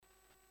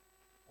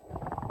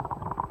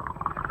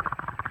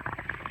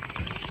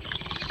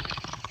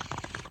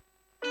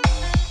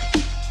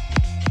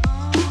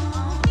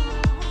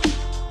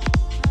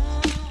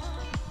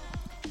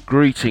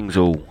Greetings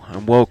all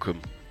and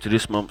welcome to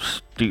this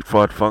month's Deep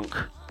Fried Funk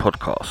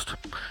podcast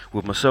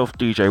with myself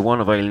DJ1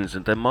 of Aliens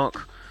in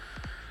Denmark,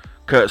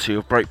 courtesy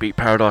of Breakbeat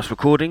Paradise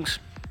Recordings.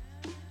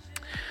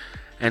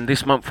 And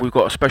this month we've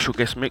got a special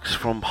guest mix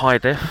from High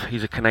Def.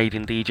 He's a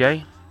Canadian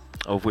DJ,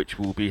 of which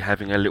we'll be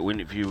having a little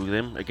interview with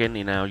him again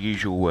in our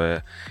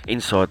usual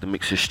Inside the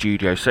Mixer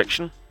studio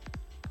section.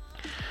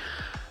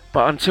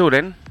 But until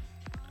then,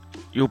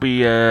 you'll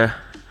be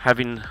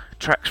having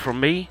tracks from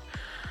me.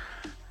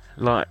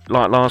 Like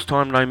last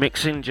time, no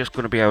mixing, just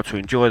going to be able to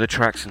enjoy the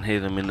tracks and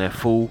hear them in their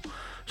full,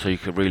 so you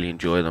can really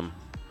enjoy them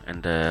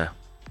and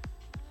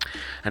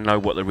know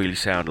what they really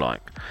sound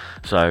like.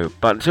 So,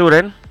 but until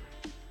then,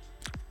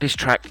 this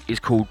track is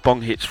called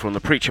Bong Hits from the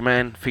Preacher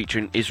Man,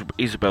 featuring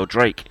Isabel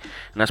Drake,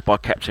 and that's by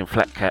Captain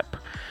Flatcap,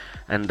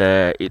 and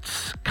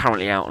it's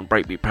currently out on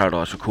Breakbeat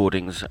Paradise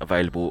Recordings,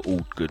 available at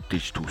all good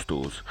digital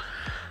stores.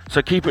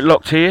 So keep it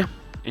locked here.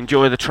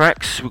 Enjoy the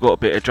tracks. We've got a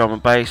bit of drum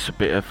and bass, a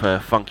bit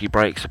of funky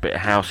breaks, a bit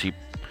of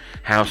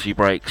housey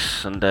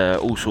breaks, and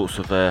all sorts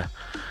of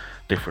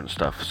different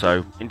stuff.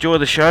 So enjoy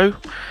the show,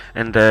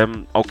 and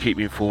I'll keep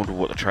you informed of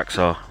what the tracks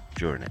are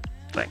during it.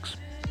 Thanks.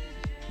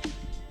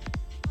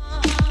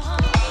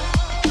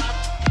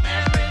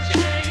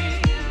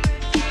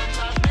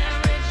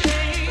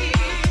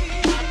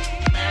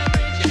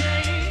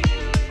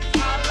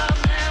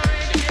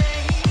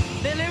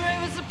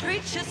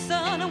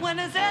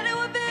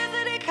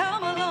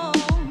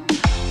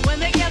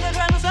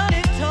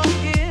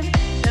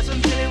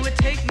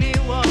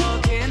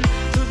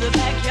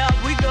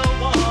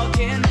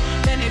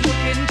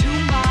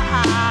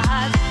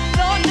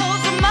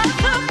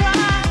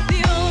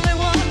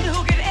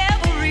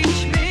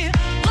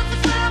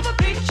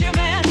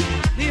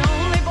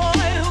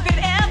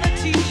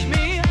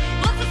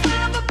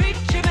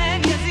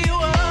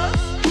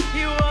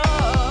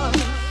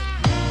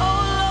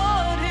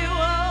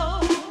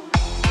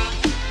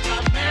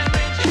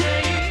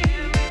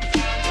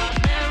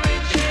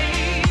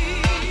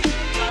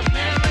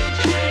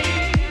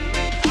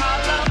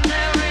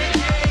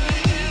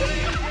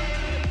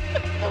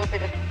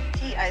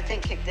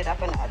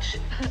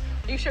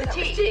 You sure that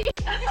was tea?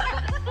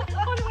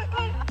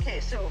 Okay,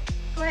 so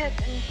go ahead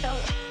and tell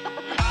us.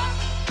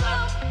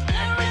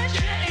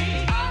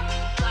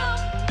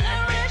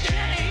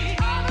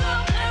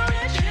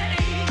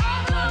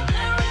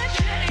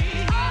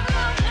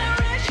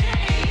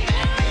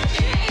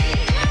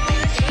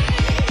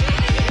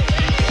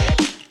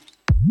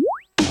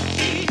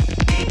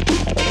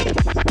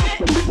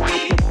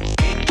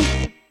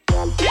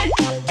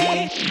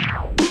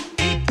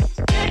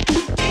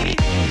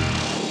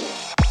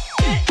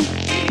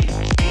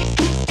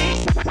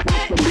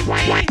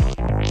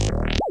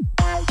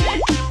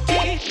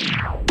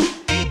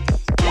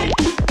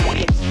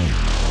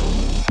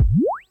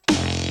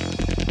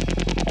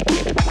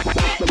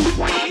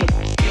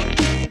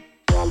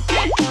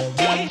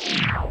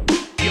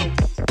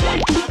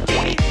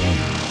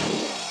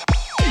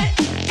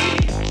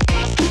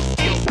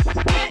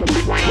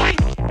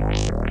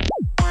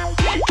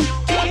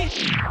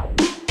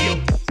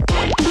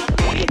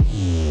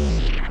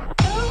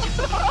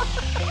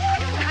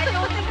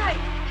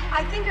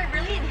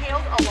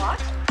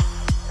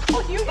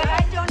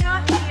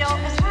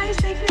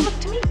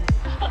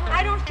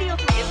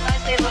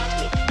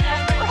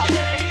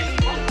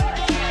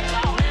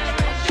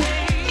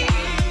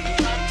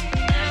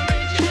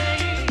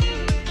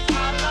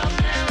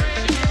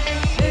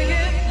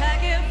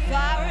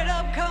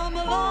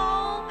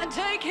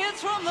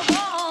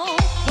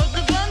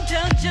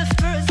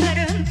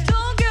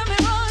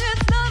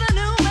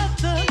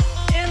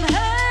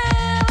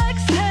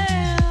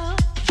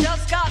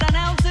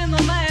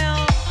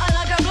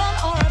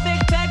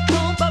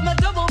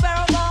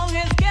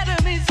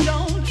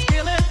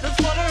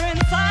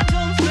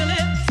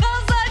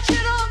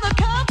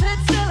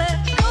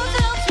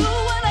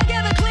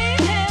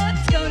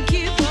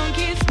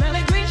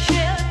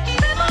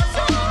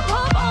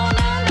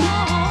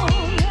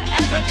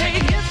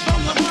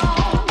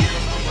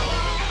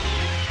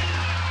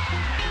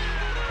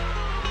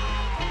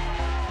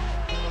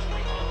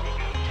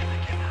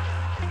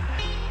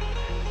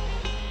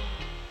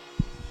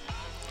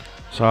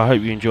 So I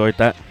hope you enjoyed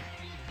that.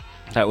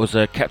 That was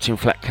Captain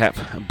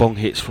Flatcap and Bong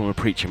Hits from a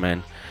Preacher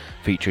Man,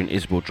 featuring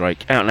Isabel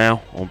Drake, out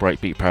now on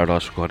Breakbeat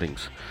Paradise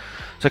Recordings.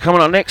 So coming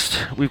up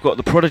next, we've got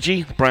The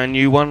Prodigy, the brand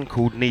new one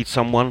called Need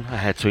Someone. I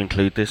had to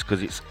include this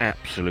because it's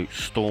absolute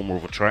stormer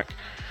of a track.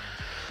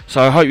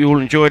 So I hope you all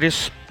enjoy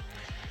this,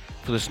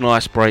 for this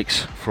nice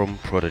breaks from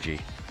Prodigy.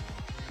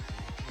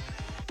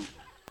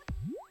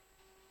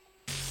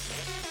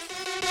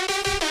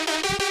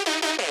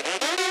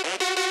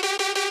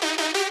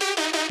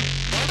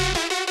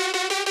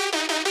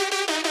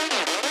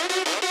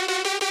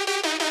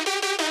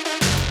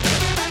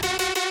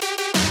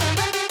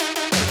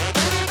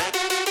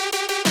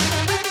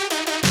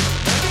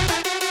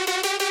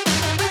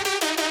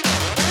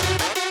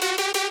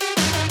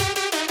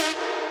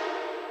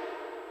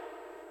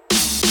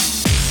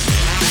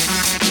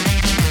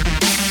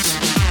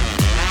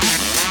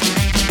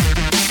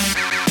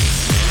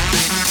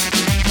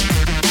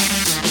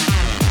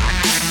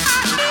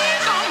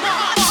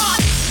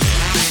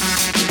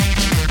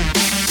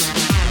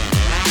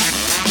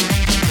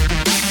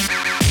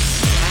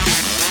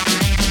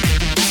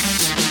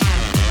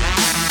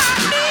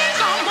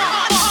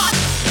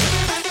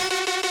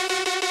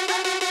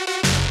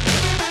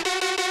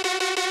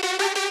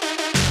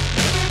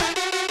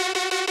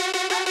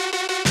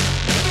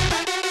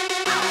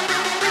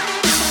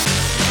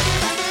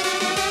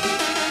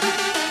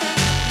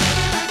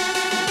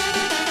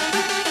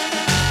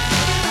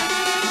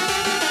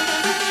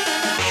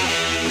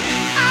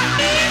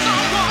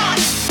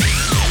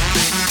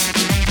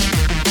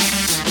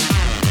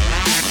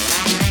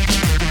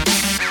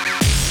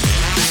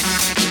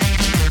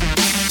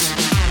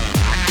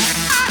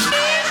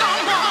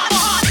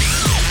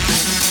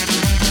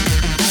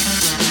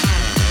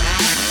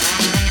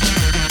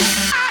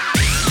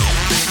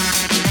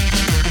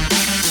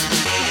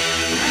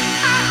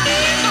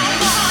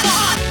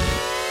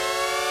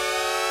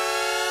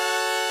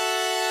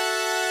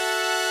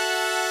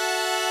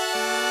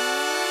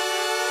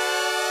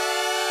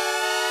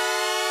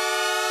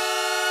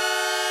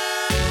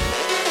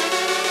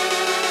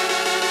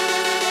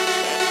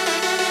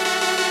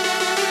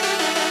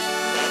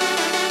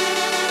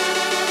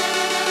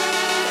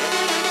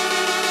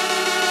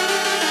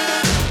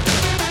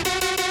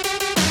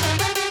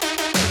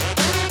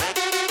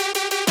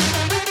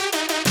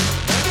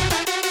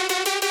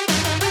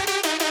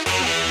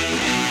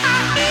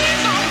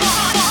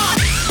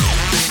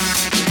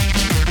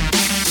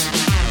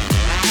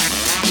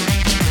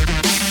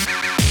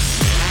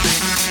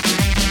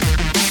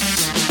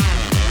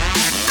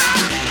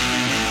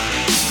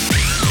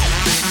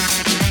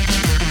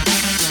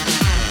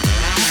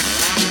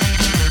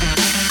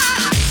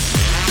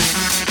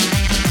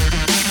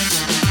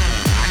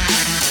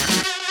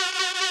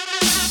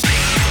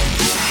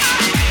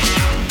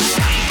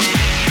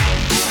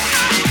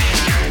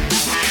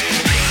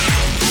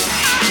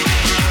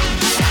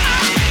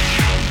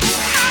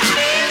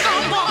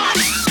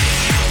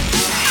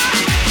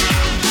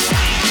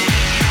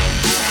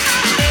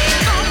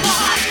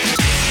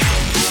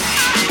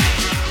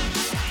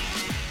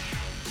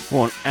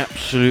 What an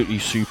absolutely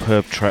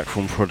superb track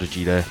from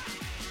Prodigy there.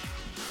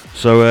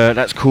 So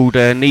that's called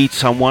Need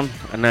Someone,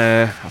 and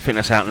I think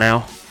that's out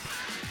now.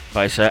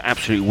 But it's an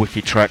absolutely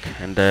wicked track,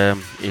 and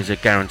is a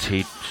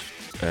guaranteed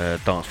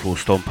dance floor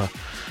stomper.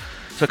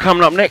 So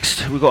coming up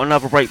next, we've got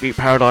another Breakbeat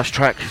Paradise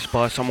track. It's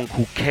by someone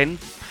called Ken.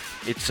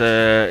 It's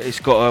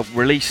got a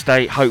release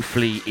date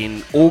hopefully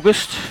in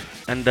August,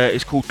 and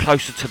it's called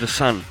Closer to the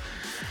Sun.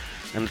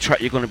 And the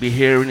track you're going to be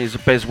hearing is a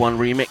Bez One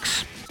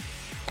remix.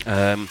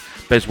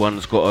 Bez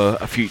One's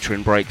got a future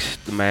in breaks.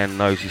 The man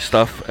knows his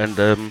stuff,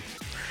 and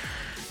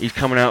he's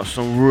coming out with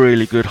some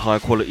really good high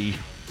quality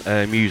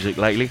music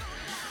lately.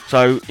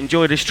 So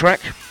enjoy this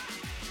track,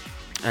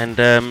 and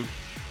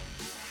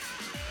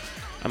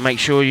make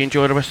sure you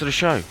enjoy the rest of the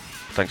show.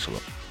 Thanks a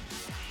lot.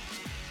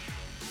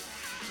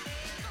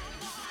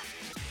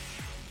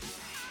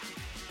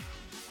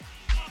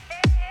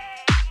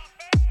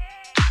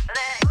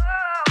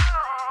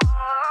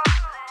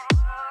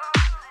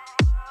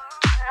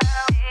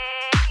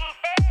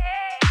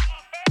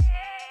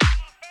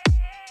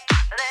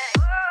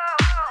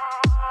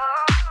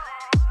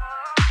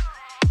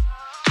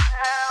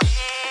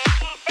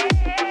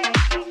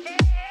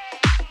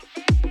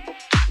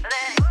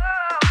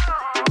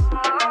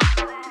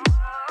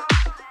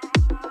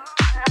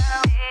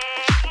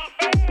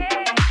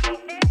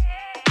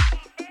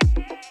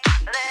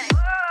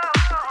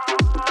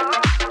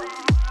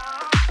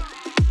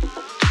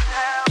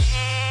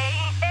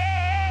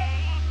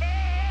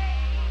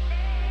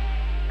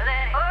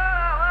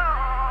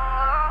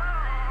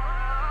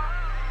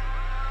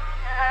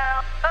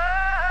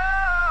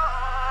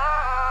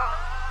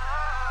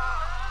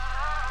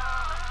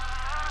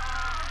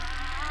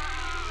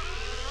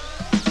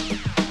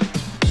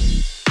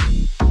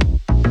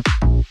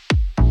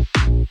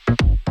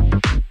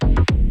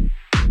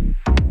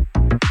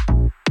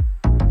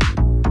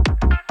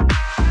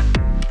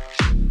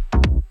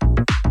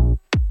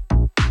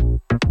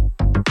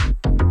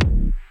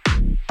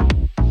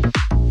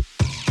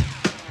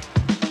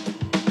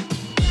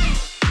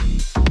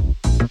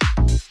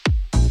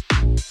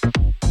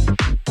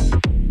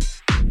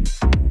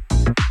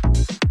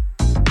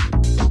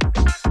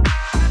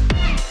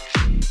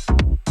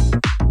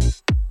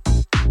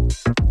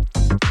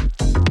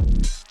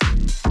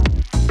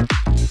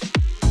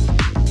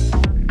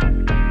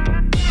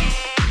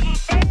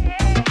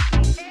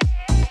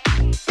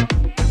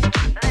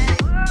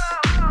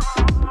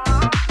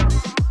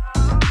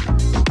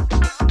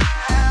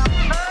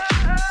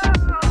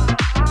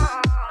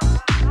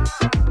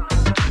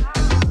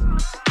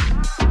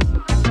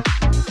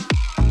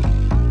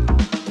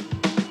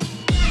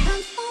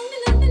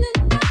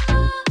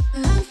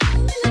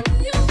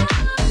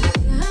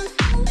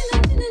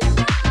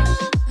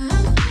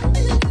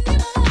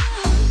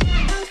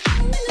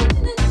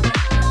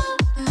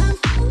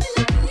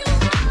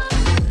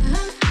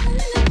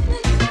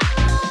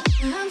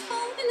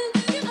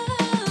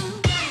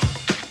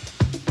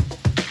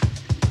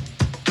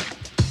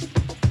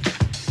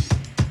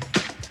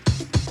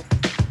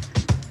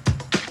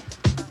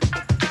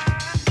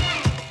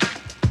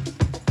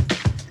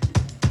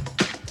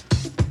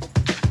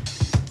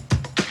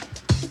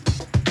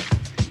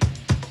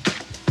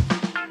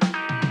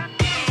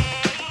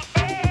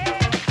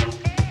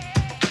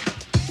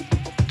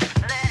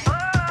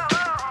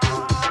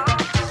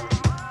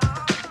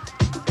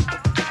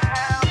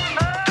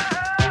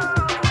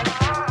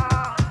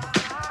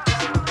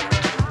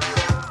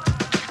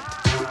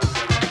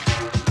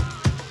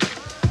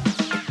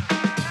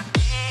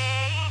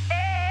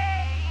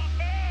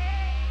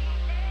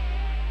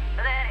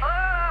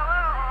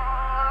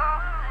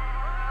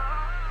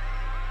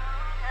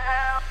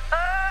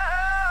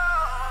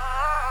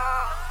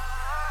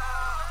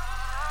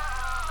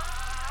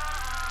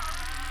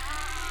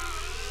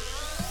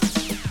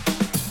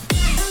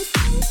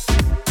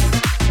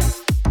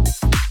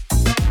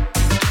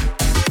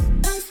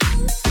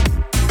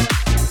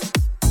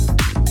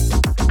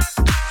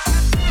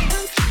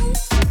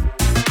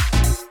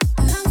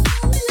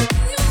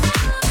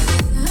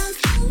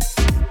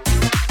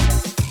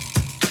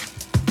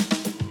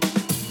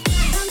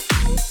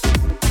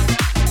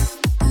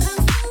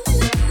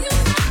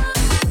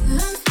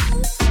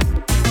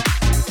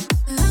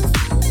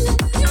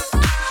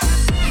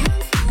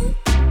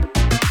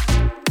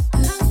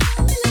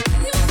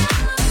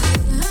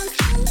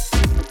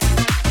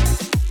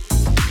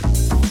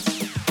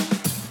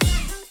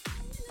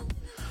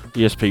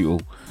 Yes,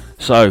 people.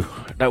 So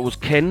that was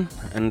Ken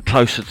and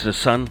Closer to the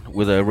Sun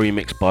with a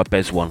remix by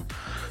Bez One.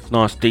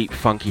 Nice, deep,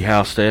 funky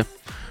house there.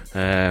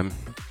 And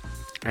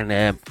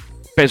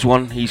Bez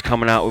One, he's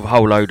coming out with a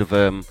whole load of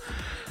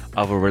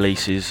other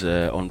releases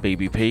on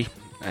BBP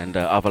and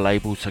other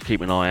labels, so keep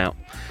an eye out.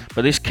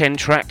 But this Ken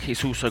track,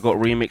 it's also got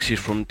remixes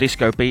from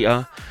Disco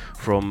Beater,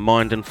 from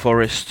Mind and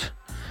Forest.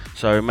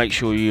 So make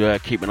sure you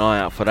keep an eye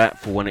out for that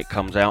for when it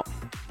comes out,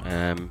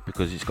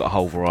 because it's got a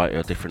whole variety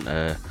of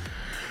different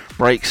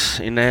breaks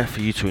in there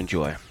for you to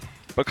enjoy.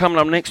 But coming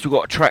up next, we've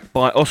got a track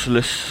by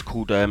Oculus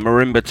called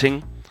Marimba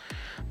Ting.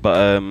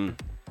 But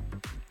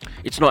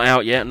It's not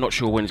out yet. I'm not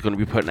sure when it's going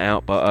to be putting it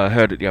out, but I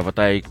heard it the other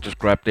day. Just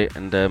grabbed it,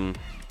 and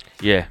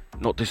yeah,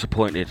 not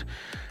disappointed.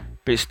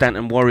 Bit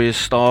Stanton Warriors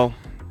style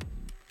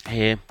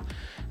here,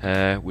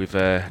 with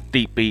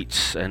deep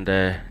beats and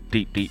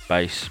deep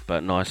bass,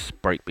 but nice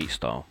breakbeat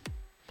style.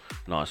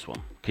 Nice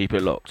one. Keep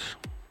it locked.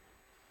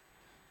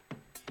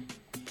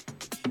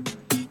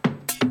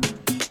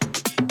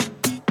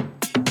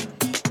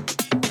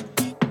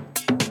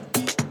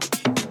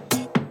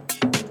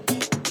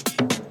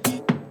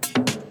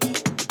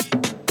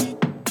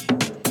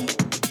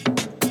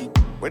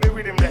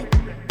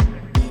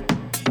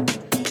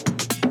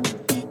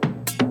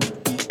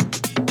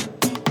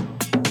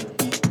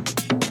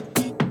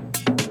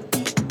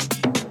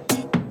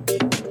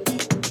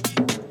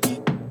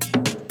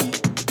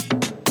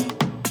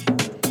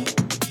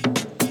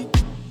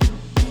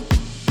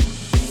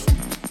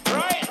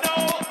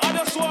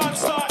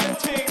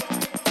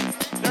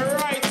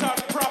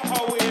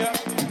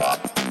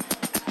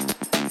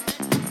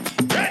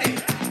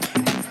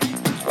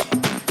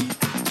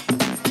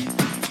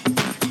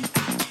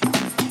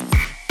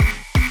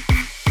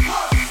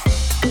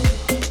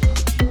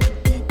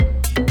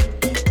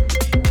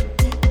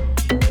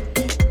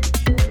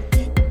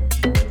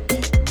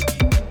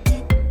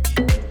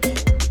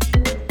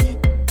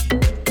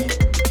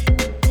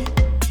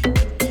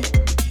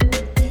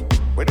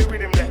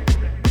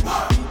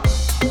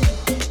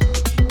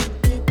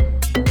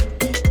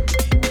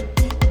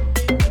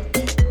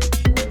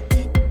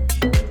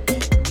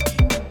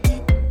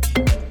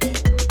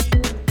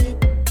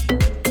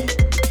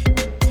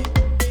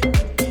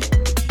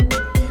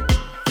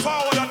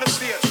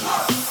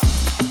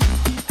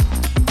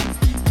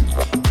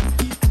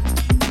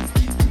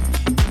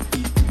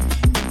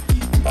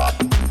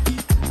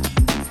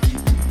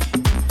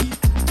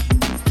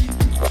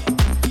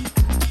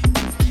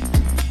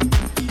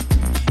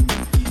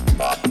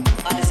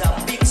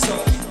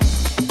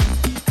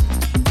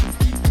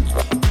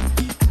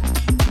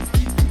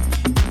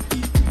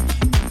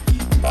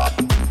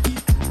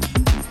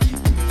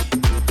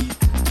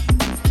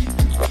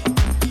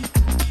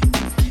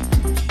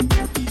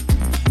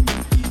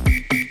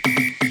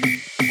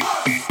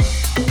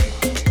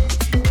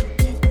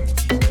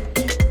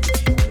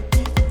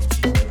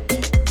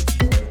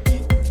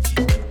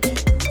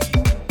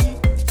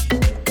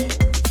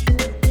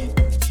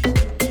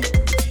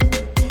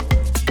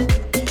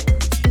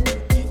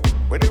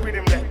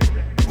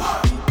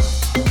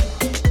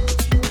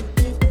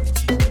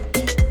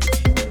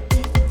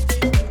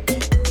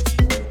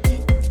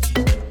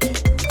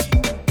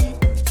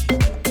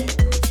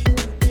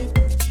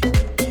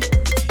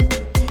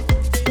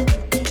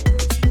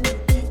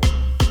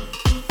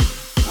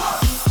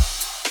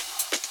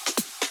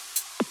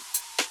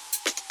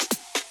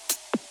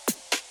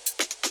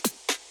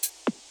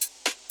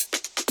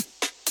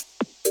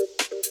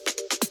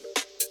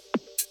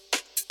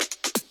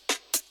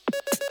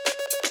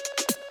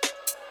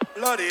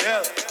 Bloody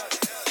hell.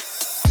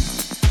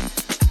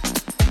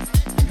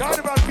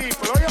 Carnival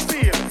people, how you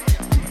feel?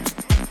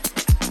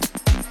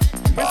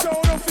 Mister,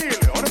 how you feel?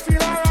 How you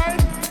feel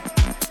alright?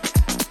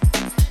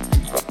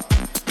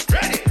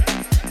 Ready?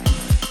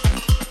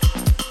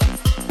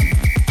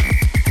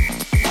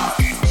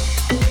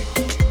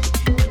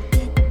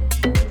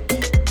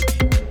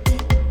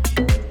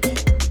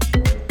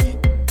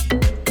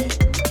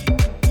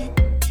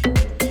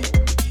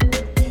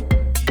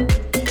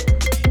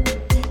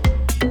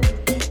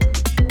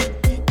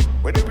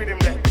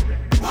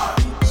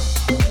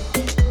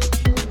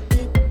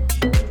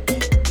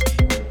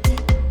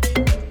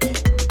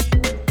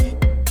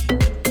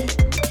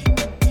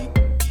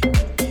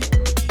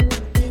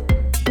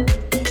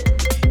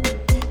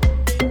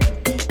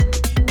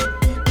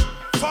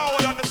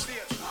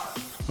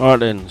 Alright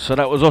then, so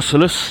that was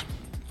Oculus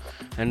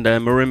and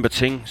Marimba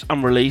Ting. It's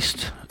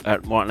unreleased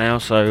right now,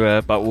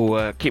 so but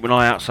we'll keep an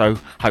eye out, so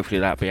hopefully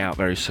that'll be out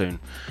very soon.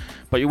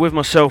 But you're with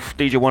myself,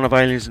 DJ One of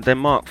Aliens in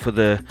Denmark, for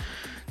the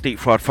Deep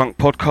Fried Funk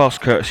podcast,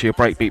 courtesy of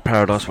Breakbeat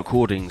Paradise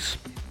Recordings.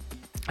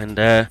 And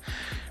we're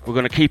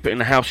going to keep it in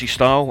the housey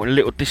style, in a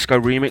little disco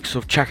remix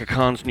of Chaka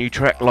Khan's new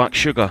track, Like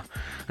Sugar.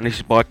 And this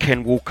is by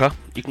Ken Walker.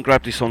 You can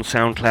grab this on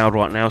SoundCloud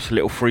right now, it's a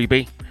little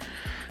freebie.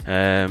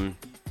 And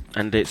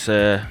it's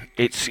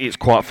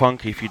quite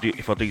funky,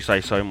 if I do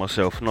say so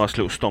myself. Nice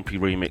little stompy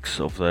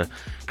remix of the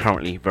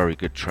currently very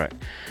good track.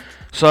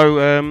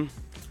 So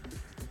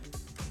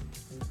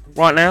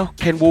right now,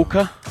 Ken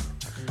Walker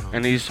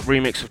and his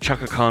remix of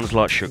Chaka Khan's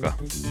Like Sugar.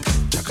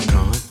 Chaka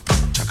Khan,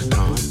 Chaka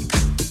Khan,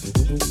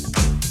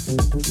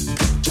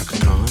 Chaka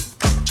Khan,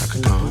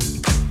 Chaka Khan,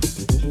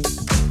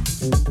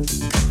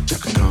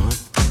 Chaka Khan,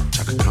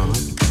 Chaka Khan,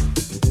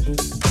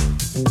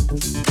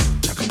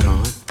 Chaka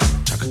Khan,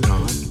 Chaka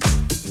Khan.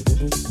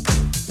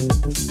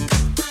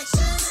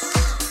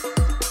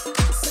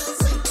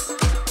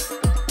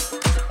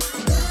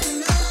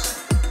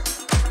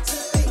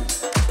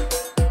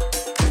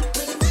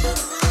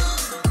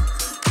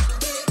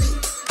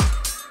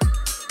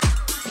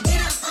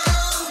 Yeah.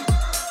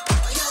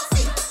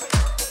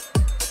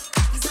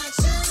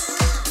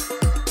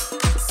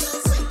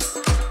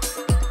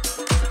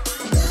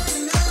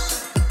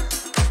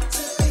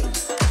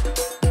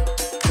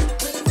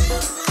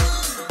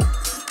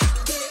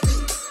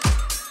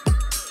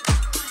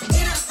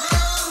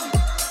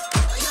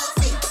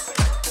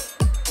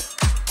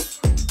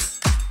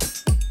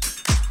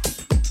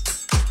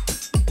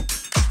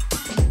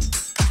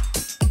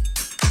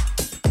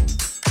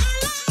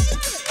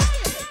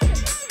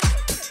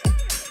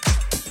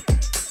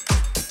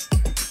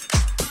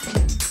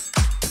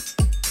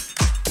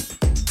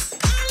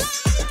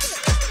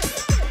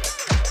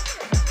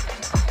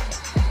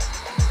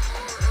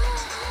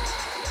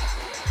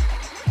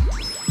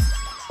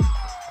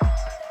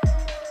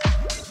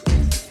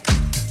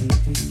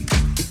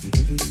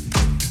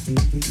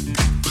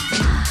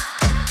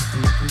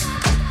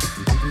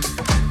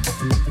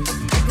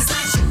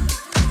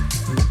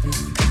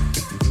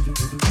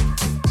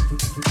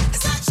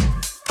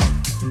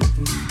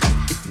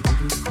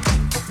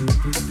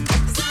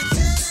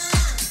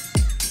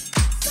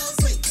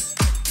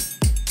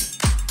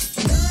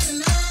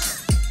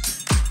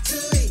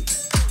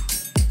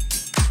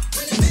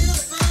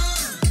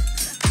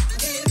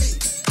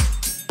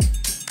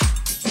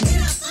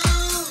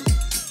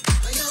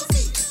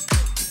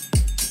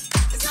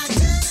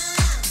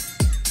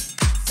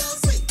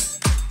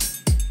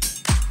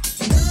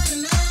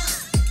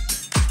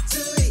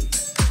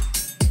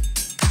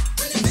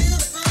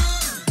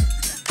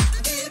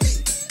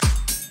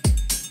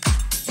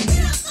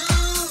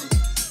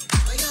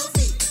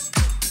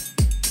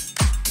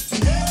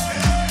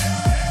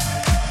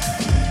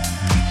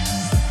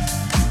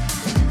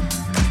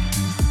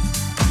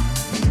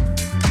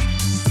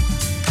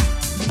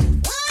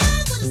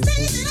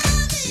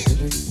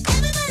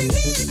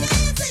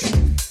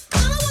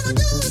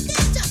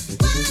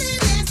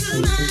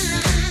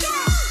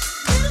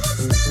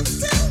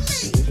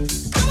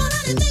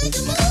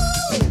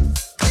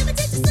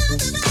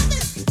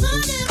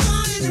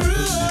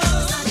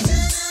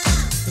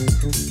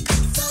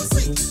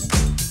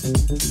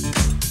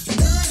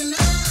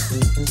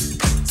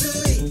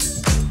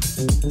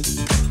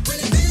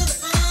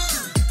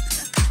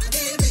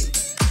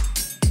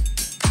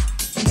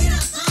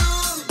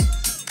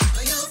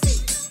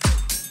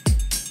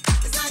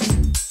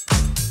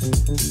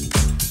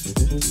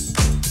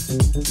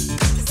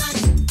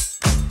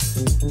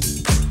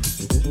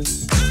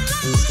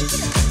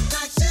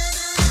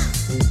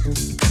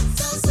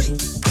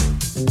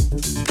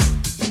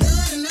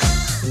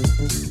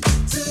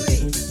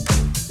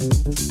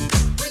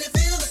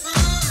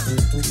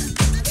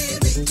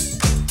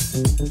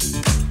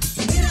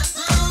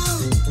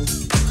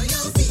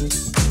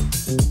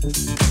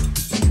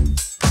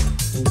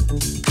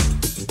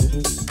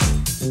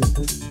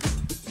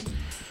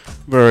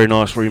 Very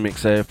nice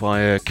remix there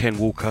by Ken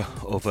Walker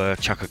of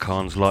Chaka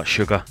Khan's Like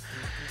Sugar,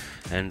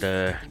 and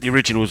the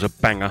original was a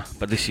banger,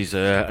 but this is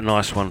a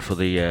nice one for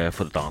the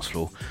dance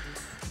floor.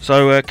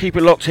 So keep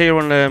it locked here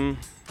on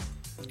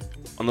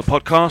the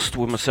podcast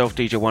with myself,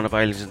 DJ One of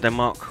Aliens in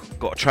Denmark.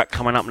 Got a track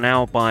coming up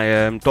now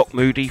by Doc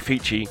Moody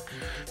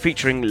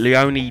featuring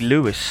Leonie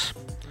Lewis,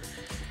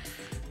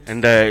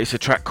 and it's a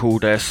track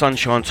called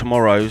Sunshine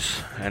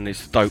Tomorrows, and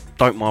it's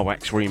Dope My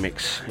Wax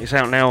remix. It's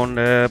out now on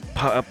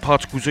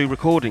Particle Zoo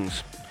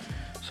Recordings.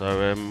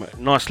 So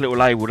nice little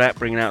label that,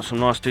 bringing out some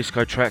nice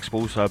disco tracks, but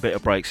also a bit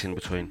of breaks in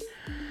between.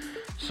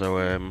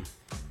 So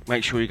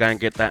make sure you go and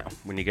get that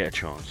when you get a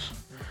chance.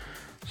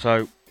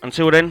 So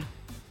until then,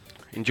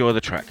 enjoy the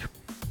track.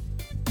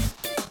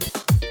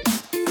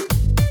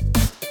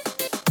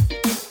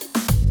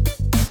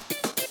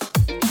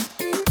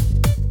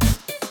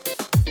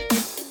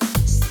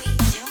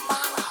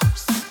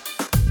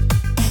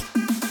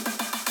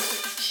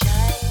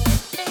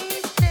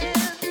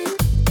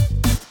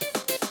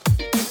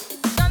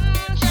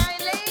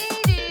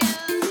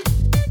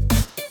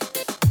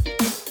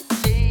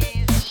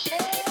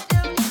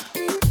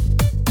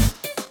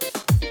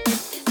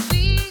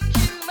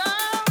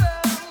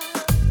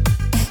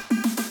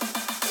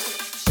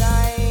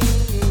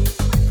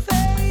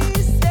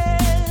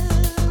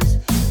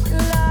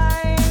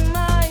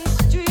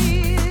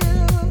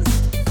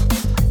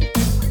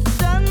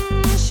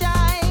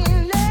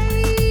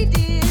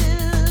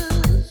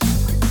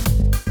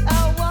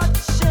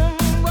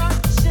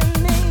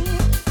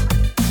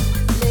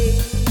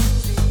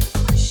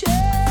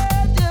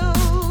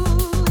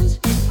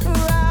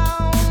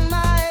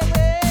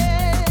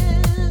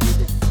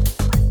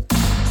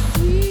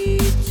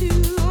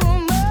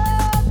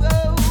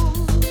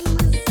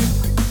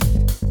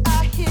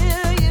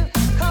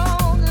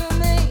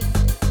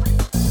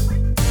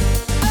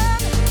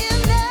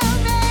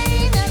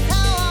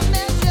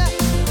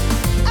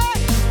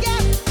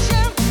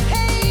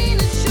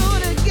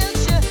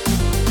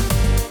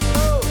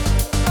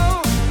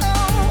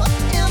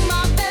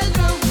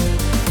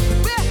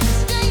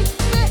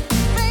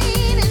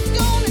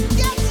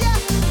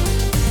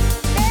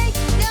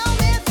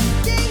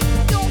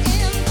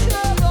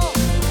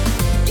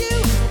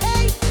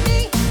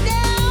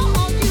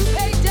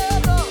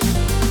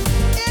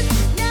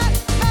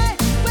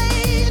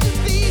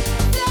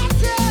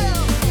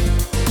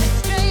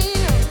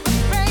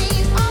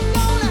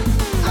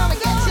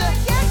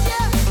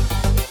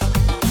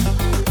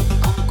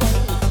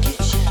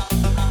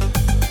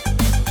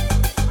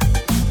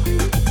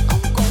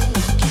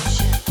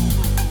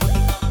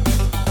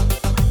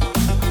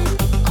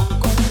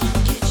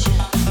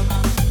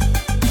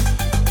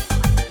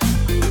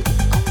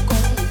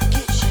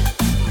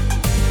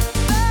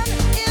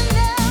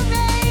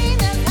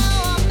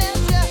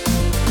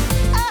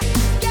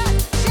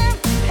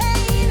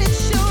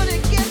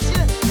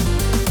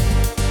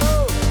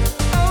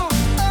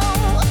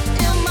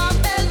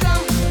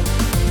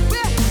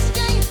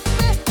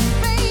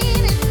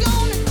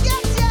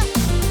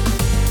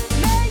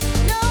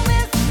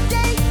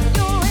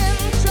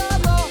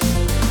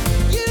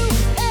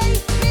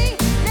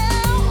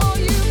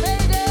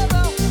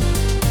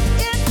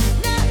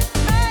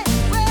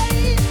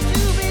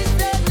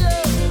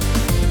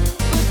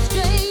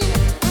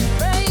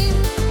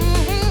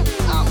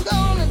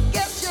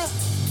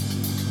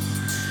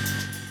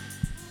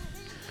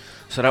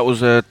 So that was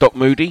Doc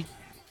Moody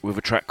with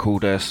a track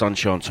called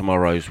Sunshine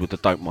Tomorrows with the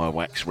Don't My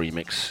Wax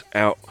remix,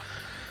 out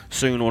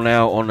soon or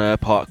now on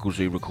Particle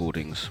Zoo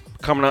Recordings.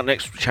 Coming up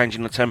next, we're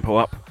changing the tempo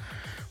up.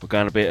 We're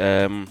going a bit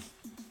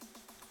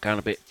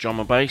drum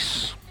and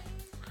bass,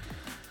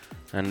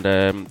 and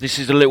this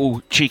is a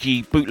little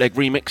cheeky bootleg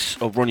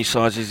remix of Ronnie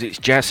Sizes It's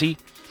Jazzy.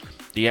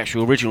 The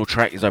actual original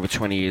track is over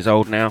 20 years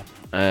old now,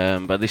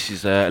 but this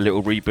is a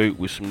little reboot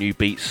with some new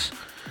beats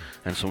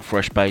and some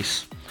fresh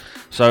bass.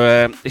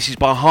 So this is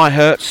by High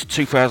Hertz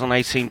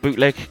 2018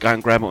 bootleg. Go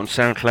and grab it on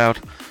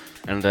SoundCloud,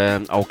 and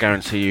I'll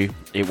guarantee you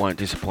it won't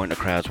disappoint the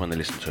crowds when they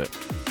listen to it.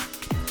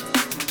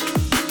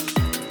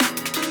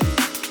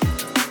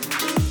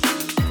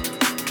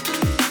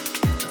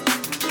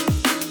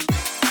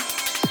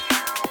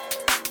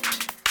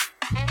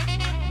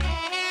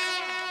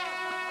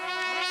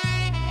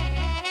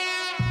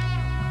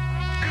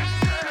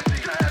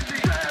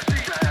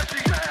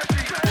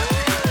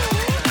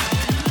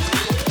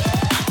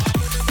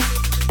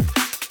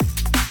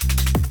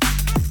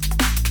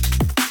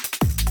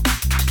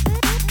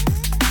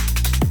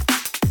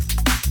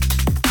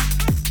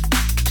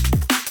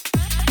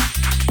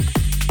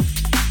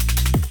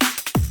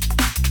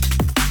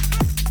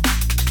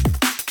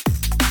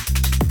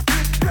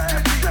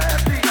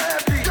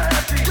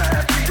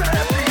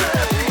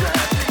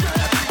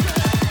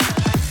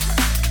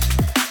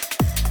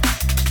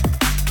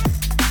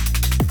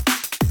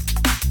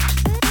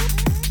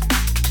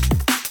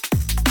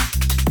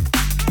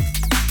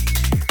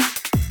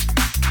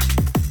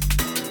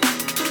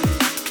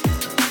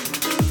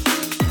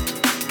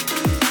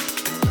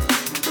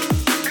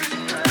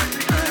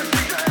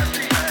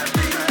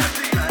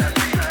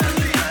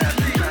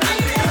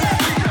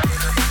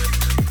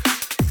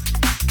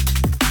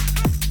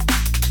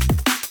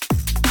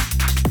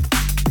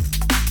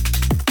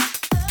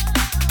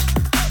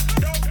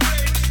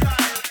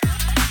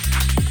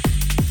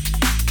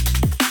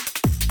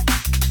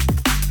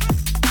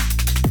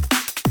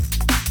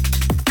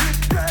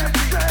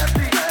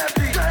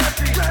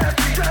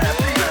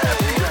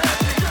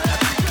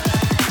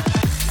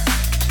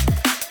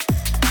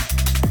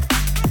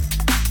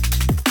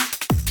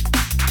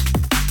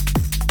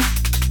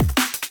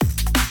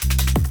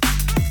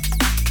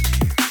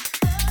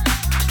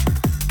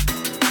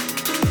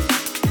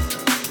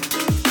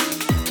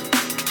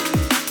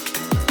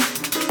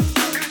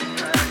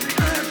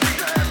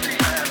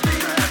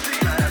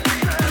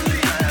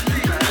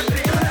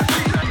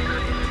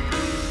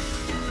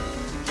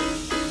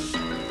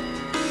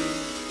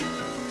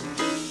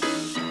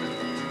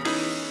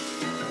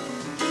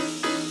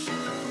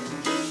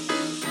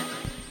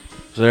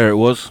 So there it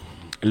was,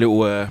 a little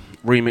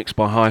remix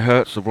by High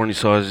Hertz of Ronnie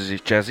Sizes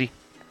It's Jazzy.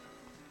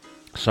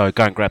 So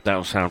go and grab that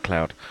on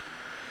SoundCloud.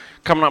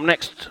 Coming up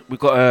next, we've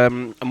got a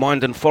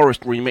Mind and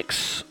Forest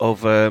remix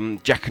of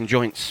Jack and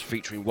Joints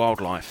featuring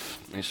Wildlife.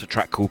 It's a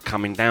track called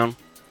Coming Down,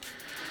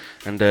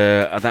 and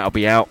that'll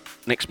be out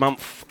next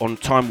month on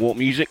Time Warp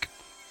Music.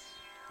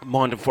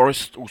 Mind and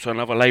Forest, also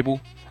another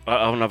label,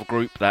 another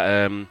group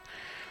that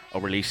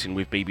are releasing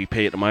with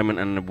BBP at the moment,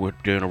 and we're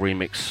doing a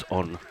remix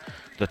on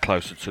the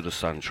Closer to the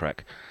Sun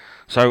track.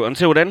 So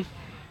until then,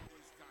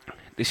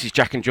 this is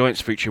Jack and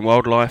Joints featuring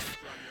Wildlife,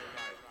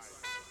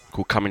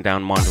 called Coming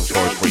Down, Mind and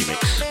Forest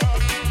remix.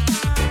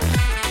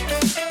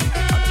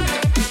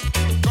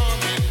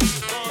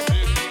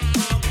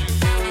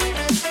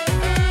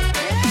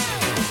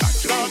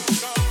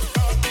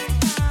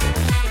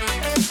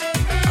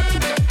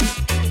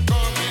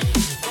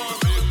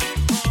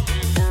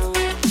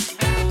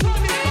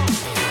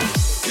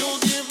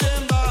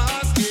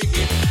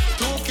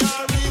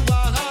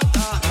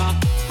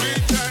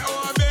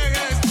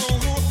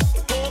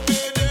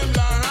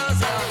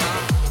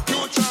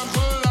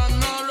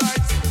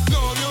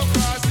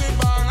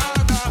 Bang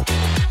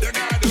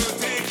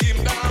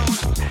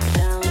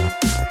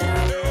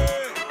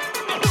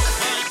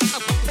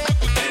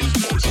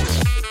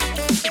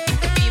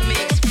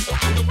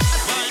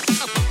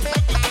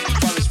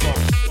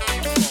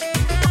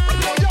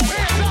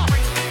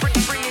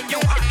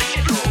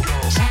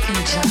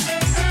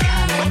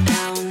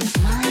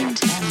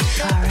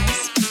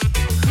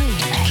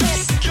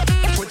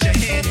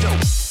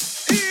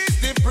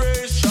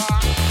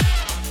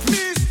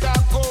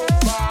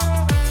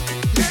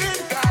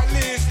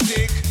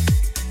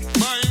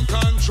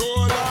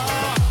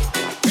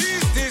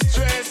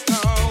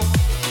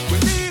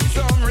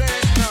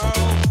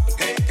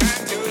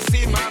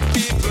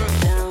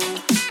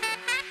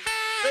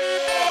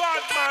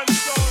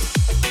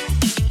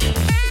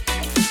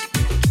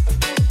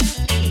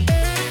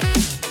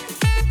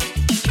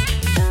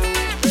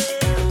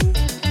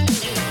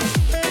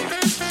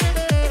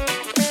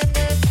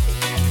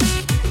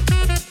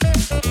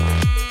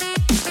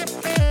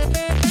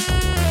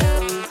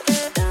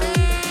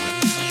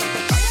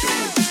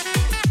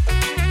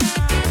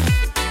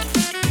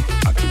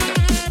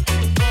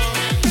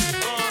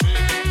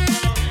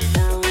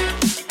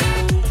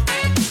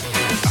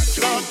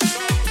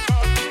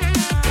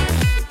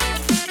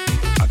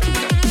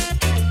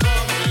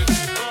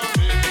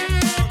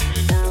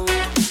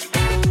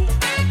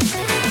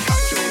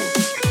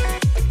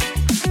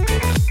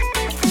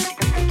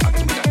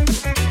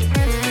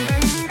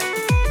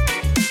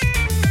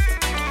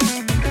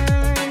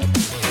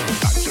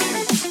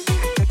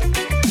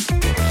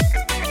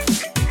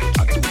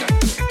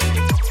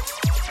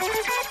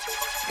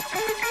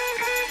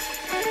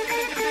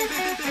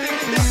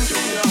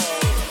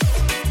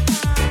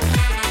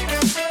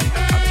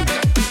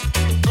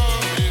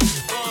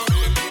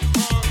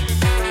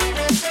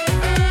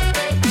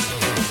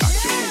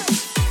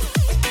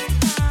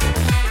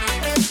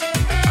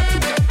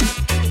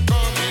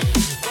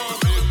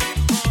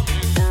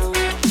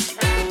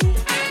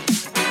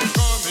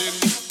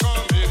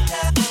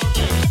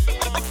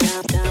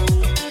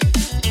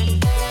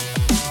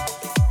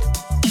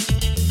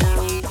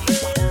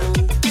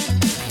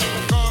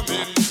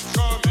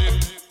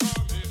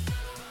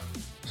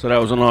So that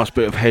was a nice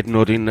bit of head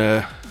nodding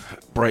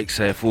breaks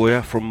there for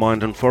you from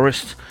Mind and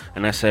Forest,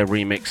 and that's their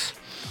remix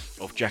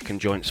of Jack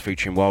and Joints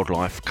featuring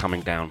Wildlife,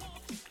 Coming Down.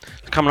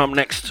 Coming up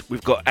next,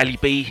 we've got Ali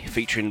B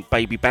featuring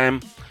Baby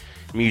Bam,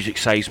 Music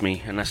Saves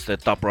Me, and that's the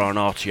Dubra and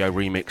RTO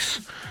remix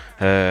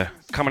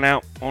coming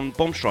out on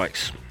Bomb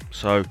Strikes.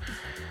 So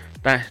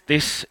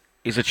this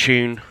is a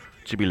tune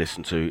to be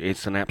listened to.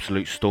 It's an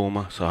absolute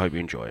stormer, so I hope you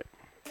enjoy it.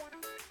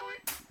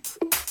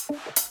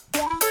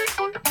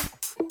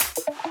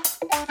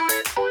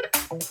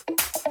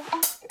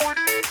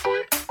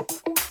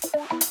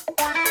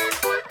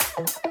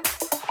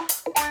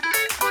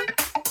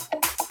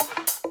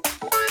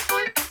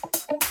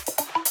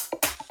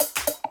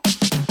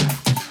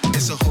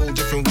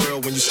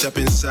 Step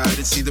inside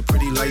and see the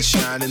pretty light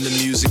shine and the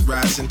music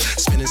rising,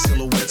 spinning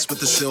silhouettes with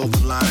the silver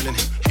lining,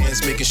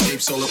 hands making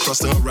shapes all across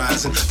the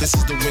horizon. This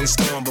is the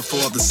windstorm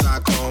before the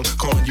cyclone,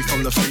 calling you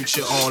from the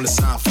future on the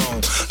cell phone.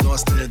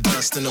 Lost in the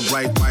dust in a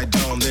bright white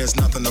dome, there's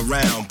nothing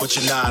around, but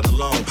you're not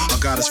alone. Our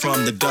goddess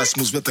from the dust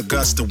moves with a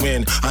gust of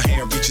wind. Our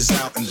hand reaches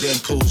out and then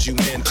pulls you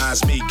in.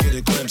 Eyes meet, get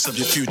a glimpse of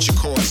your future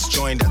course.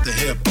 Joined at the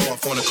hip,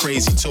 off on a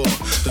crazy tour.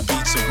 The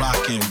beats are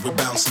rocking, we're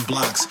bouncing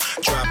blocks,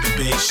 dropping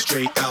bass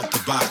straight out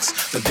the box.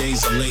 The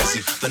days are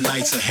lazy, the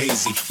nights are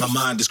hazy, my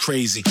mind is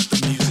crazy,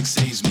 the music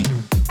saves me.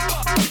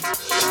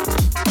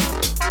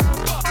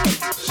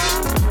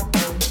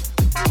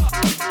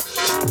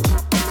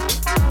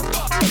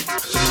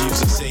 The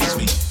music saves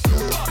me.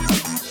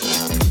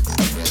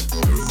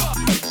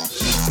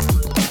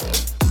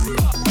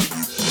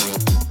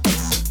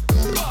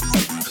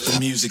 The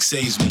music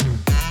saves me.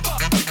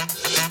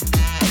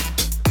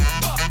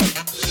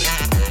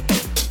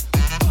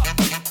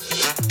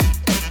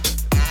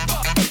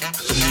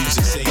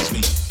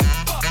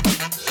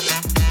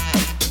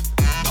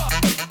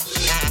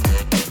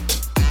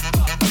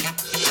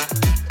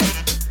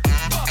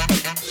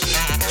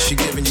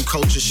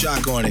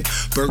 Shock on it.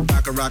 Burt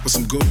Bacharach with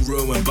some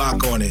Guru and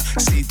Bach on it.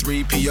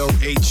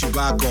 C3PO8, you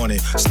rock on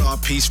it. Star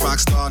Peace, rock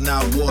star,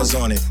 now wars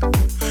on it.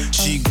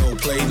 She go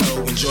play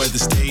low, enjoy the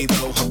stay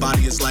though. Her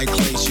body is like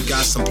clay, she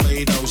got some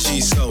Play-Doh.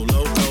 She's so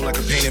loco, like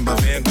a painting by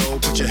Van Gogh.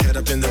 Put your head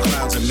up in the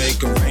clouds and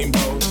make a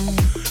rainbow.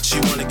 She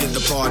wanna get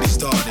the party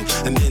started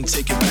and then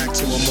take it back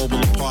to a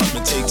mobile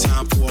apartment. Take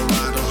time for a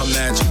ride on her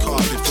magic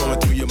carpet, flowing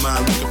through your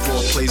mind, looking for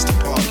a place to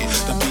park it.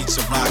 The beats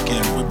are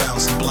rocking, we're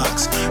bouncing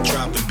blocks,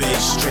 dropping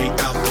bass straight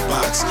out the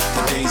box.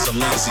 The days are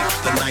lazy,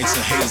 the nights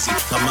are hazy,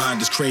 my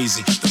mind is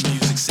crazy, the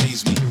music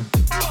saves me.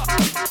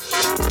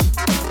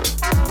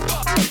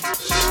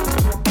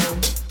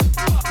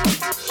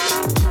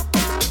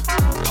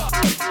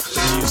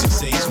 The music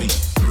saves me.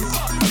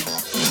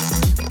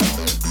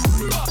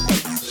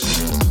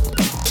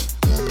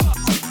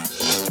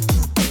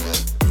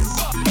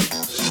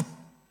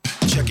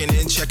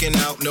 Checking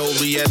out, no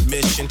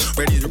readmission.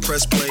 Ready to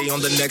press play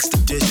on the next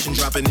edition.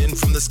 Dropping in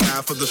from the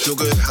sky for the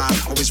feel-good high.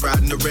 Always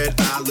riding the red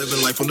eye,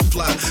 living life on the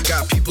fly.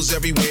 Got peoples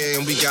everywhere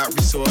and we got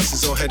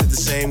resources. All headed the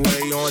same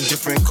way on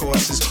different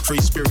courses.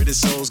 Free-spirited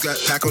souls got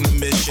back on the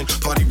mission.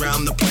 Party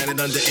round the planet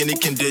under any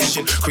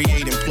condition.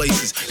 Creating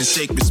places and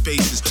sacred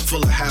spaces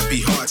full of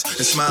happy hearts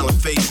and smiling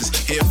faces.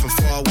 Here from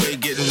far away,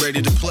 getting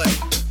ready to play.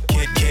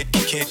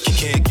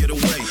 Can't get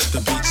away.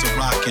 The beats are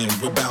rocking,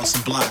 we're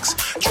bouncing blocks,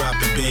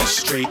 dropping bass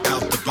straight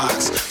out the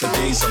box. The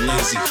days are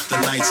lazy, the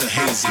nights are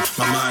hazy,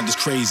 my mind is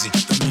crazy,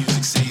 the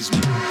music saves me.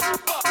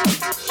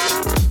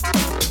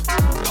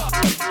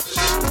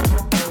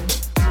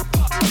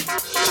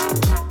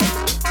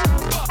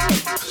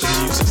 The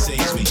music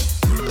saves me.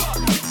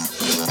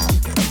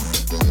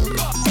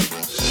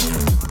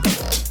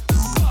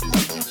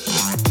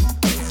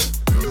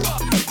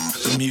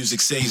 The music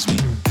saves me.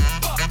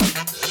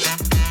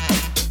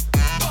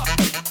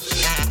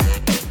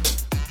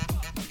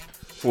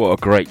 What a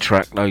great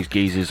track. Those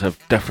geezers have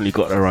definitely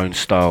got their own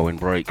style in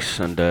breaks,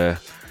 and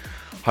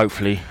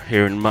hopefully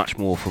hearing much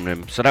more from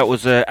them. So that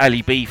was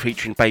Ali B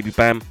featuring Baby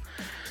Bam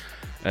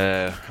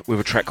with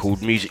a track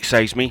called Music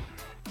Saves Me.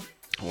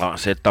 Like I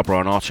said, Dubra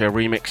and RTO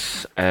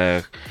remix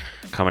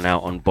coming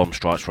out on Bomb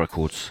Strikes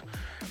Records.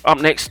 Up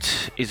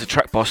next is a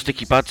track by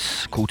Sticky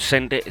Buds called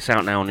Send It. It's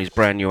out now on his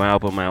brand new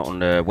album out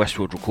on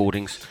Westwood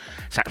Recordings.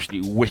 It's an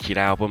absolutely wicked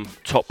album,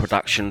 top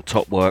production,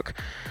 top work.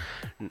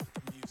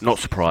 Not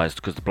surprised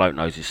because the bloke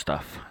knows his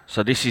stuff.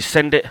 So this is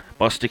Send It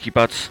by Sticky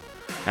Buds,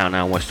 out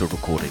now on Westwood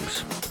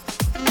Recordings.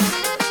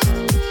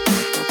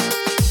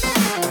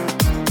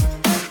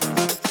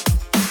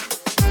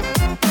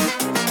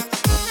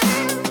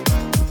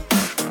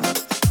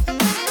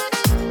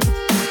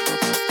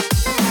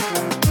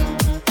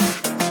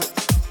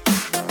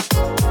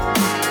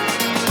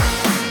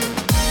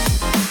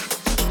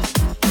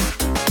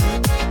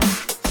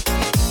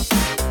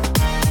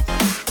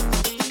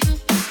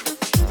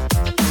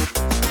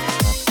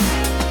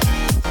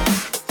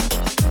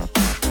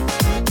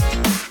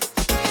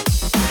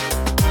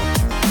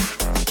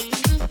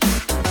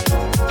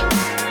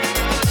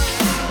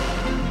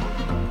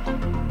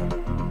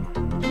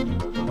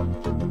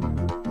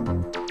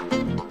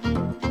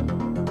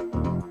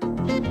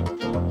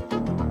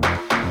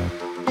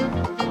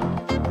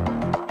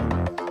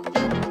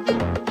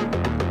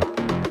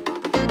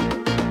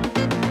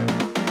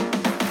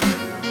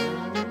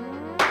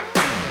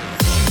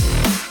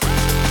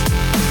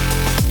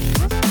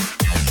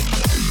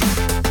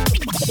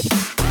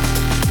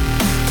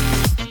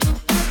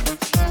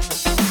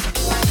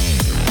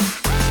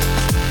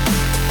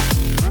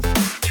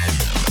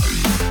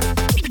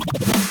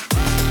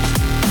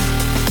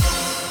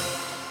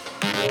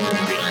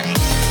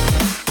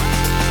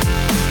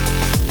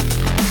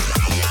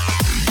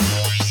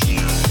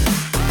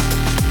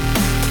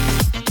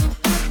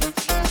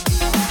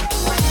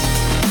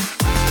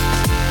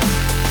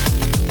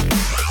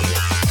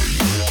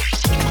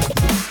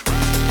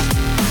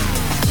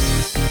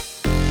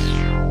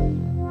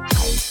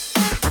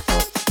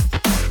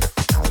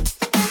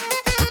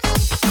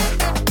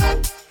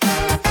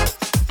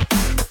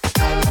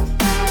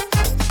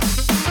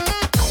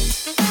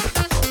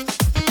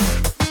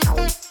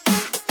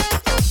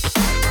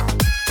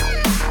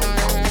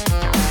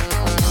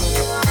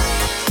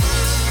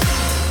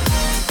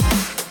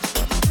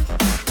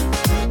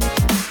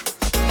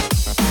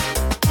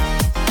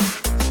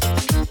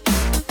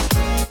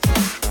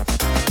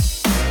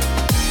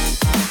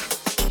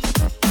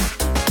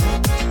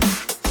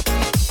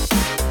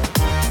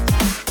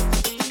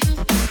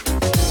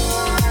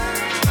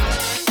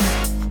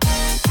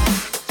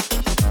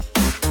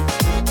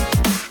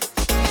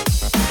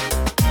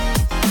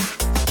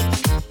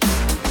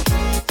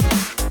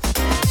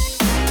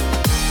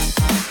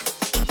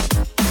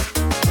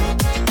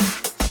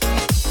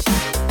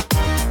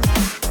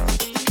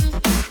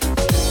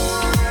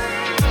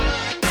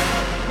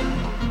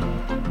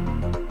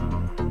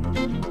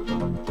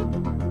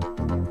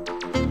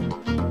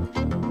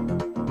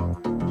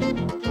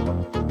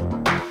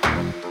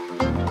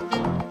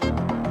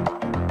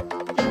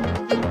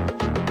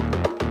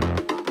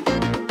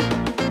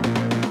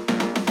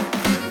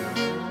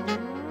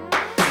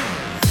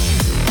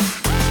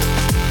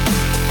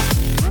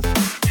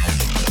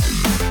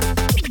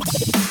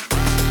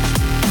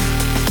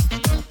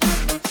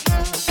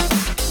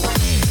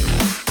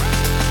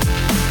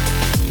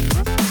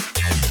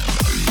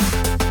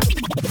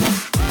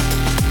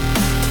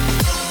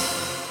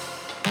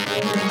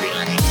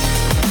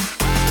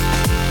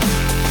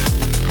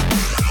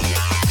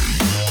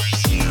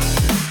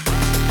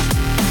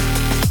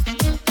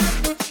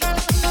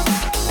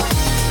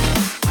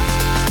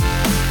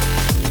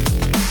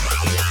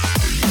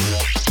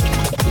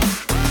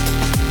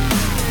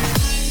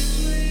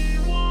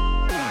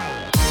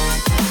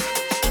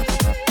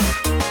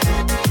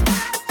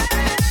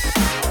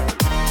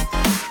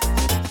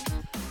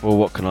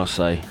 I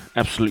say?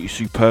 Absolutely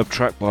superb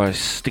track by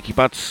Sticky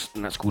Buds,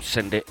 and that's called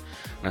Send It.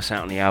 And that's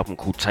out on the album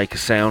called Take a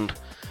Sound,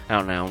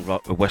 out now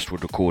on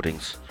Westwood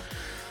Recordings.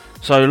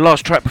 So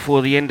last track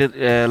before the end of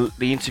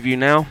the interview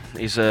now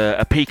is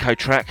a Pico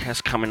track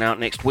that's coming out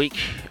next week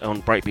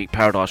on Breakbeat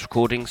Paradise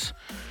Recordings.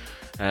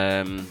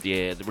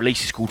 The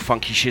release is called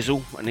Funky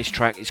Shizzle, and this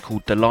track is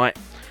called Delight.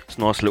 It's a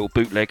nice little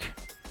bootleg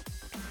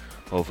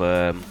of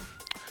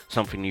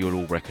something you'll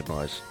all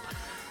recognise.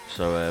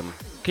 So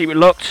keep it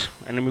locked,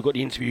 and then we've got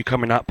the interview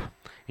coming up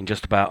in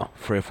just about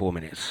 3 or 4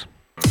 minutes.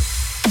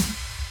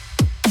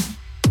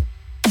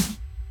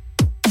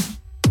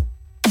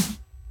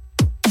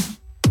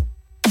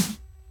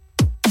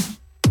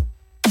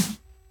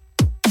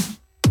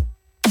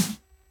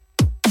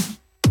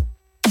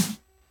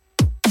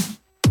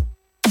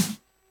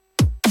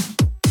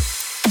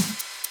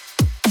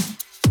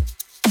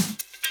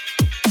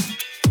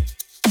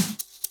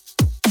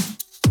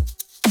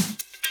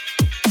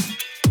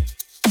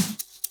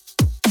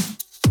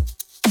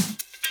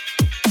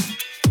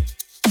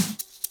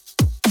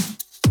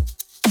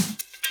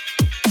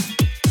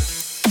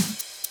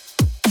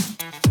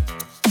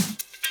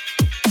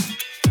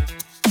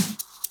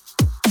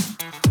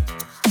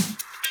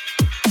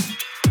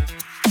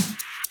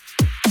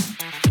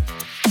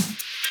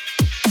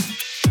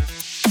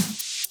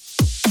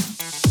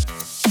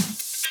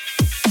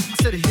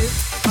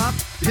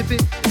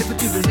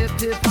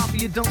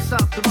 Don't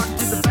stop the rock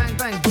to the bang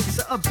bang boogie,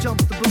 so up jump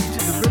the boogie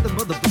to the rhythm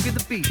of the boogie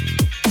the beat.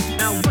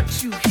 Now what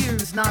you hear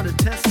is not a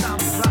test, I'm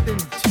rocking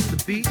to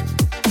the beat.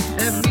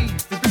 And me,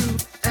 the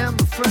groove, and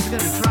my friends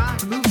gonna try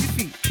to move your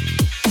feet.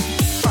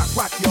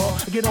 Rock, y'all,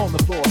 get on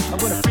the floor. I'm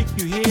gonna freak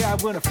you here, I'm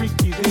gonna freak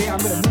you there. I'm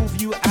gonna move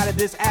you out of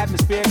this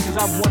atmosphere, cause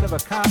I'm one of a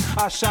kind.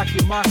 I'll shock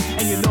your mind,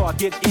 and you know I'll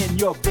get in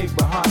your big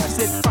behind. I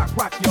said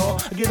rock, y'all,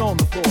 get on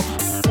the floor.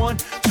 1,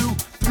 2,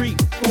 3,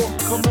 4,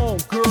 come on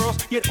girls,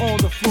 get on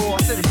the floor.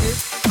 I said hip,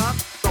 hop,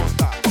 Don't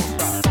stop, don't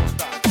stop, don't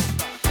stop, don't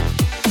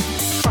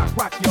stop.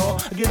 Rock, y'all,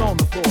 get on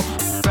the floor.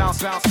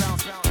 Bounce, bounce,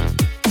 bounce, bounce.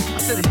 I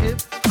said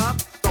hip, hop,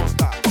 Don't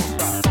stop, don't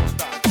stop, don't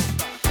stop, don't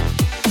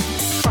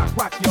stop.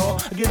 Rock, y'all,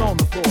 get on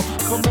the floor.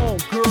 Come on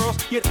girls,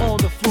 get on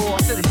the floor.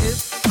 I said hip,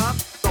 hop,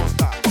 Don't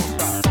stop, don't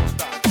stop, don't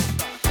stop, don't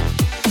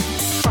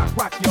stop.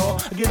 Rock, y'all,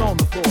 get on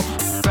the floor.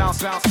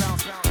 Bounce, bounce,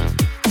 bounce, bounce.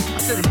 I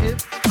said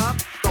hip, hop,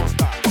 Don't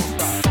stop, don't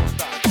stop, don't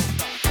stop, don't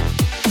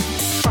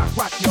stop.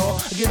 Rock, y'all,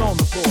 get on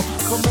the floor.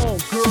 Come on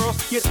girls,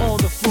 get on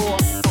the floor.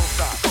 Don't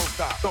stop, don't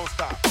stop, don't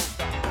stop, don't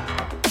stop.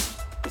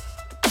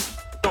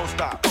 Don't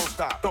stop, don't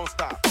stop, don't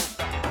stop, don't stop.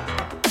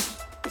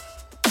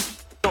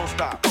 Don't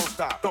stop, don't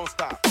stop, don't stop, don't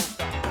stop.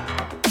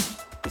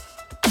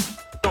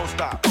 Don't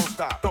stop, don't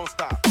stop, don't stop, don't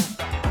stop.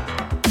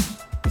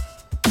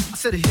 I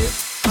said hip,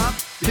 hop,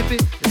 hip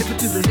it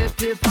to the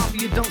hip hop,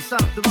 you don't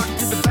stop the rock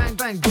to the bang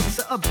bang boogie,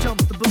 so up jump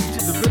the boogie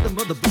to the rhythm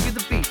of the boogie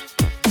the beat.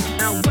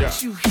 Now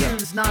what you hear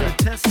is not a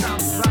test, I'm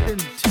rocking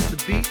to the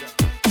beat.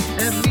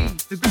 And me,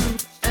 the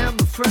groove, and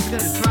my friends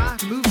gonna try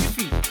to move your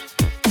feet.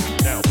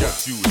 Now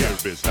what you hear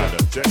is not a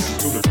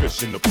test to the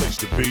fish in the place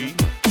to be.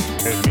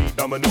 And me,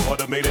 Domino,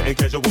 automated and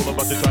casual,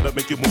 about to try to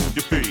make you move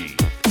your feet.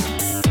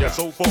 Yeah,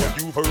 so far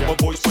you've heard my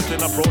voice, but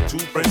then I brought 2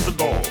 friends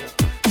along.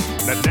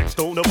 Now next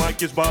on the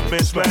mic is Bob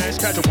and Smash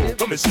Casual.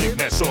 Come and sing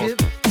that song.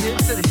 Hip,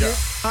 I said hip,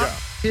 hop,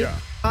 hip,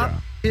 hop,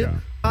 hip,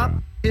 hop,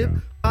 hip,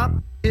 hop,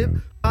 hip,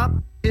 hop,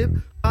 hip,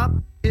 hop,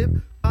 hip,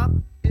 hop,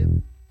 hip.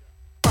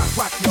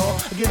 Rock, y'all,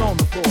 get on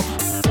the floor.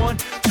 1,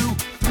 2,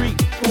 3,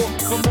 4,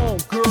 come on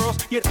girls,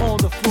 get on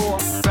the floor.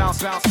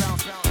 Bounce, bounce,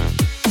 bounce,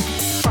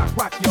 bounce.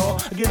 Rock, y'all,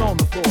 get on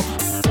the floor.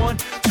 1,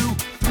 2,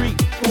 3,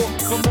 4,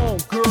 come on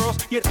girls,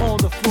 get on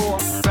the floor.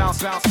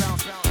 Bounce, bounce,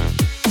 bounce, bounce.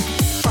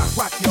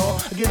 Rock, y'all,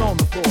 get on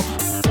the floor.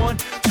 1,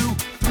 2,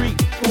 3,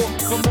 4,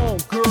 come on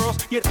girls,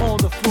 get on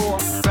the floor.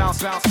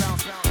 Bounce, bounce,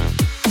 bounce,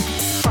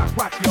 bounce.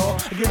 Rock, y'all,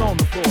 get on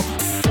the floor.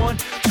 1,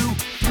 2,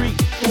 3,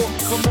 4,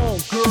 come on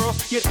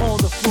girls, get on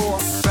the floor.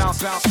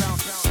 Bounce, bounce,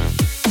 bounce,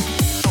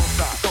 bounce. Don't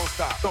stop, don't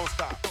stop, don't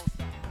stop, don't stop.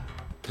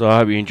 So I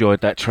hope you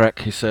enjoyed that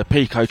track. It's a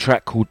Pico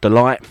track called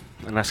Delight,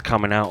 and that's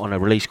coming out on a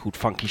release called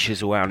Funky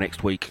Shizzle out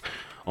next week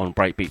on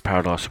Breakbeat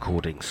Paradise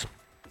Recordings.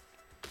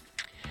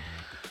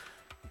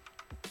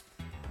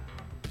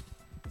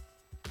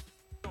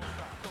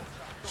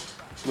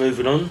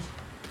 Moving on,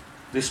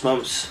 this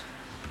month's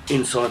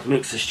Inside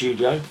Mixer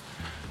Studio,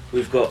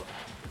 we've got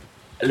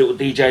a little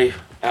DJ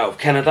out of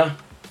Canada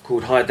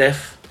called High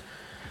Def.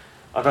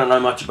 I don't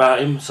know much about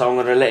him, so I'm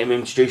going to let him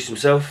introduce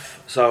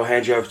himself. So I'll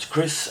hand you over to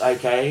Chris,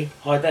 aka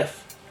High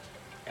Def.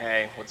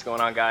 Hey, what's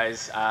going on,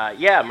 guys?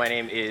 Yeah, my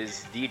name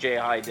is DJ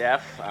High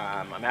Def.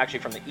 I'm actually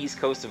from the east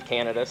coast of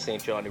Canada,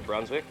 St. John, New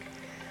Brunswick.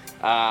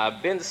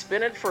 Been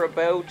spinning for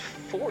about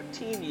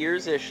 14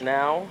 years-ish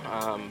now,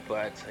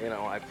 but, you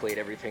know, I've played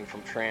everything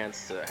from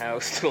trance to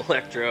house to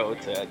electro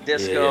to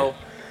disco.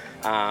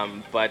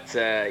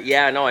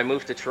 Yeah. I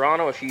moved to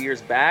Toronto a few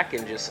years back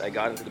and I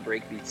got into the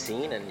breakbeat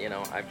scene, and, you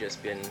know, I've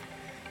just been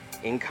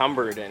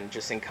encumbered and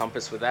just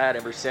encompassed with that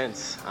ever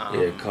since.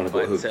 Yeah, kind of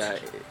got hooked.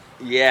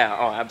 Yeah,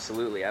 oh,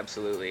 absolutely.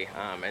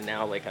 And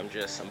now like I'm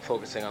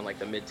focusing on like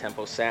the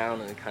mid-tempo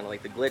sound and kind of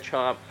like the glitch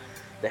hop,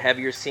 the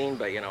heavier scene,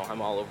 but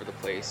I'm all over the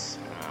place.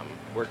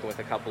 Working with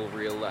a couple of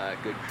real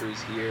good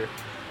crews here.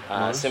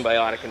 Nice.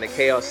 Symbiotic and the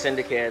Chaos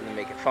Syndicate and the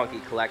Make It Funky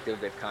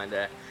Collective, they've kind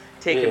of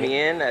taken me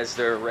in as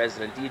their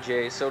resident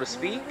DJ, so to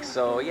speak.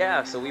 So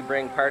yeah, so we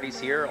bring parties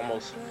here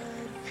almost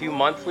a few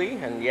monthly,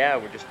 and yeah,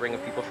 we're just bringing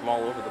people from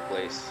all over the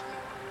place.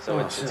 So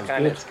it's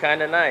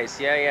kind of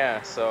nice.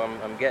 Yeah. So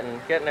I'm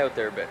getting out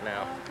there a bit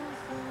now.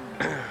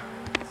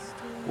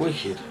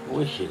 Wicked.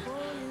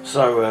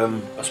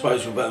 So I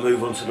suppose we better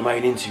move on to the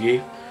main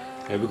interview.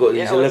 We've got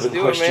these 11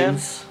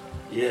 questions.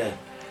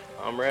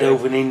 I'm ready.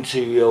 Delving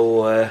into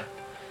your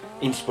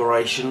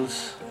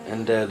inspirations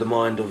and the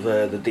mind of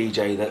the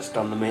DJ that's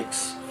done the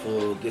mix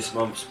for this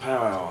month's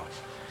Power Hour.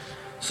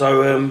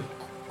 So,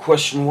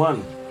 question 1: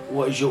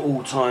 what is your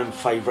all-time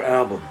favourite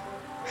album?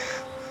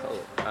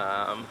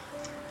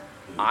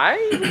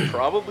 I would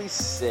probably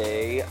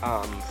say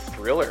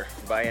Thriller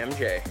by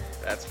MJ.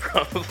 That's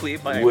probably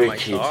my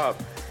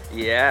top.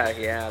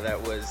 Yeah,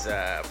 that was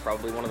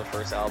probably one of the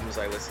first albums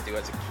I listened to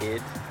as a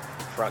kid,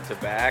 front to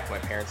back. My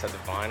parents had the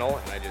vinyl,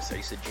 and I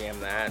used to jam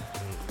that.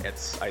 And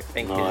it's, I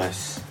think,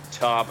 his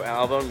top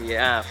album.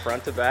 Yeah,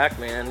 front to back,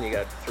 man. You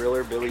got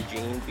Thriller, Billie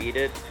Jean, Beat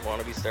It,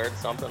 Wanna Be Started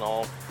Something,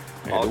 all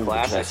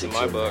classics in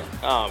my book.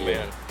 Oh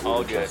man,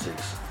 all good.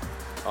 Classics.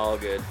 All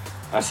good.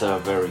 That's a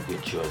very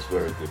good choice.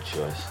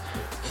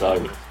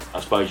 So, I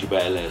suppose you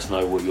better let us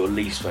know what your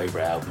least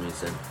favourite album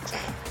is then.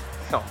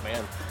 Oh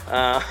man.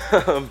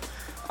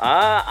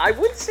 I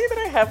wouldn't say that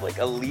I have like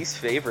a least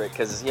favorite,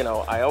 because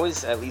I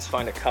always at least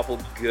find a couple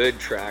good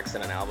tracks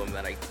in an album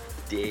that I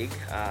dig.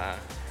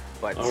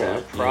 But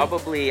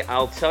probably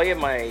I'll tell you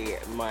my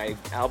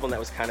album that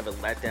was kind of a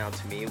letdown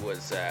to me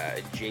was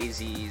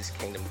Jay-Z's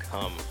Kingdom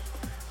Come.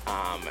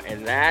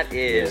 And that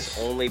is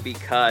only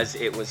because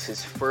it was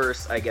his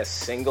first, I guess,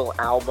 single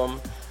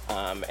album,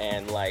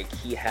 and like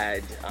he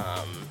had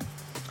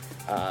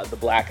the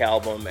Black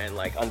Album and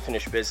like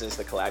Unfinished Business,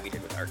 the collab he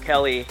did with R.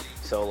 Kelly.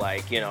 So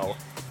like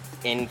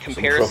in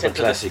comparison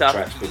to the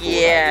stuff,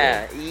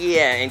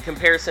 in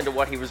comparison to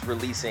what he was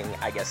releasing,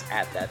 I guess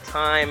at that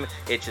time,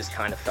 it just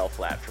kind of fell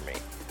flat for me.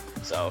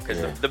 So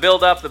because the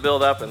build up,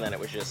 and then it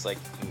was just like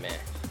meh,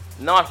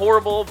 not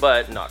horrible,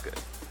 but not good.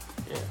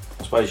 Yeah,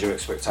 I suppose your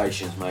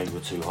expectations maybe were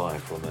too high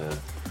from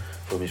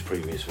his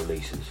previous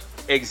releases.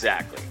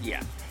 Exactly.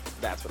 Yeah,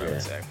 that's what I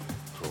would say.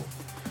 Cool.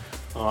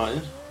 All right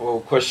then.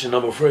 Well, question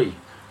number 3: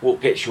 what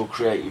gets your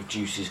creative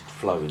juices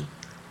flowing?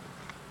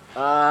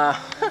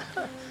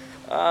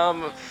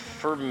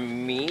 For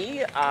me,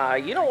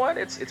 you know what?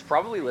 It's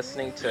probably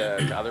listening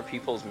to other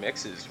people's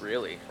mixes,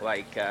 really.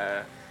 Like,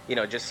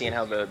 just seeing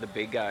how the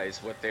big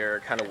guys, what they're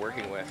kind of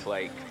working with.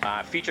 Like,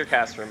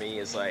 Featurecast for me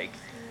is like,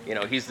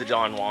 he's the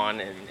Don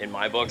Juan in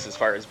my books as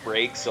far as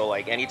breaks. So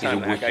like,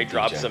 anytime that guy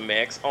drops a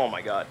mix, oh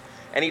my god!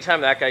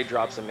 Anytime that guy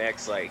drops a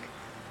mix, like,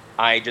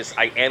 I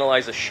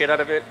analyze the shit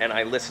out of it and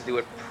I listen to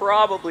it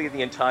probably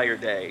the entire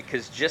day,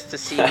 because just to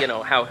see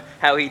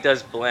how he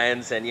does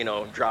blends and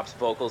drops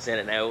vocals in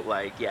and out,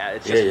 like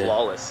it's just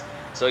flawless.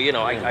 So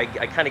I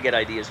kind of get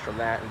ideas from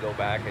that and go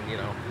back and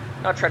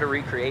not try to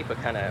recreate, but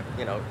kind of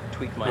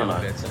tweak my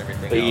own bits and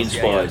everything. He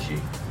inspires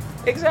you.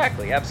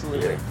 Exactly,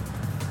 absolutely.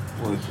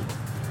 Yeah.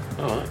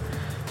 All right.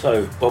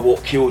 So, but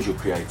what kills your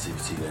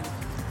creativity then?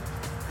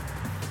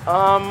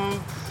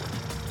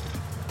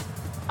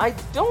 I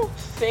don't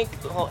think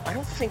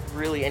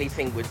really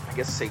anything would, I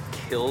guess, say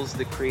kills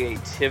the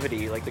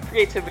creativity. Like, the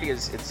creativity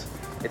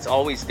it's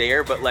always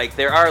there, but like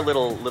there are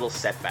little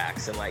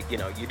setbacks, and like you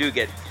do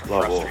get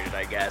frustrated,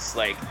 I guess.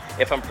 Like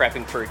if I'm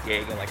prepping for a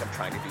gig and like I'm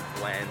trying to do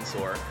blends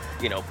or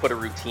put a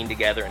routine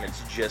together and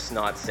it's just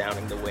not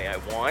sounding the way I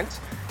want,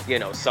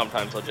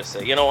 sometimes I'll just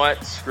say, you know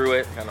what, screw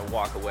it, kind of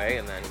walk away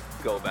and then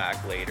go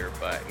back later.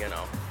 But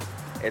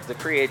the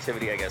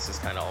creativity, I guess, is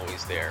kind of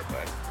always there,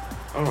 but.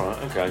 All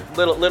right, okay.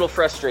 Little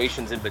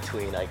frustrations in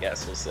between, I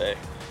guess we'll say.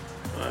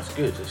 Oh, that's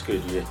good.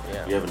 You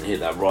haven't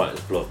hit that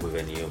writer's block with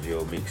any of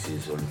your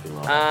mixes or anything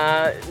like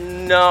that?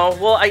 No.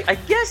 Well, I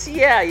guess,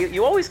 yeah.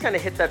 You always kind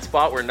of hit that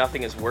spot where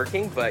nothing is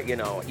working, but, you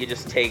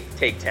just take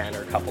 10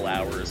 or a couple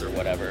hours or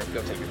whatever,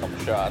 go take a couple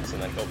shots,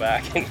 and then go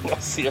back and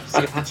see if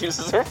the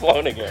juices are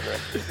flowing again, right?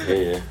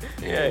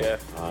 Yeah.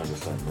 I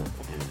understand that.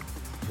 Yeah.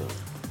 So,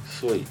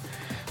 sweet.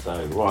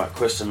 So, right,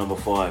 question number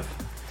 5.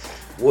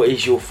 What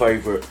is your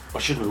favourite, I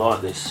shouldn't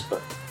like this,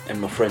 and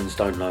my friends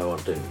don't know I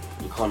do,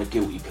 your kind of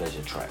guilty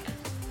pleasure track?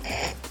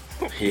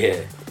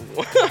 Yeah.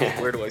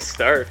 Where do I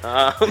start?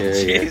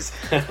 Jeez.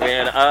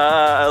 Man,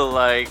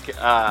 I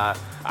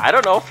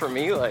don't know, for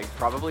me, like,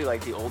 probably,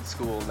 like, the old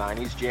school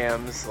 90s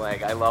jams.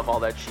 Like, I love all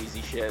that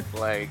cheesy shit,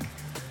 like,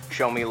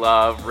 Show Me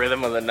Love,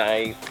 Rhythm of the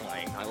Night,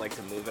 like, I like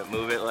to move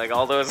it, like,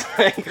 all those,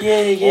 like,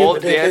 old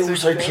but they're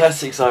also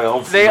classics,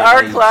 They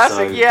are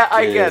classic, so,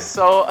 I guess.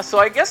 So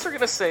I guess we're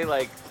gonna say,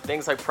 like,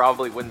 things I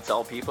probably wouldn't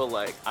tell people.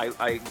 Like I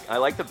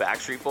like the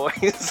Backstreet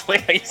Boys.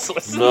 Like I used to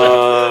listen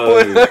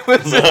No. to them when I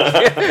was a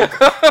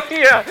kid.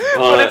 Yeah, but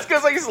Right. it's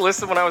because I used to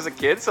listen when I was a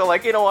kid. So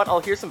like, you know what? I'll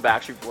hear some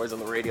Backstreet Boys on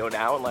the radio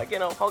now, and like, you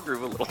know, I'll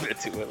groove a little bit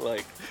to it.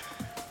 Like,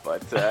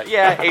 but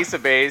yeah, Ace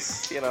of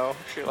Base, you know,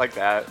 shit like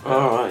that.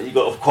 All right, you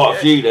got quite a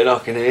few then, I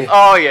can hear.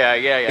 Oh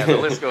yeah. The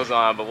list goes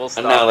on, but we'll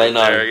stop. now they right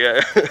know. there,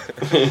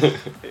 yeah.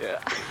 Yeah.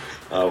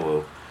 Oh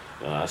well,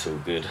 that's all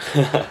good.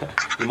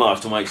 You might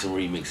have to make some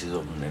remixes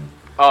of them then.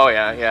 Oh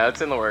yeah,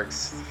 it's in the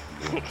works.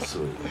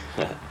 Sweet.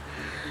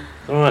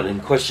 Alright then,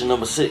 question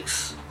number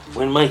 6.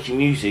 When making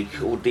music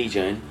or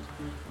DJing,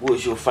 what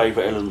is your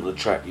favourite element of the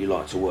track you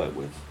like to work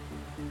with?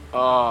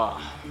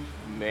 Oh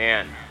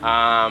man,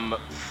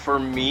 for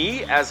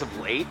me as of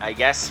late, I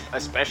guess,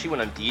 especially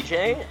when I'm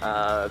DJing,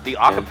 the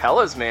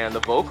acapellas, man, the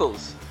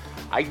vocals,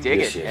 I dig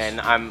Yes, it, yes.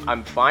 and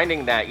I'm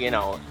finding that, you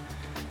know,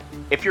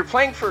 if you're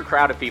playing for a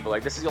crowd of people,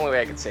 like this is the only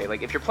way I could say,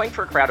 like if you're playing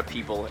for a crowd of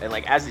people, and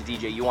like as a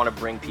DJ, you want to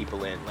bring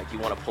people in, like you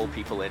want to pull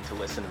people in to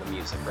listen to the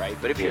music, right?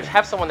 But if you Yeah.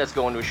 have someone that's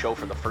going to a show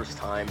for the first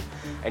time,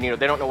 and you know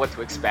they don't know what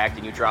to expect,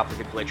 and you drop like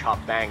a glitch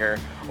hop banger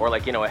or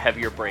like, you know, a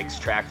heavier breaks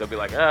track, they'll be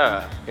like,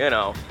 you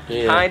know,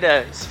 Yeah. kind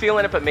of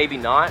feeling it, but maybe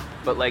not.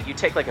 But like you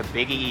take like a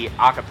Biggie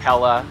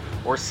acapella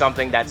or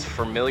something that's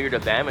familiar to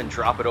them and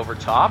drop it over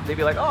top, they'd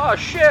be like, oh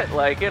shit,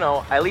 like, you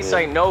know, at least Yeah.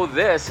 I know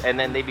this, and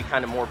then they'd be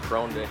kind of more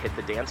prone to hit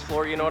the dance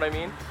floor, you know what I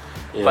mean?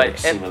 Yeah, But- like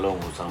sing and- along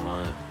or something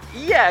like that.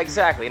 Yeah,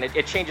 exactly, and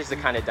it changes the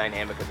kind of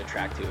dynamic of the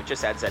track too. It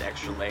just adds that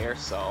extra layer,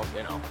 so,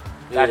 you know,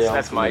 that's I'm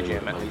that's my familiar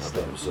jam with at it, least.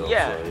 I've done myself,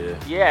 Yeah, so,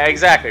 yeah,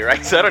 exactly,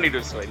 right? So I don't need to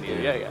explain to you.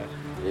 Yeah.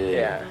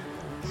 Yeah.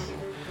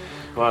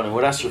 Right then,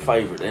 well that's your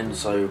favourite then,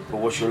 so but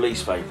what's your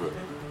least favourite?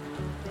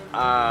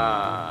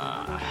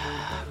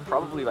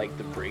 Probably like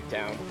the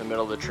breakdown, the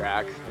middle of the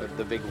track,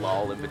 the big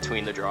lull in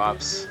between the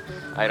drops.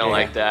 I don't Yeah.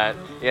 like that.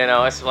 You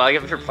know, it's like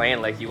if you're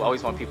playing, like you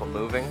always want people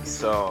moving.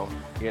 So,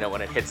 you know,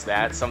 when it hits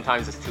that,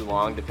 sometimes it's too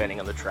long depending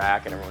on the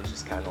track, and everyone's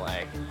just kind of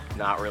like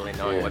not really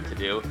knowing Yeah. what to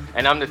do.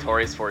 And I'm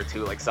notorious for it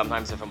too. Like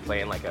sometimes if I'm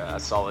playing like a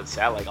solid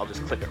set, like I'll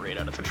just clip it right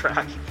out of the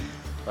track.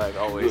 Like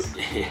always.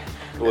 Yeah.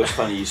 Well, it's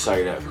funny you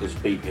say that because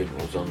Beat Pimp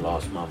was on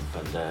last month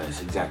and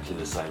it's exactly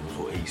the same as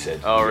what he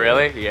said. Oh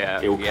really? Yeah.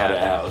 He'll yeah. cut it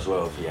out as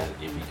well if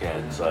he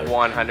can. So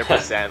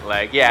 100%.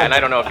 Like, yeah, and I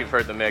don't know if you've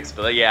heard the mix,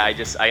 but yeah, I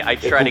try to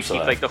course I keep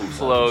have, like the of course I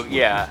flow. have.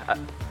 Yeah,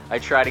 I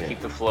try to Yeah. keep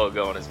the flow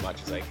going as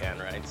much as I can,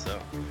 right? So,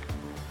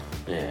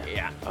 yeah.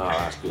 Yeah. Oh,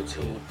 that's good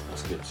to hear.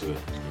 That's good to hear.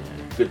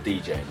 Yeah. Good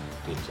DJing.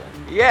 Good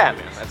jam. yeah,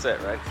 man, that's it,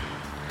 right?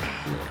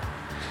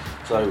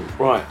 So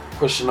right,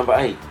 question number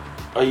 8.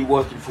 Are you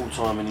working full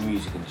time in the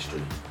music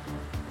industry?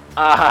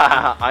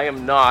 I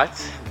am not.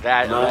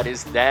 That No? that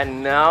is that.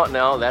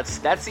 No, that's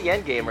the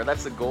end game, or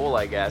that's the goal,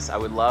 I guess. I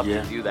would love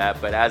Yeah. to do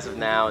that, but as of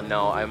now,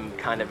 no. I'm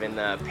kind of in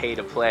the pay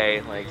to play.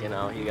 Like, you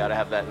know, you gotta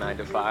have that 9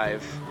 to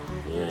 5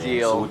 Yeah.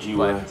 deal. So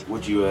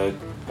would you earn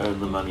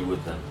the money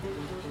with them?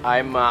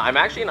 I'm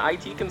actually an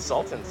IT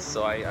consultant,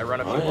 so I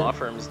run a few Oh, yeah. law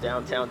firms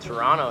downtown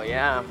Toronto.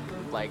 Yeah,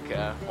 like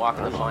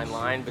walking the Oh, fine nice.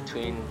 line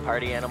between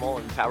Party Animal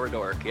and Power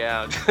Dork.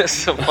 Yeah,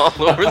 just I'm all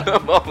over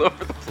the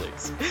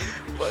place.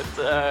 But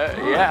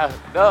yeah,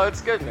 no, it's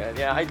good, man.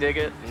 Yeah, I dig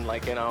it, and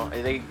like, you know,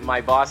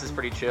 my boss is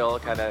pretty chill,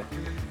 kind of.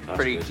 That's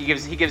Pretty. good.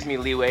 He gives me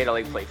leeway to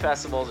like play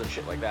festivals and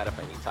shit like that if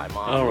I need time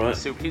off. All right.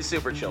 He's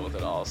super chill with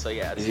it all. So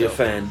yeah. it's Is he a dope.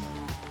 fan?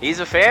 He's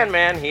a fan,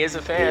 man. He is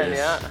a fan.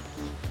 Yes. Yeah.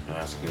 Oh,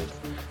 that's good.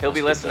 He'll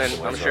be That's good,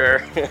 listening, I'm that's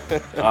sure.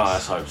 Oh,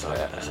 let's hope so.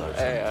 Let's hope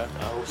so. Yeah.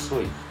 Oh,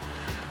 sweet.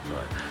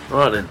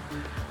 Right then.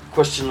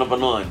 Question number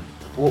 9.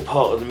 What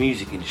part of the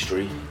music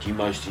industry do you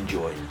most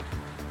enjoy?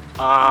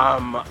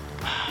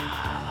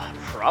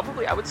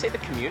 Probably I would say the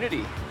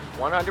community.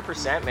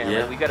 100%, man.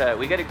 Yeah. Like,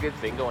 we got a good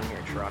thing going here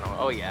in Toronto.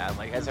 Oh yeah,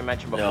 like as I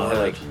mentioned Yeah, I before,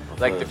 heard. I've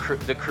like heard.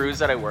 the crews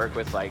that I work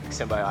with, like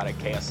Symbiotic,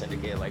 Chaos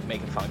Syndicate, like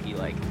Making Funky,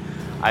 like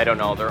I don't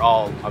know, they're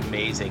all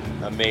amazing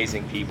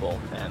people,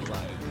 and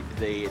like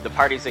the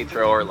parties they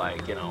throw are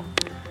like, you know,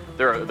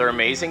 they're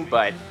amazing.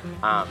 But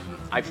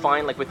I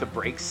find like with the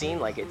break scene,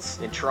 like it's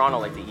in Toronto,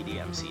 like the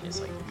EDM scene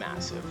is like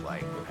massive,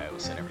 like with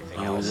house and everything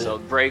Oh, else. is it? So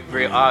break,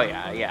 oh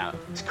yeah,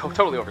 it's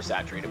totally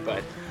oversaturated,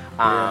 but.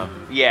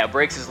 Yeah,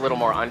 breaks is a little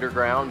more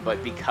underground,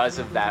 but because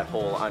of that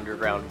whole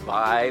underground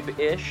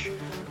vibe-ish,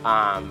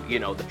 you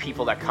know, the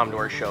people that come to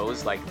our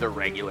shows, like they're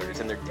regulars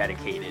and they're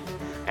dedicated,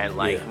 and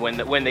like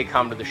Yeah. when they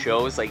come to the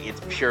shows, like it's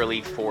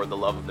purely for the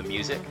love of the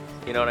music.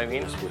 You know what I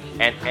mean? That's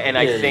wicked. And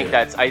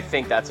Yeah, I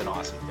think that's an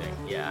awesome thing.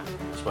 Yeah,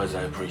 I suppose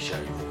they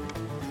appreciate it.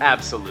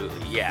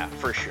 absolutely. Yeah,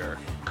 for sure.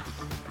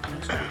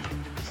 That's good.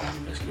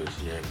 That's good.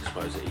 Yeah, I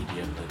suppose at EDM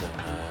they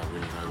don't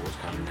really know what's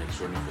coming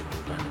next or anything.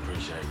 They don't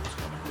appreciate what's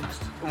coming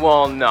next.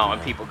 Well, no,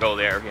 and people go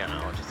there, you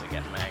know, just to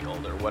get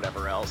mangled or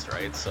whatever else,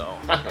 right? So,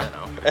 you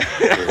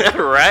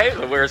know, right?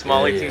 Wear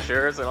Smalley Yeah, yeah.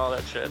 t-shirts and all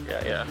that shit.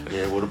 Yeah.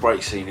 Yeah, well, the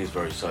break scene is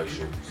very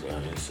social, so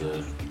it's.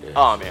 Yeah,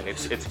 Oh man,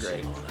 it's a good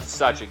great. scene like that.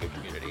 Such a good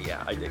community.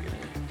 Yeah, I dig it.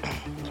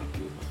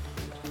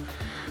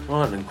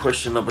 Right then,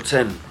 question number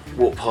 10.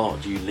 What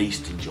part do you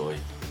least enjoy?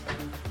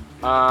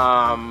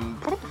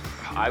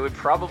 I would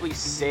probably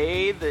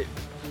say that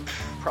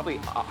probably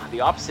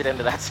the opposite end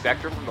of that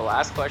spectrum from the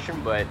last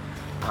question, but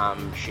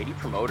shady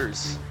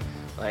promoters.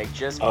 Like,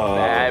 just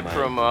bad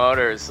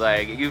promoters.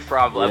 Like,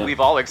 we've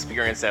all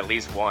experienced at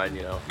least one,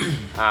 you know.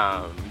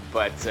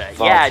 But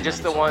yeah,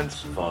 just the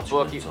ones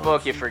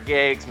book you for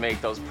gigs,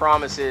 make those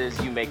promises,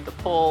 you make the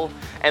pull,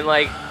 and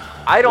like,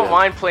 I don't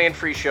mind playing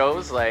free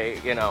shows.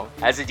 Like, you know,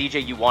 as a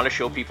DJ, you want to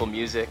show people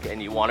music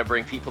and you want to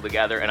bring people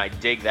together, and I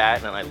dig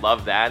that and I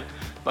love that.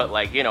 But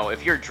like, you know,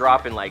 if you're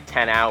dropping like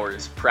 10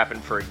 hours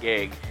prepping for a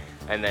gig,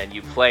 and then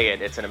you play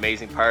it, it's an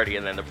amazing party,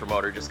 and then the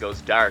promoter just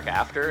goes dark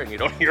after, and you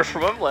don't hear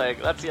from him.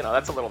 Like, that's, you know,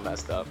 that's a little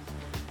messed up.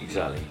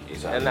 Exactly.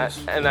 And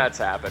that's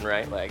happened,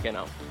 right? Like, you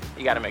know,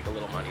 you got to make a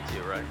little money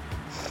too, right?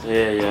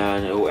 Yeah,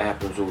 and it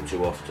happens all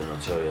too often, I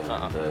tell you.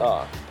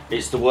 And,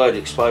 it's the word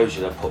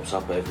exposure that pops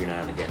up every now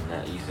and again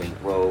that you think,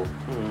 well,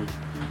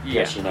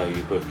 yes, you know,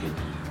 you're booking.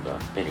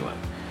 But anyway,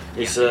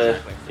 it's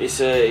a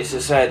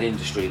sad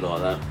industry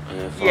like that.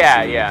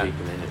 Yeah.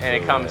 And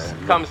it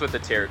comes with the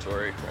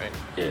territory, right?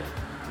 Yeah.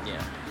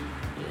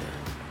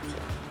 So,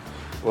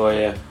 well,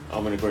 yeah,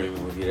 I'm in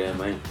agreement with you there,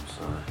 mate.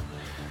 So,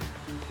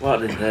 right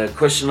then,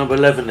 question number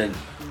 11 then.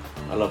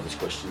 I love this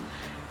question.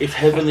 If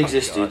heaven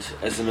existed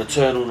as an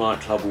eternal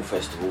nightclub or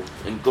festival,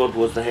 and God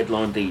was the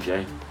headline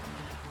DJ,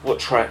 what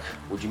track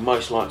would you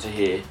most like to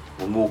hear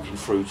when walking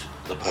through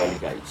the pearly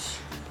gates?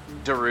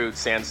 Darude,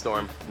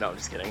 Sandstorm. No,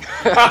 just kidding.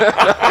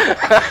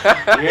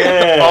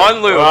 Yeah.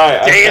 On loop,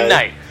 right, day and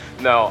night.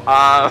 No.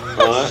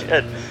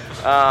 Shit.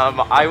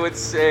 I would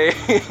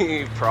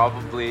say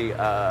probably.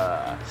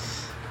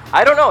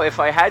 I don't know, if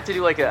I had to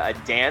do like a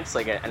dance,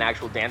 like an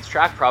actual dance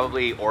track,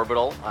 probably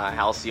Orbital,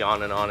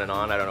 Halcyon and On and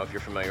On. I don't know if you're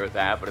familiar with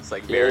that, but it's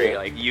like very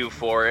like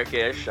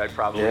euphoric-ish. I'd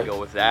probably go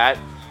with that.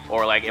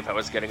 Or like if I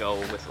was gonna go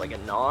with like a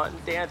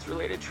non-dance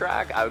related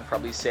track, I would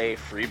probably say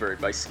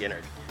Freebird by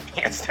Skinner,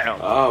 hands down.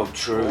 Oh,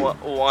 true.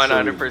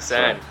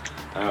 100%.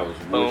 That was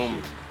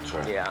boom.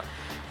 Track. Yeah.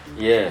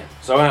 Yeah.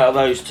 So out of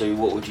those two,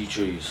 what would you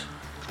choose?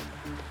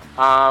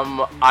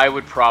 I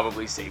would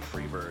probably say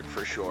Freebird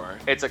for sure.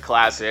 It's a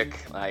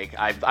classic. Like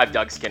I've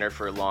dug Skinner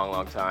for a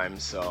long time.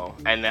 So,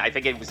 and I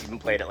think it was even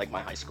played at like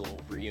my high school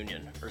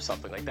reunion or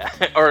something like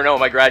that. Or no,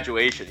 my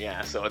graduation.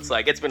 Yeah. So it's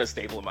like, it's been a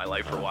staple in my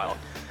life for a while.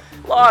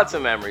 Lots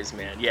of memories,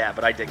 man. Yeah,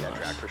 but I dig that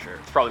track for sure.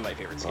 It's probably my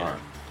favorite Skinner.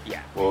 Right.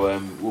 Yeah. Well,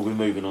 we'll be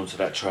moving on to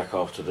that track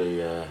after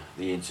the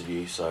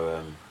interview.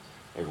 So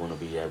everyone will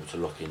be able to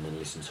lock in and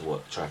listen to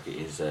what track it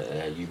is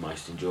that you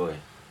most enjoy.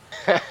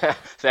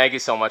 Thank you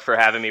so much for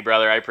having me,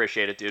 brother. I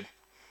appreciate it, dude.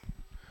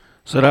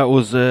 So that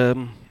was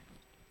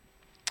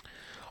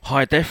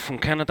High Def from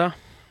Canada,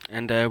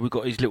 and we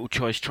got his little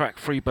choice track,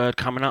 Freebird,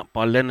 coming up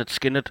by Leonard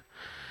Skinner,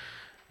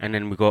 and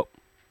then we got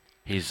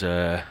his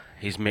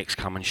mix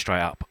coming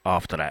straight up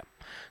after that.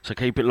 So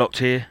keep it locked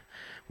here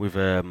with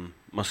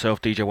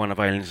myself, DJ One of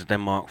Aliens in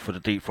Denmark, for the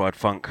Deep Fried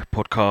Funk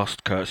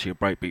podcast, courtesy of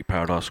Breakbeat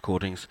Paradise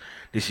Recordings.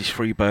 This is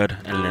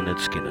Freebird and Leonard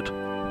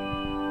Skinner.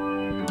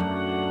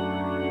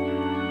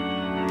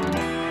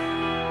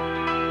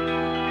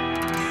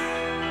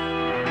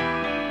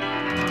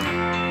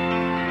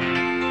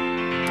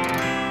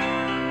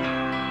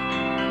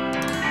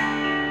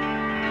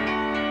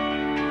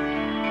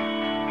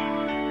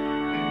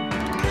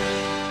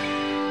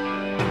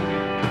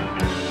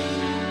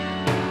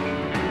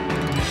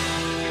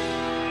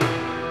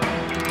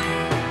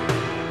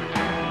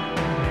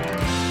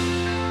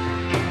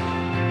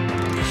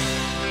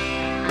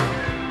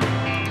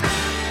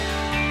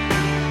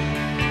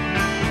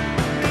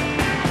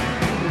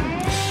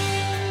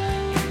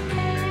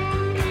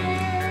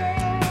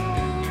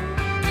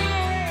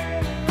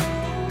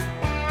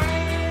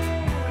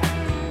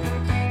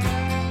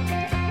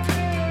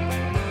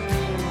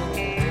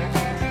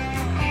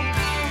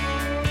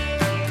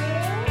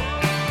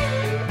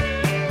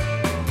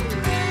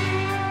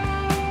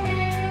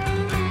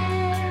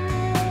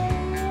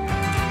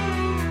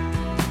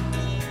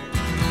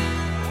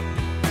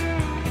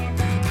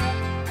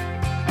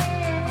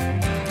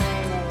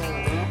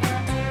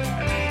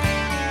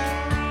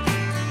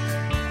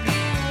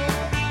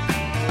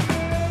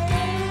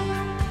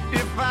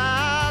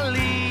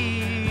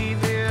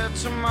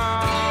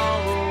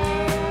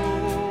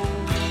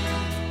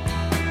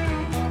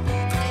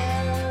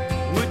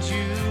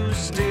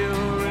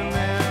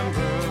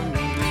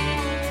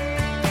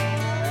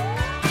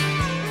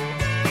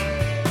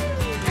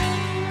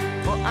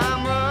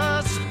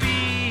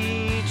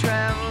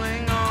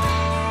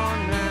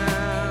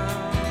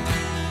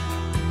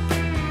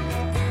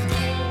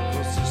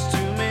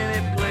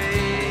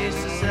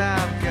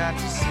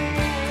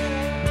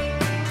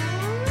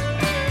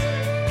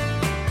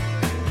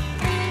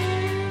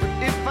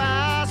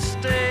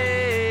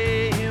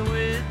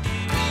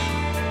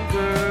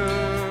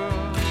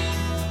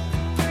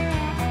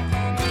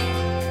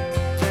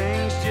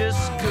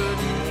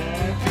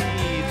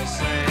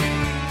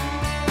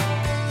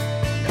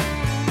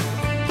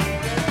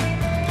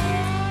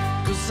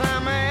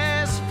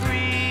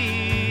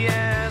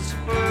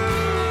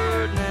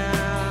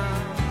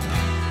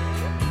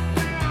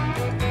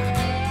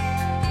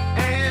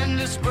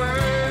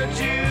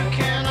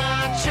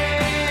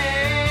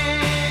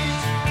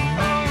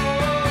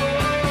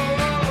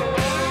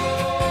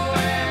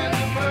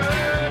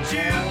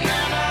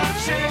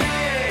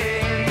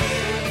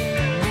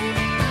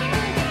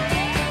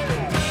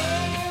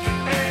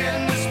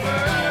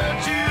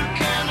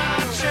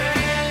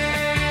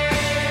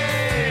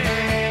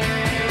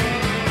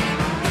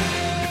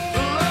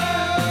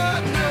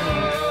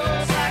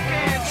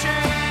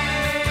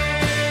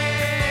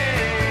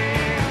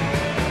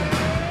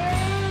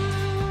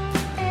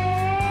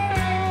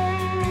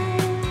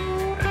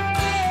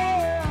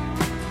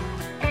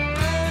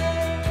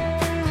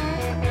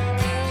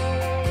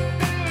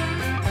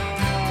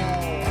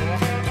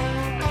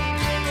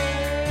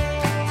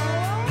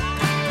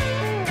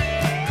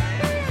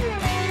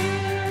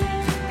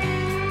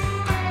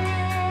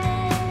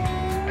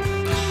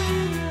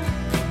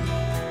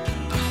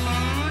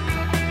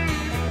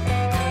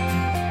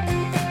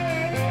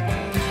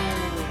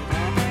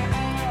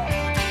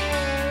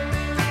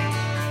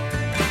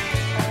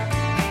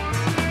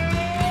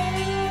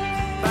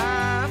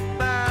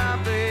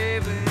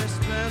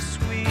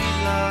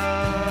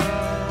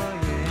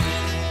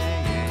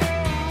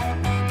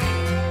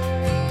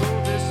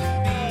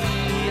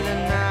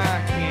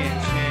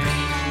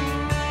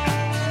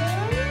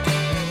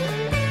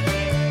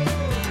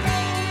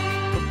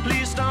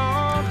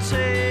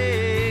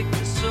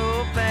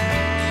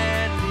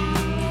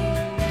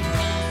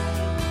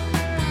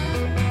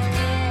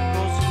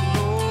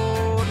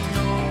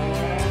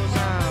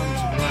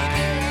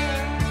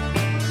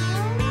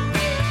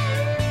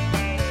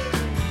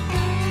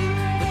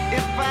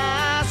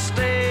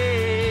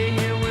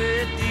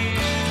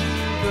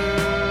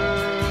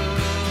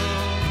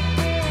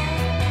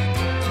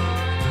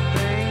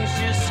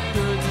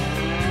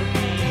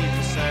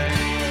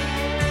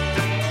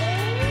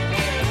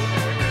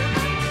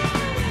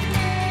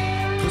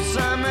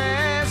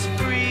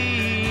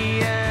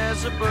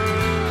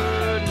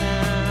 bird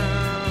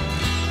now.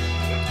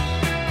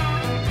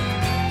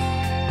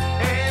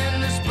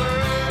 And this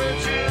bird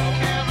you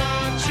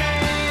cannot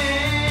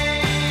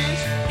change.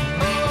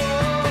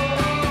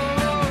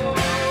 Oh,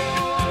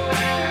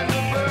 and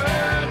the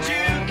bird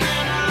you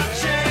cannot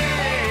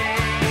change.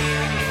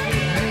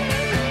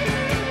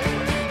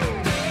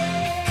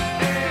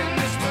 And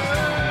this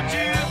bird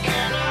you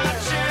cannot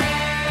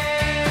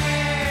change.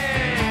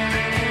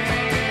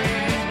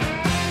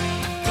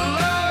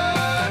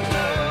 Lord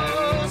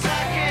knows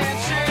I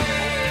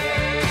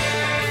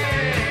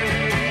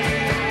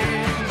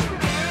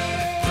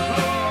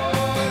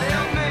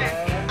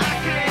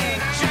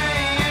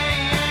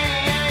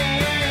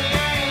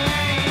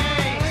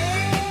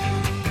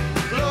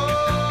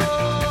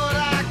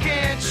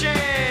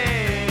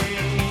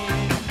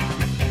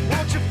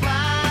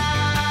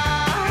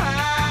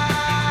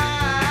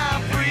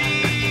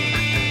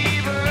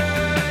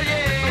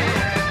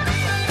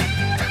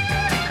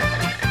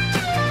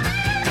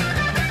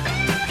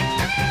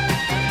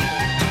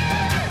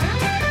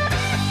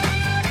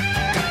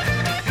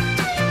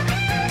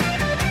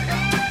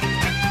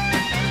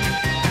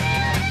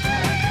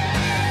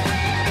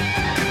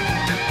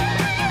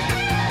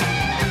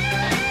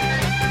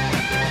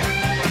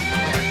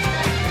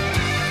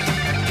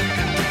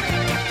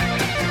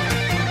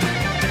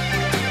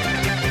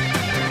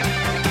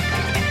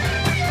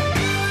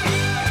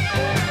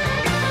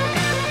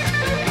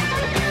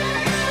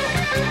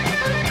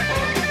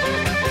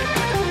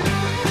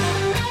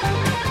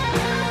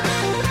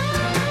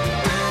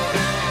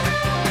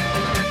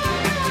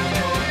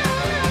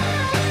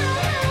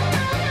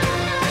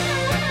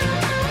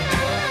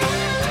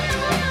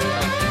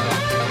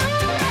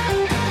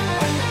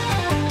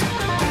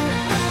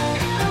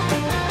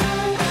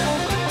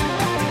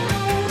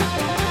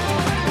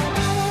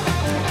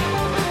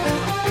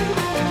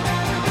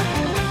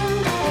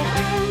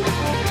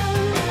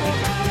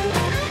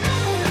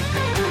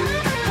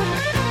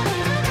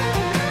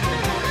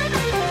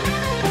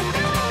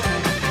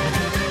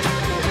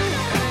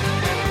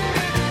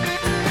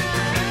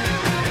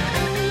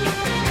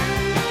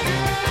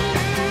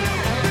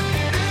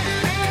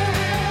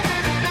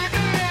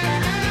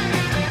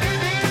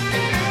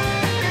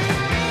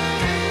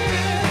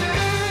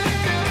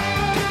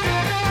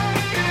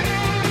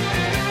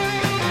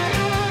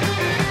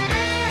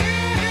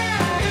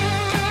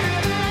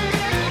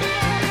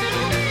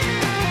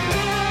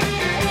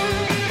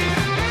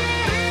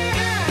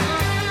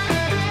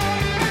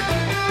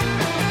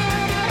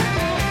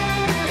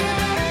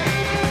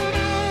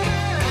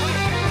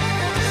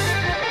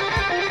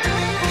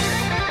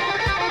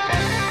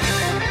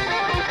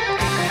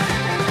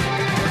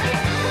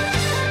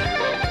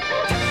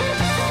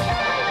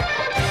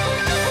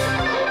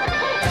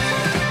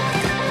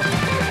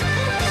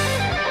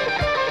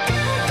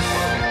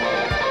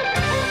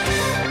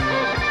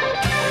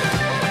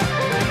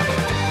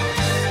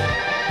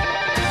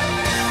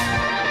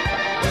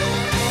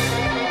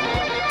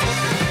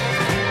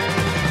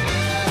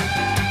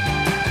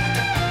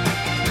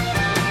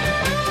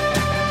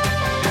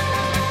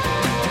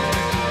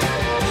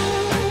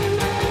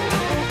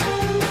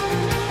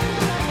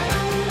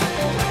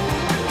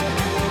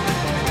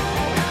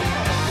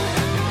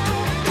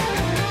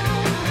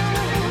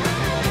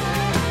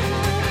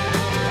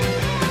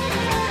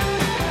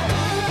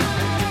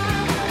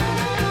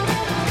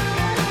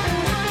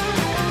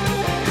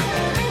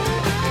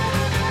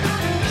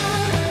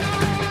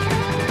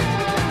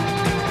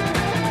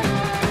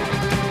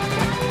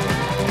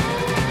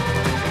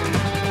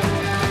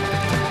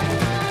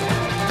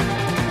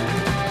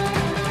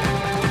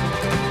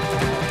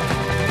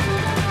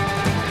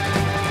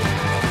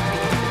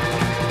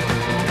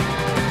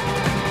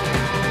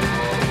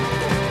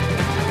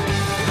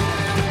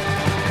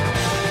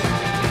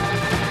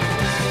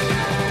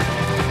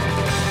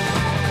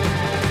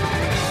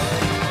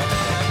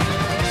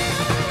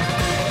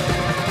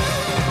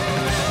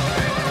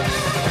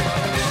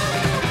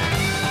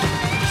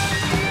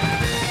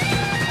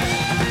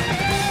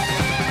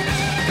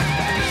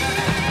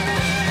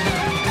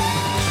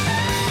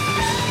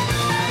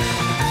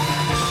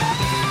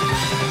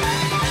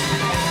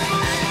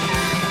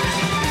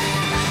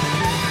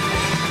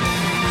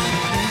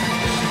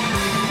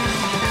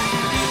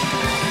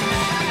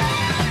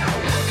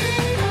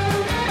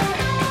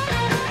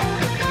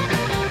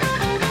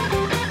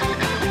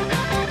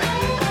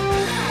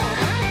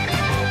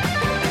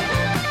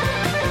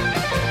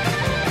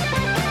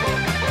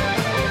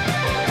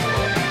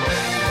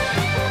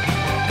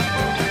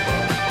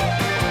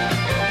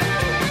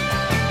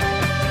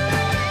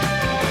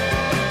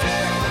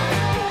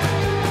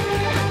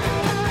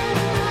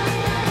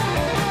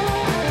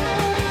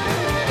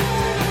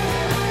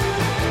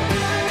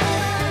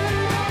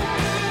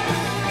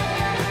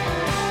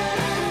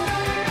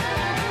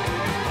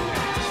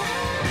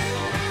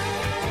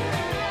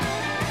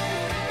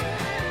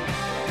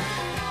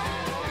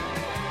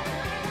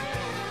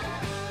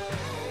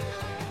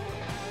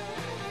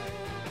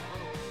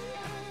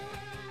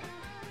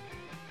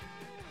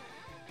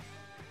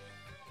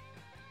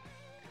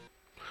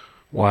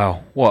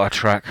Wow, what a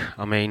track.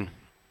 I mean,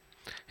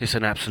 it's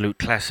an absolute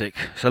classic.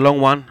 It's a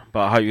long one, but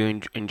I hope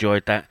you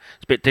enjoyed that.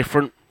 It's a bit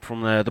different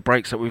from the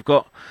breaks that we've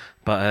got,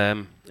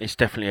 but it's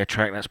definitely a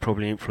track that's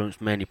probably influenced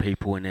many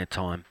people in their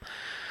time.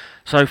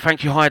 So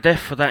thank you, High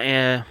Def, for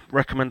that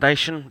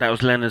recommendation. That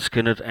was Leonard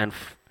Skinner and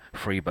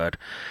Freebird.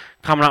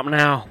 Coming up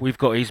now, we've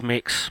got his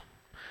mix.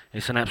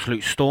 It's an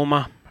absolute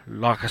stormer.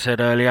 Like I said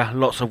earlier,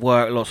 lots of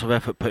work, lots of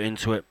effort put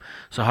into it.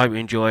 So I hope you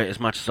enjoy it as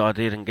much as I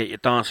did and get your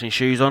dancing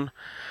shoes on.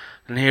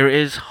 And here it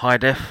is, High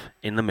Def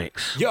in the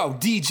mix. Yo,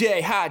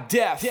 DJ High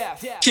Def.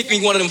 Kick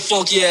me one of them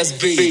funky ass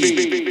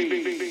beats.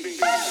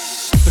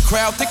 The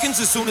crowd thickens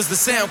as soon as the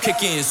sound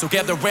kick in. So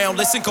gather round,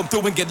 listen, come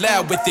through and get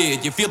loud with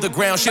it. You feel the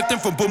ground shifting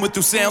from booming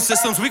through sound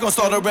systems. We gon'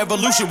 start a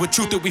revolution with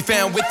truth that we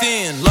found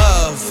within.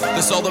 Love,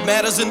 that's all that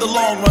matters in the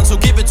long run. So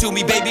give it to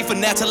me, baby,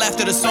 from now till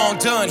after the song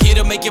done. Here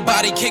to make your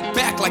body kick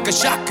back like a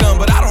shotgun.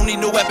 But I don't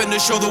need no weapon to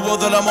show the world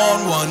that I'm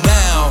on one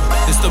now.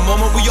 It's the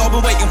moment we all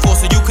been waiting for.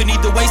 So you can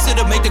either waste it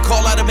or make the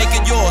call out and make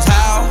it yours.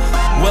 How?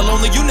 Well,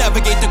 only you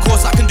navigate the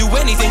course. I can do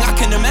anything I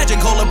can imagine.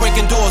 Call it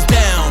breaking doors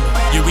down.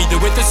 You're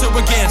either with us or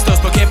against us,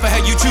 but careful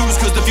how you choose,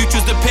 cause the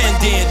future's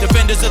dependent.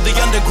 Defenders of the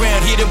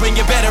underground, here to bring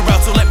you better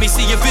out. So let me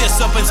see your fists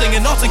up and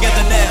singing all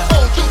together now.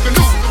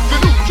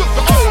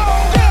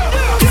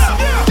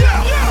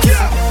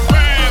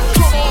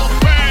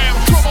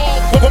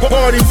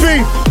 Party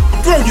people,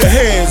 throw your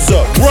hands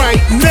up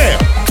right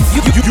now.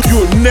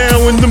 You're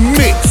now in the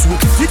mix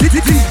with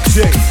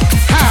DJ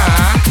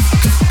High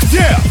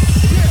Def.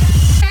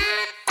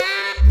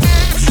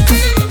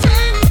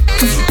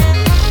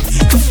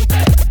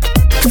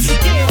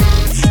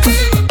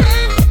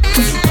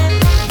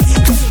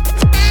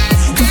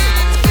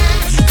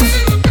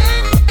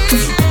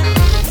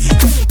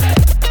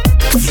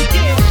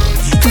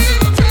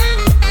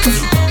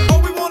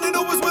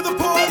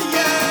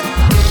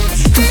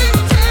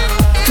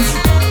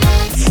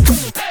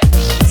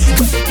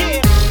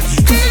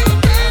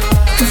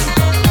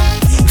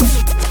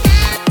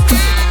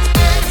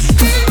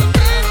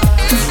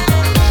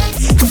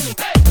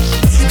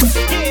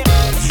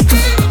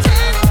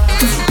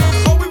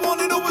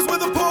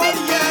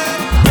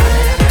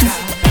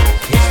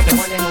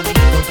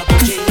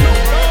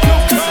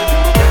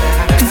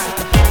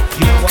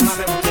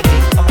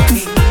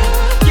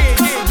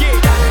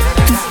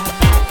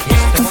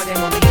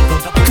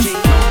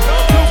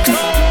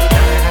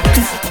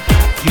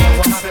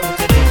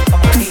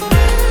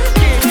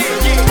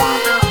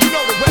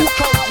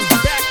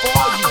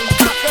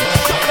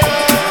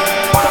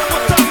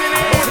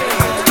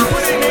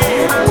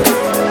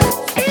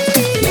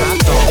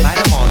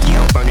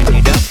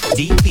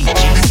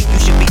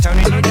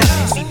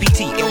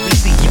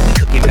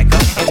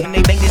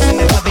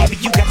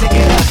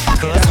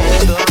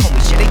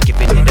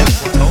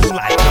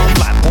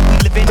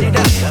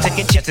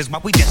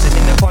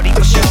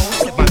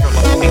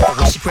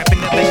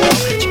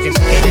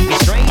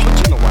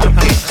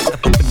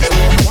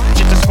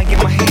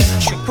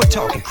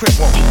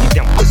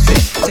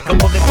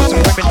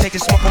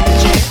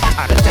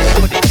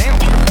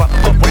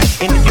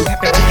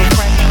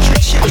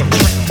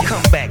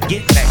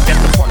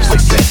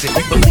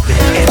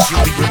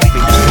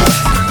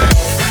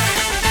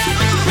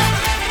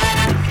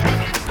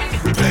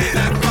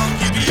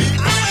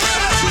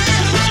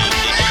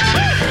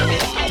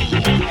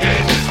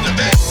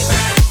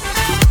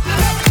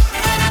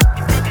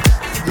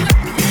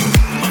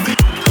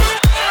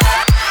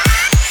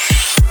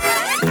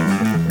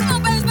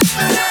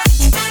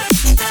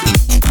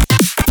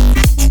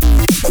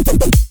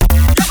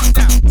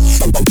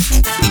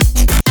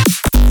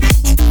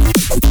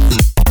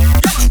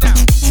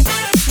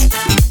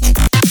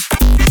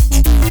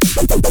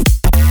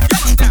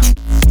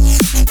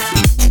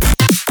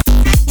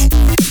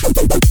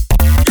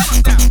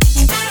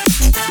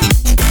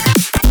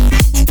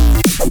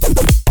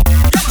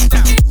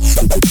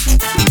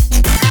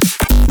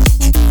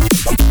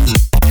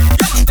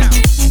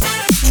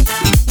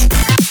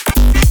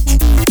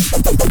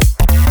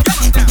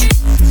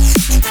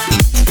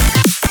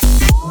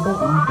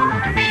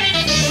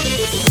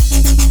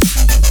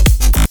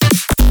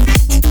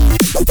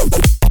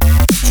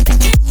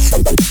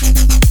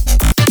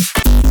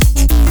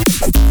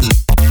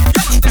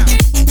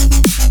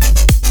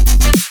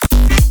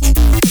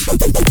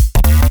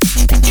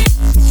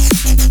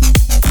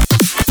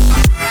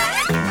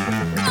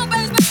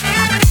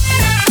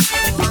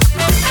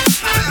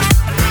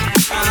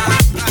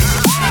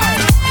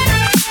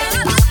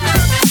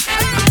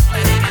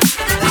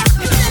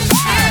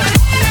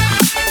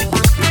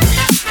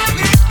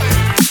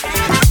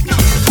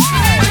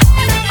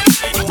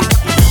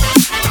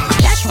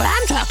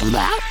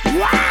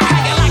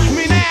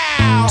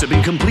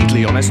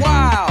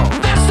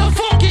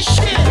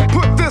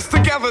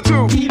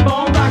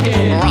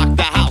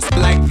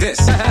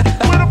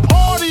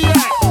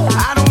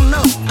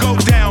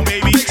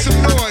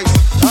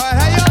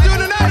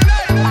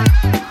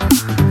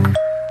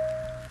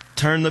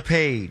 Turn the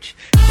page.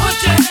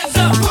 Put your hands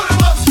up, put 'em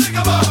up, stick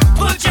 'em up.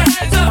 Put your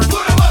hands up,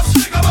 put 'em up,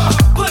 stick 'em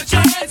up. Put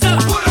your hands up,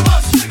 put 'em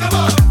up, stick 'em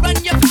up.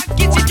 Run your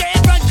pockets.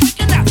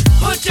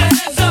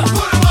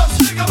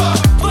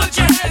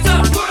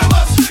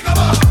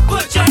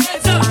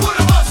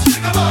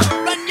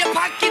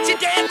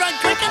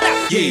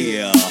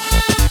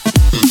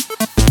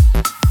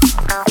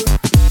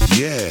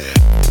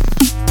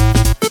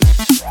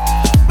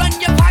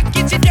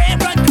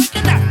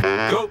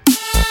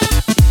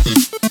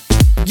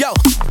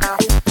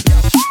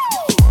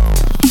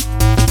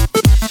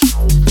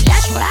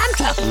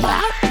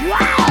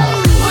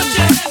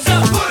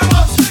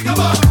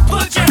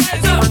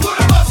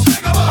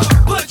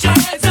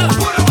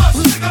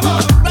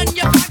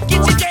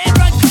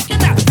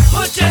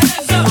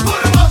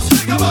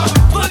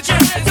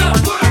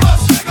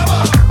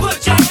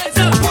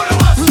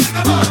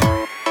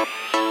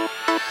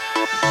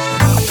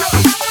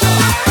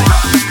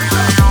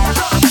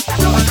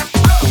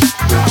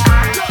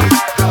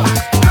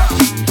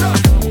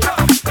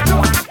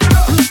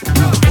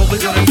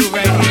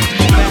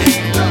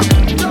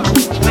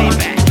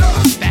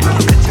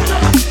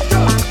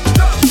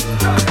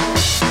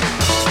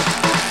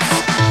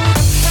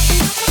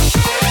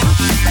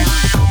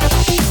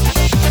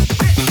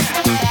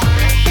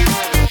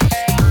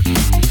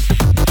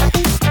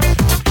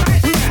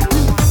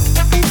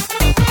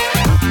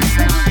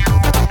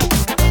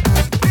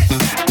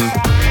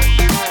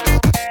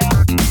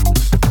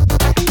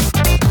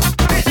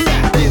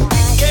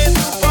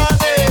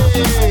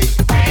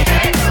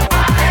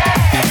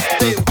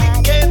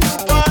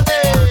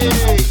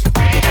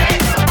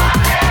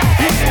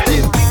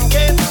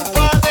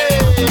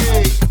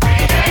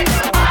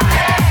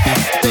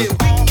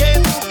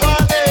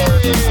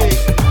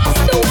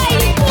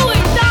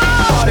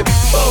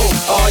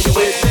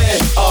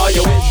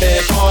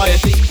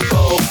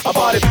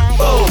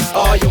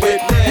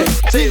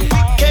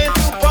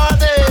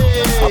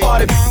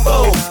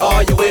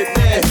 Are you with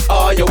me?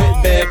 Are you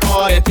with me?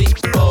 Party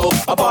people,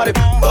 party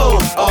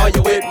people. Are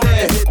you with me?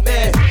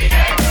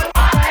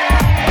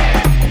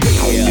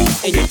 Yeah,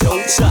 and you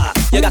don't stop.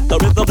 You got the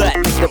rhythm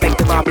that make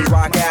the mommy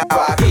rock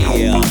out.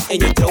 Yeah, and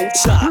you don't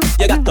stop.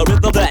 You got the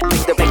rhythm that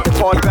make the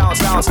party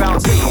bounce.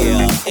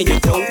 Yeah, and you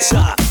don't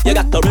stop. You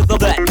got the rhythm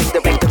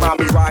that make the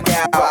mommy rock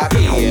out.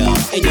 Yeah,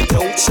 and you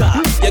don't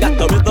stop. You got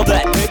the rhythm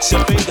that makes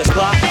your fingers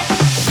clap.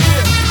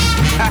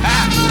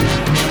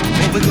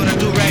 What we're gonna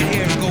do right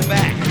here is go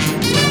back,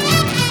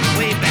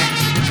 way back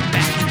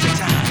into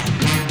time.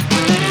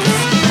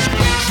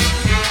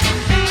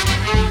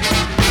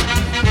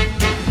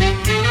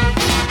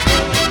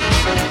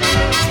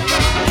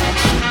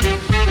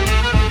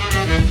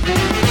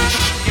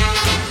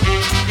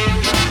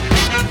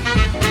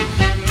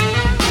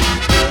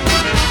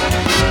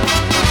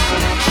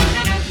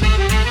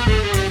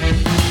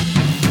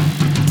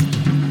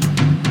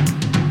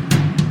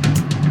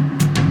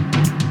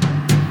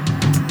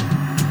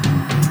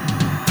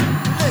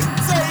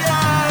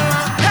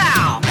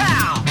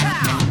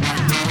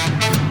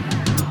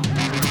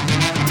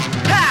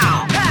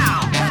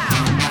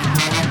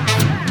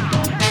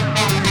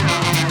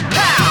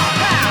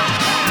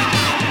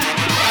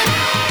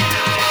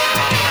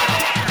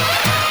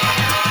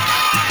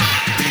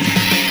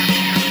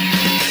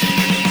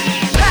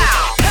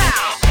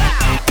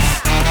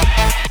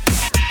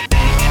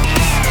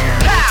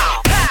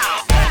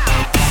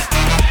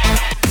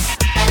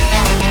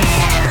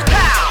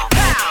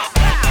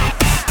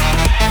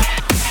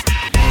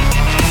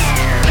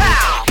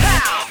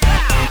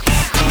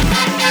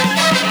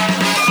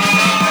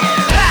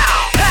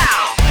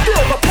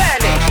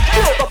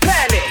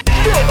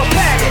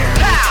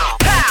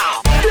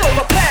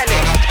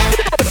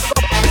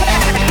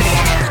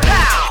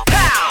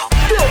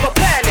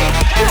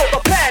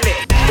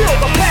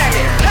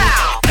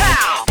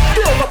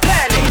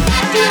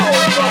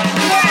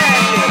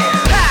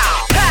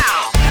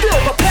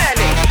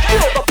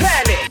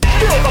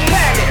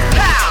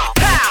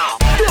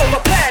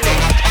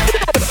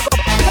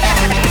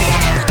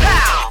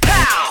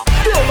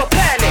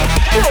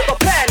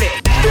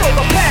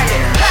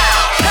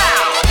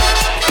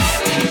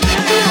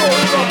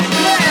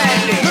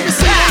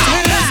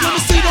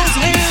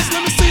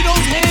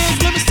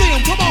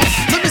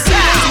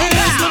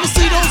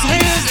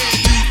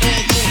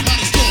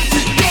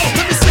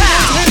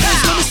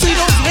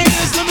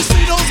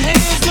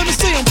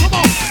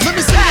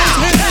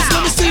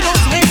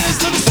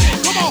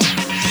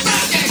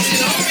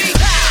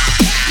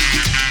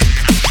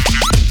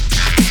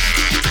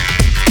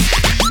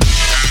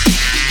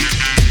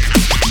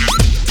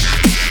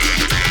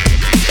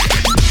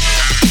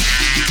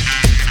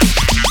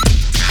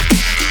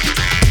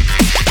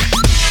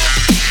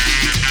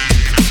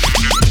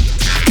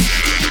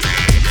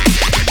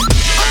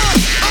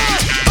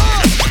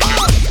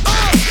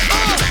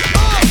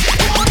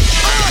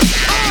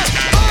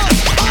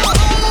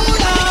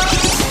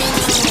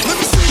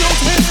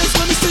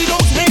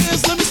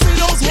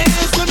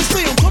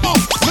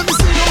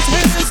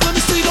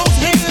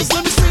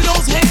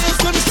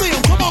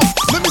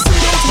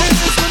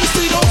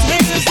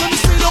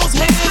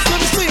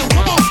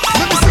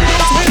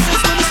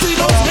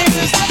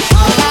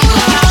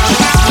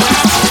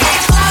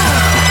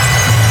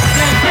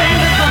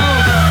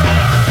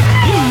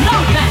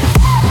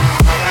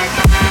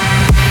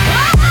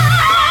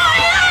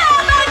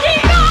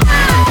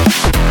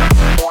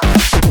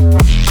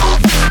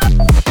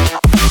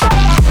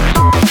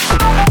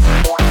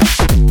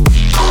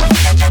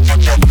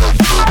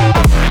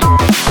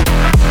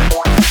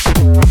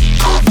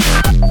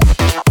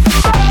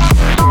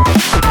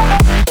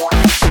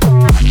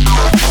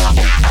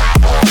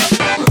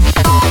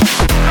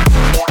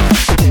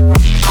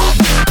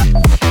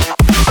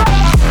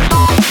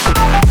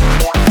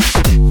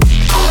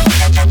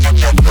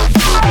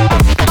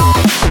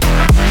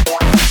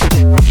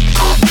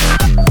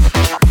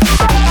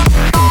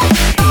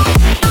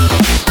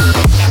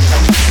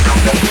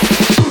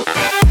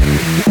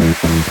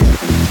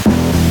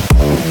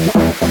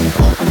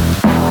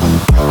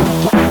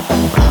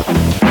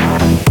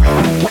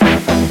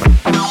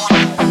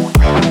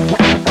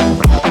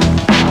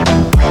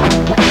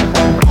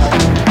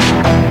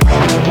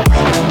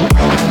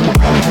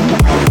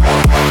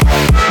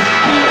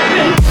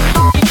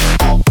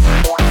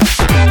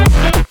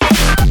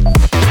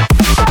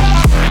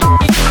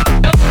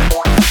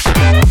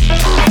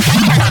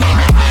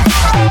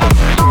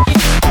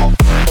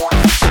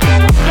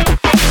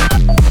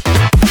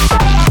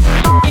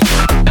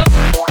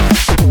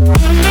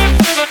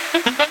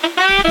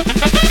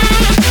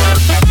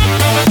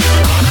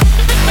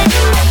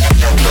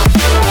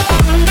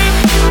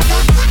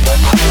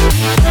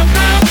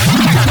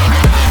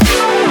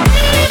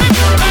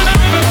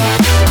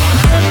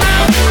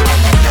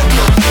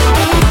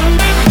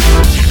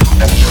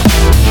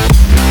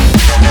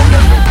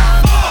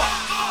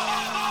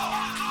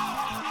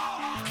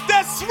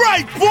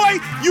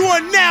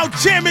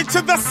 jamming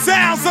to the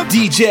sounds of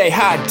DJ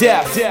High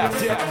Def.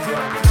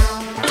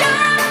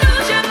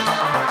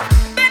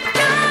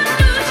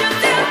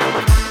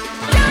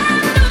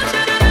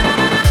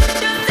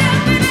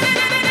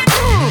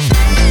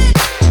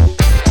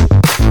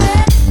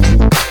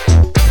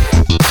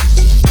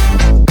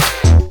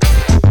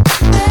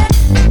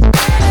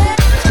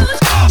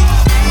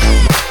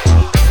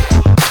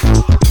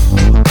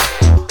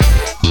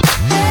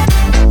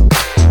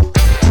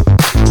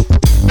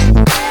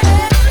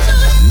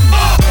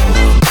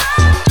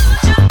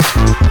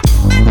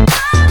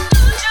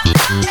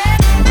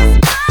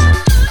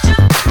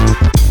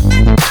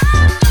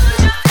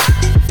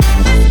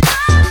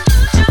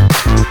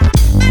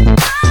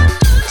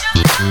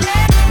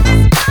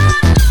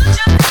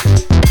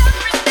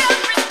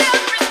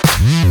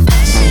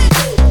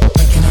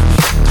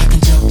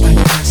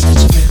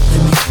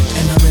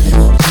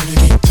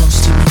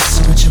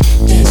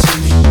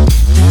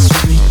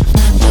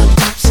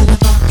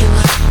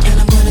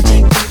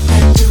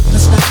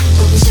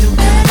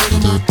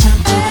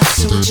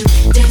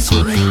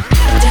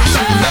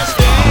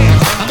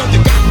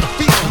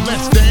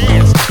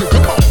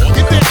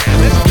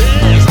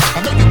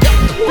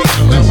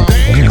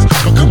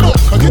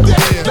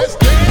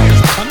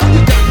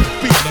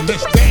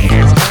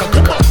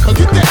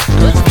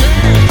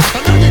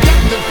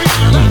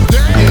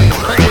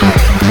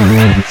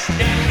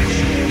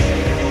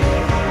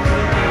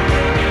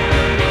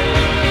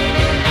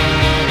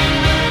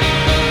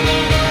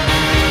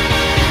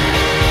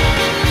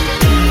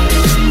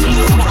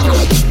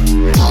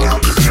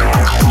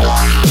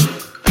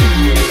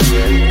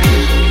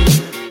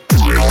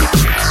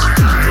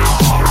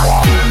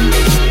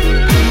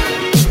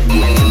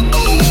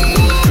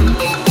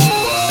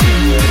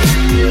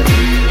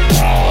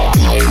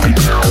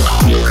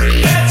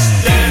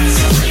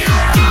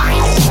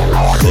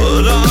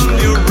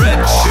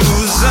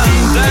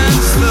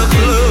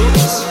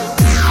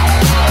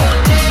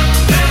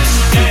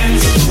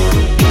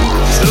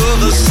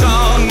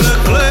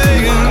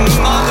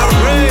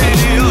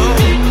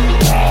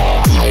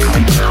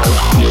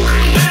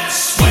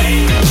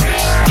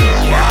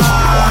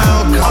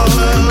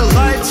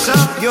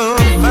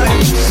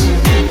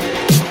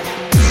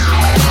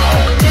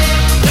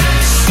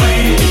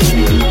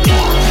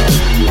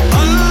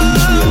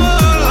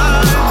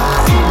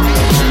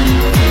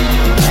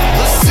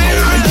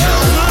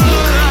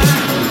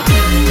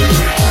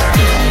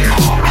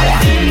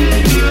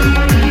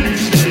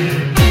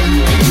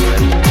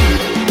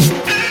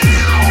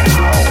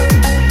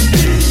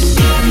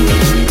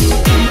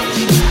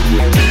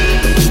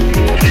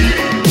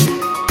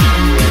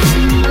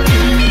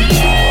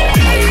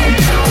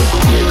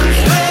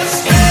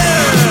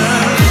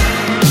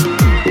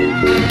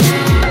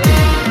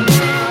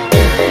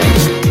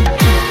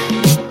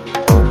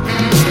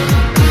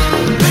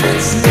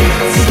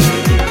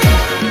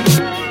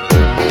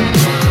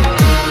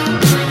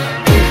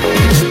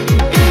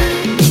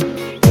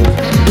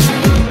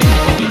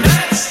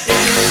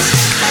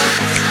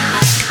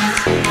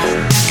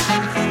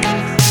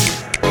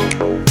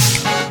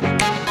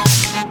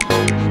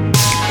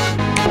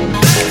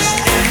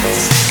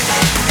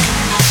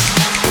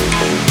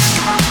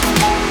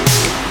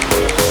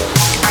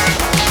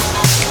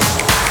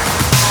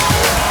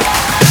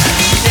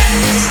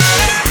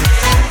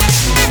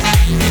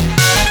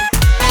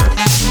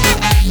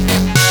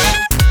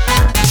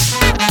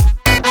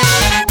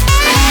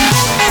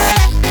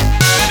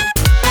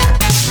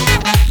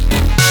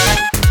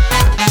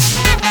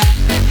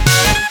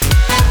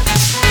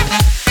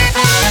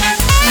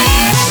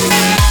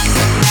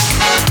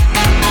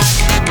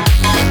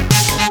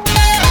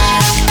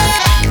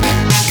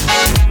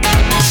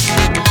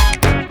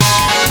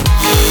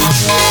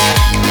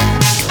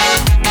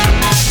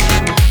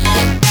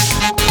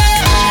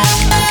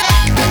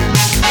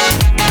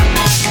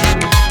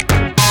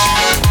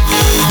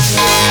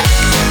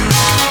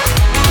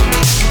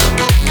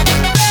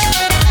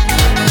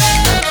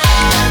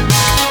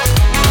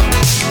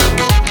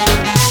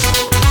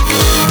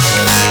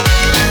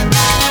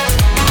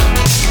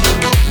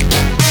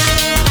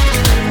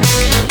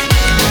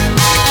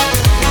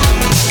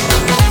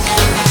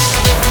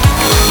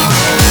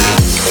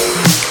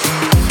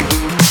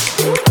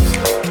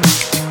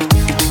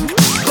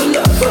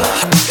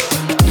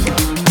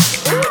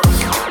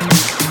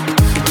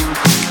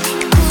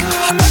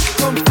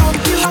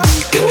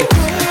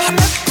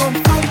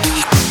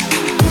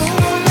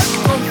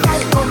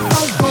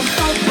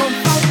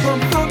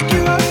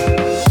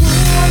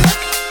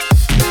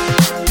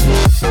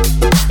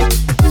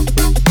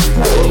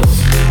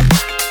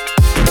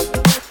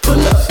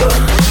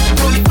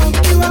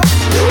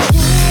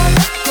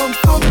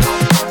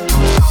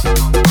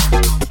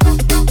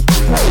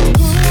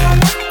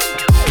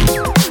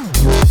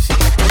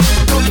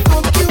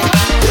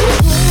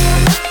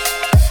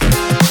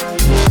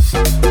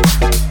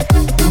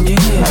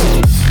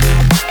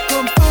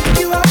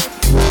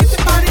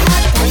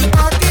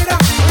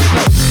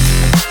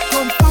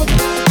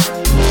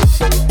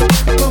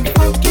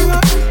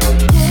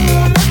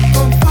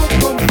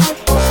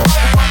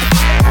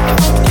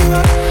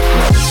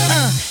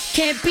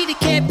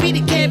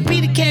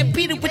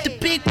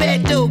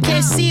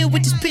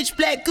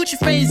 that Gucci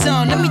frames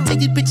on. Let me take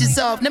these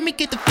bitches off. Let me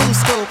get the full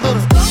scope. Hold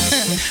on.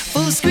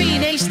 Full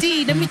screen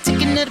HD. Let me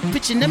take another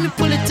picture. Let me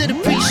pull it to the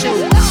pre-show.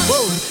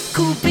 Whoa.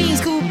 Cool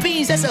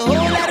beans. That's a whole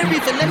lot of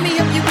reefer. Let me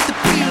help you with the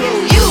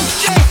pre-roll. You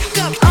drink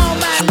up all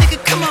my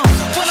liquor. Come on.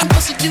 What I'm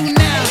supposed to do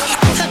now?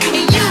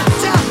 And you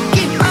talk.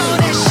 Get all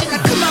that shit.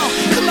 Now come on.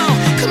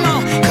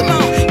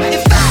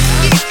 If I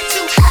get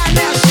too high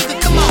now, sugar,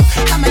 come on.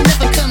 I might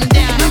never come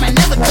down.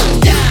 Never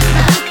come down.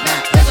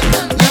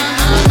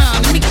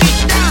 Let me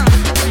get down.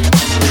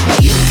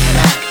 You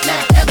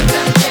not ever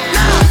come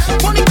down.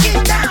 Wanna get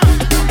down.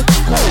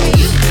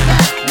 You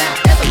not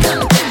ever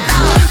come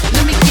down.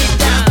 Let me get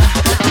down.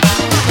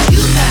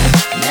 You not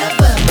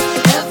never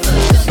ever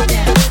come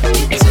down.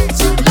 It took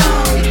too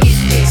long to get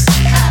this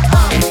high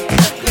on the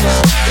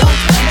ground. Don't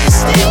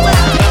understand what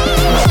I'm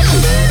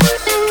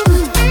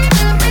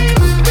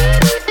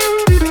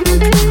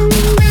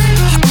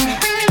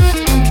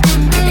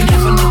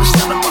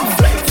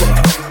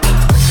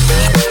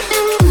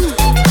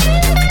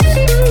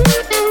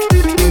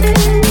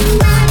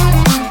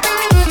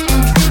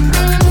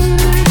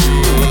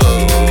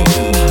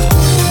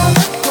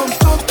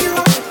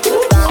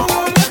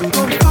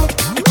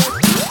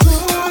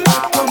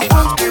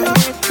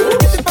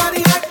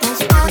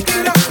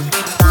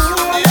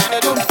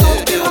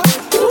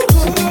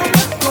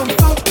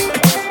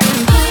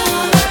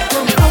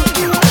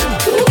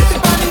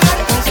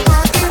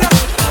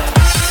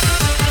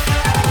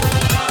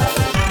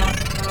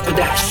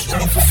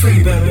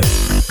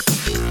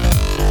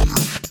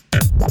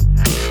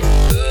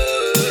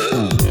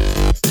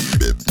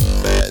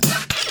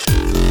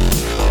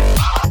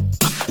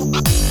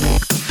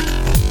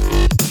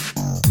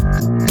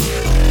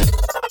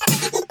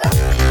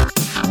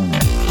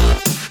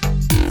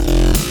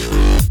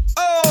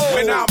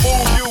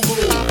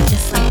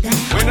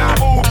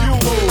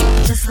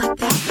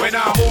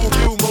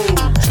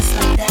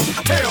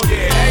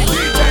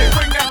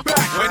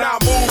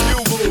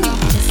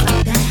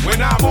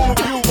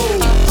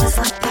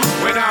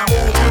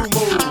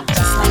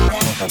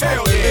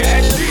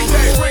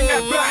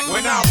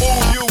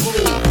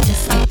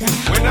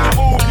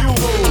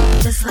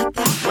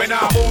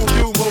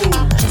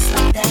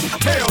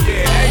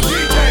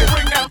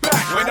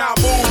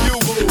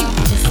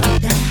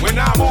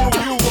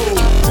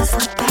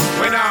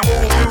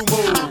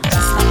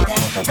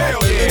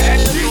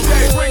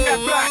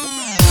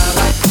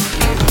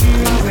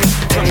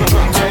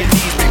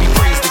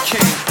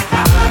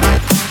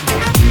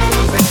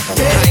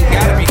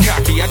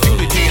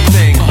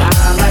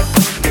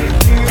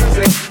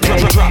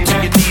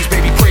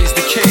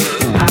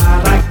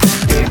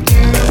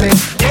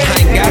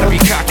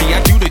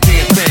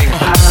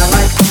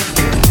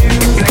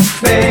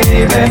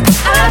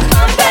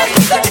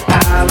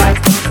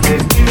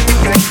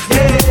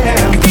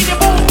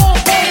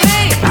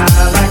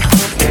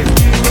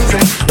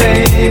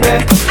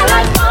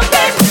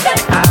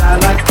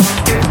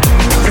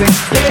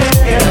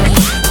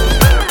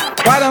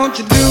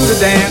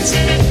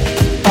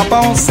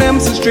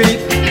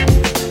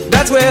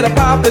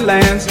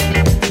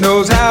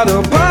knows how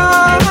to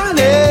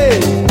party.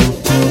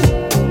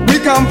 We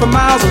come from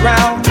miles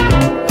around,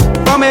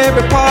 from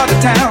every part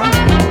of town,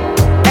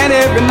 and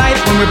every night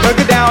when we break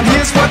it down,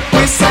 here's what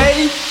we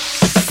say.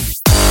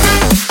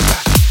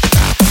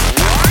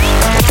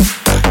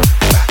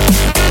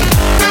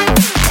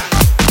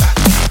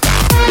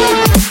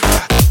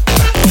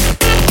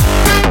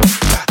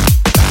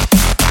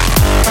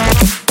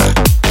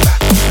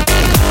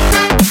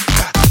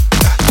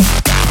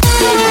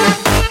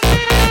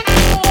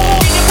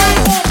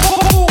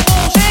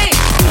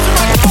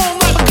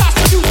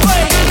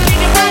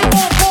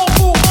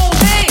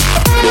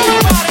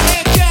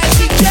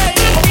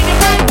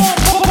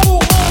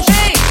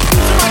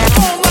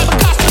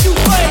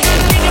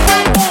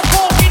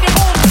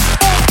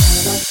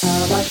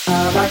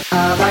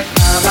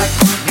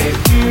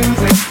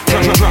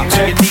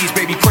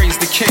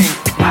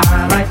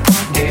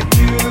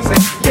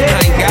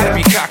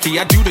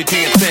 I do the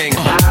damn thing.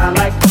 I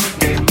like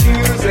good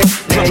music.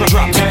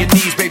 Drop to your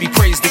knees, baby,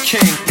 praise the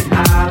king.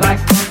 I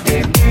like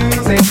good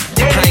music.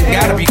 I ain't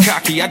gotta be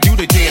cocky, I do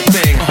the damn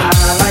thing.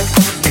 I like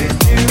good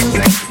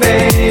music,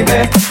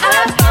 baby. I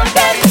like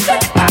good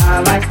music. I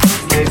like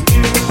good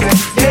music,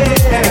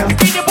 yeah.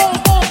 Bring your boom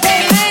boom,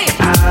 baby.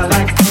 I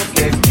like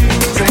good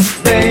music,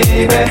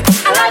 baby.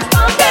 I like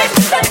good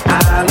music.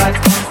 I like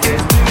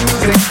good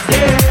music,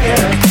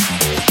 yeah.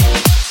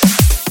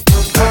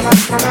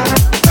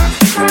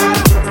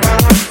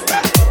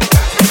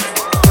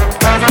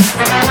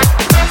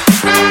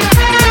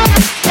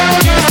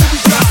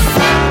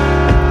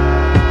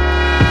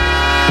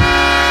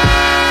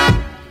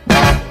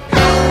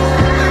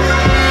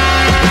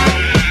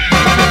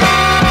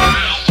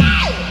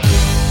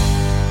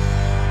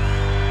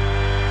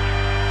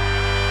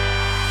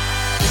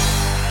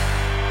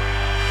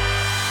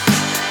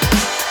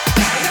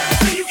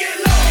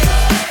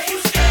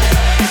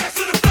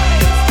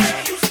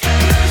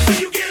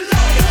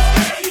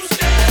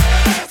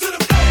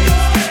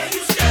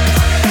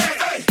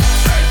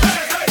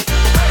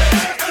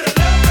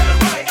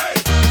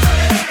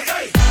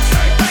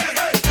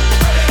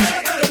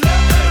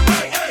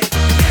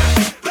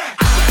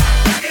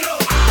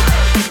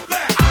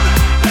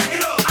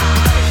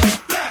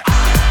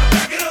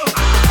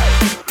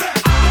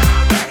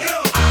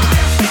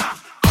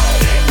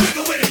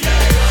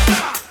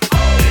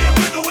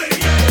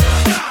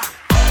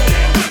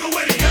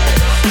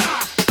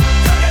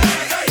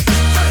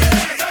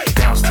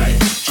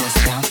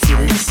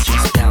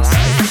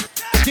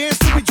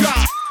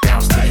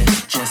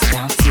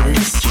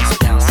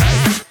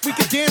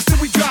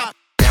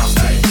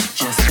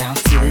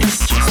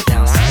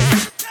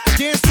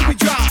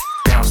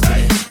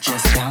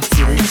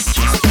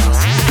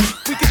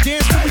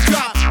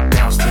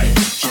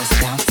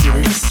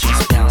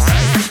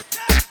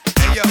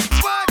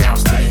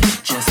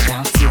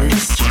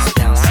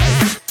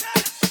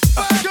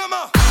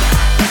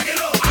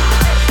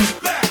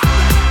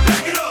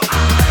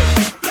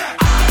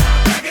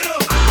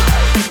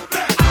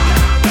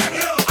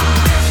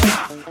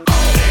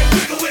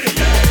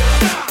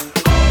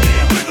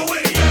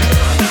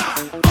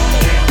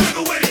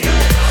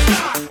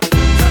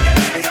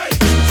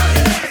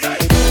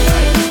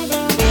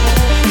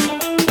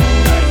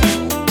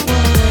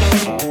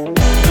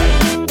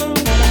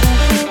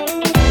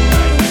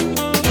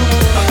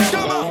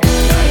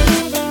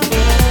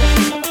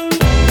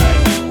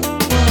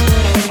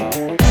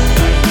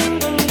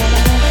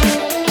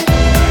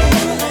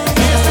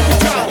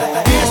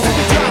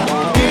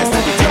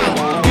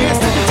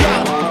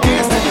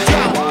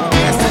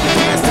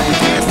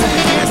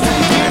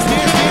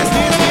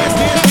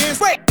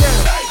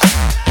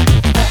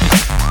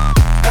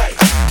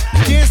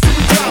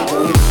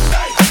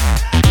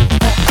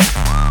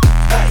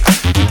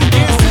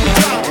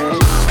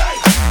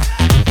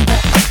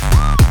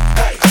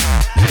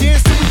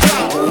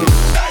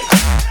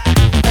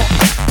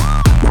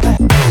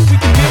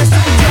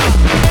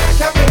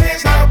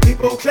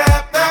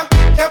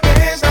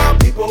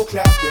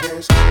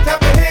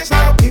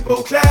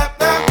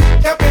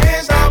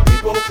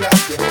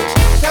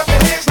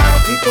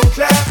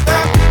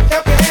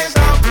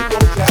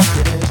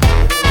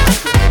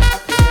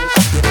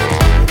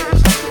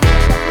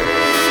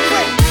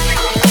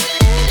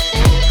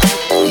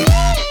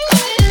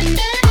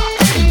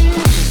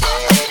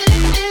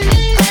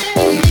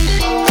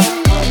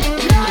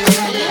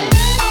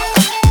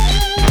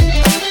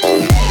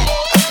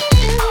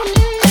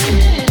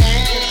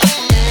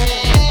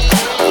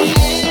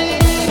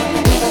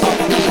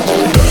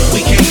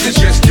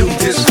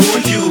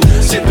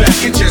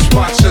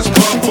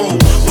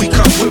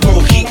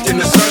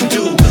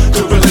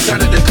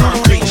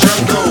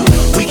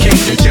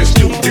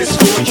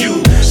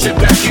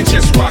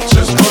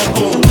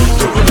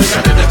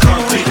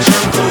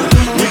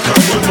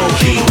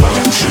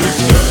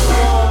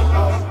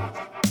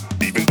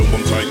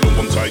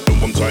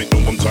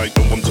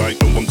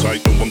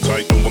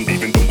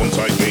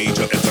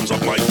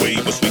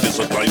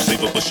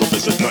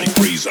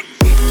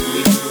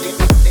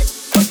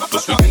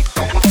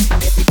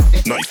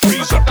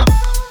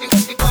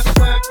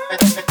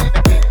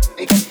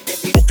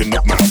 walking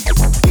up now.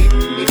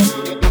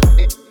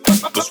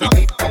 The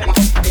sweet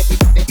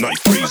night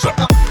freezer.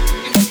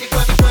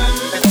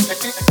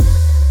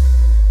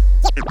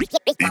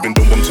 Even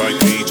though I'm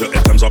type major,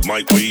 at times I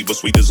might waver.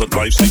 Sweet as a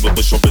lifesaver,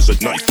 but sharp as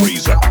a knife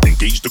razor.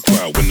 Engage the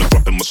crowd when I'm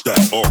dropping my style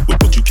off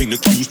with what you can't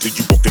accuse till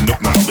you walking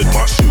up mile in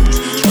my shoes.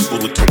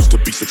 Stressful attempts to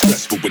be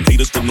successful when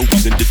haters for no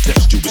reason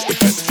detest you. It's the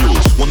best fuel.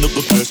 One of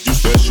the best, you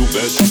special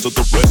best. To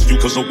the rescue,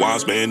 cause a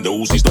wise man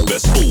knows he's the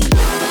best fool.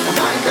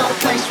 I ain't got a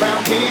place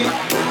round here.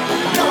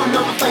 No one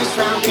know my face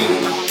round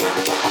here.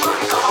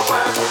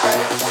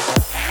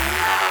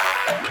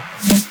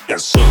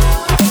 Yes, sir.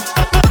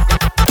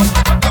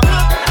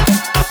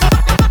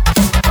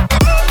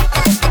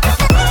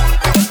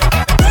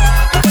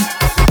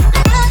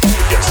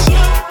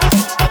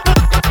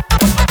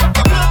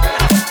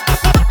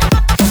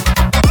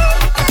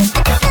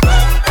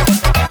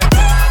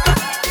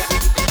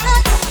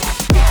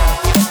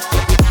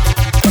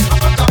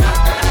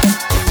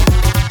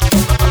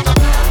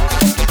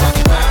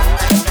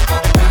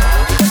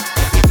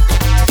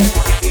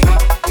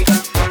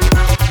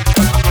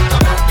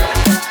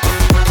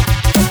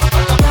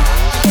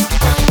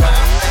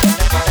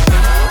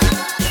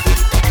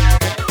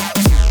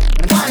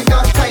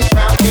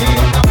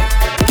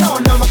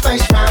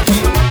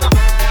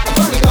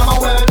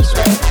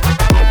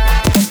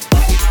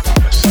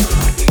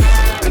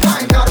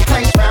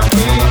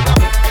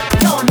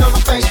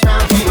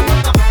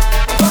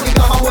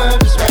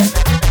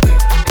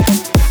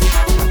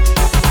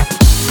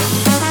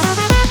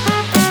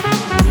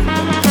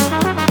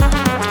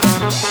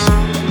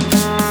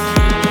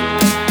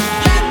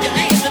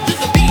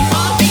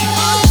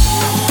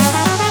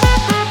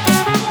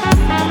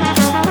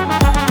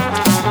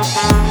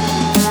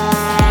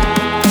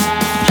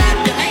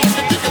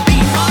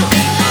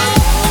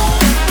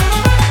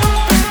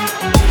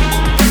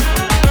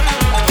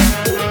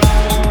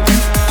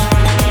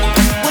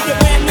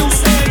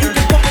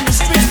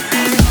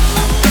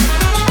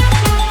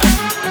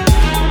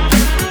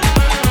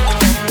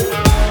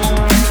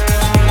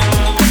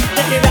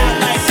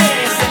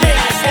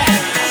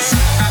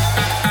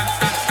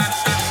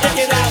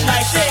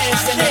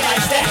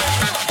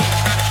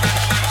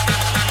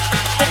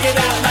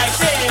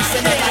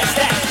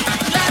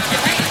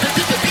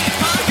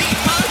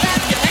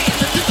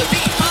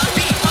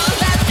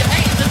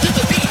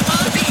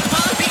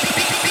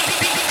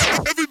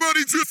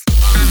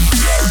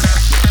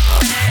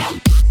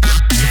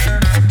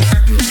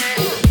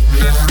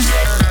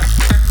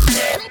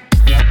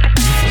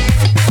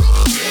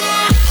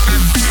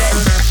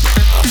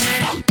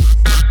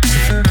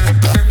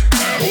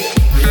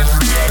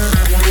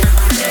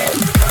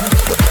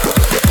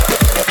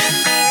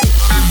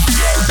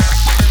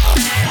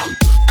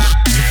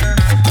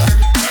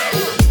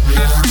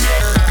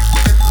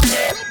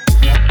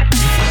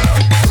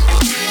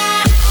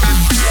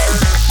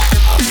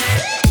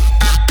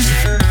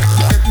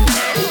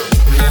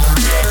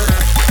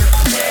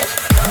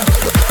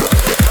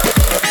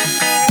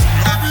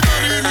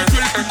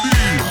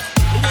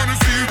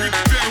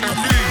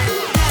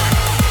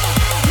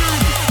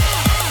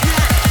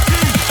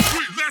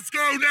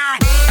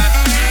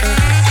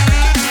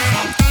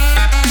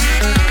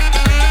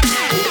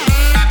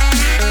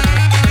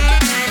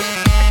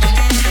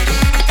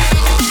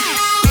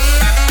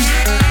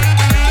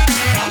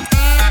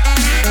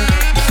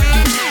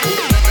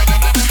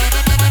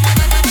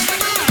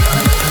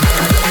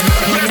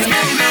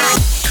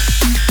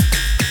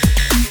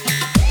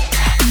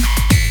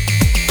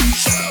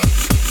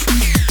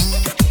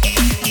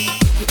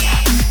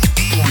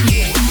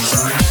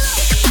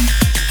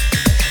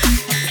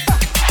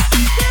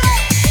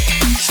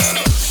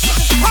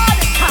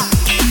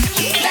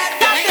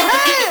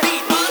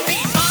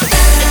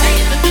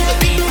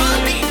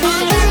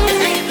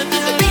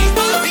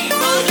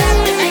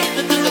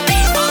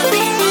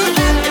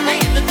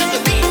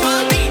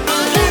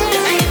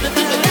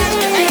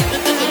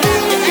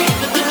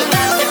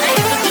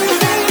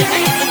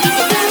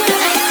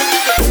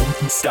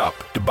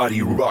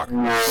 Body rock.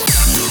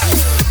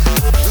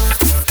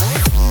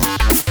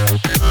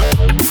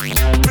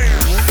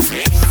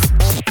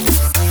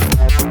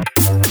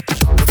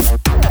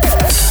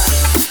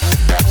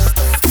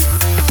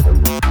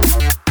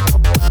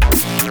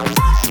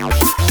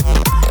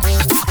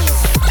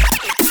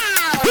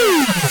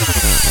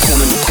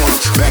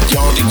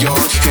 Backyard to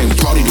yard, and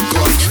party to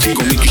party. He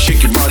gon' make you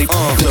shake your body,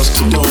 dust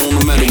to dawn. No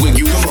matter where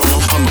you from,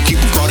 I'ma keep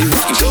the party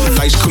rockin' till the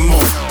lights come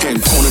on.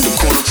 And corner to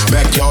corner,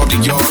 backyard to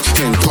yard,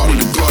 and party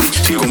to party.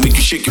 He gon' make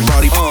you shake your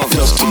body,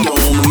 dust to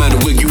dawn. No matter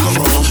where you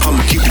from,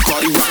 I'ma keep the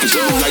party rockin'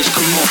 till the lights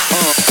come on.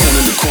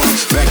 Corner to corner,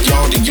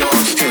 backyard to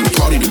yard, and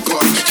party to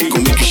party. He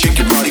gon' make you shake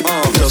your body,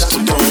 dust to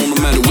dawn. No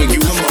matter where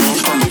you from,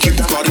 I'ma keep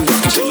the party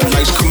rockin' till the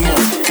lights come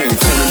on. And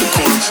corner to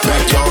corner,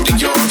 backyard to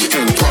yard,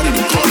 and party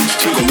to party.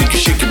 He gon' make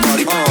you shake your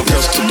body,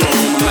 dust to dawn.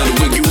 No matter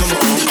where you from,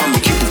 I'ma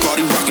keep the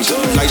party rockin'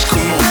 till the lights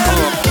come on.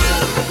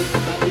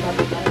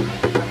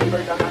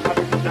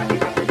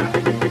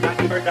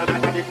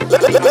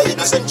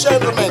 Ladies and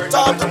gentlemen,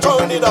 time to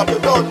turn it up.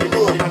 You're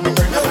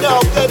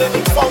now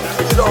getting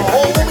funky with a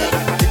homie.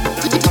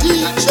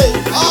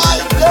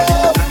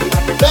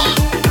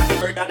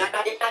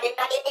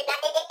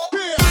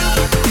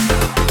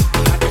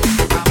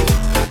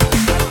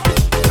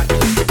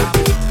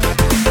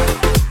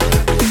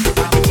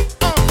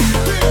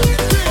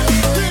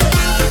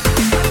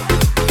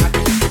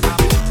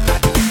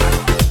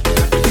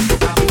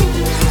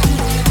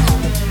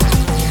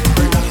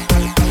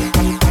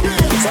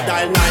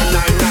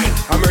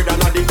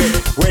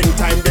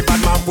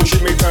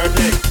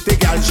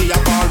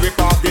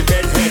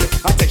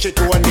 touch it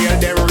to a nail,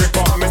 then rip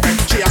up me neck.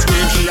 She a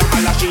scream, she a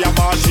holler, she a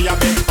ball, she a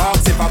beg.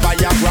 Ask if I buy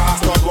a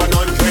grass, not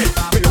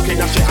 100. Me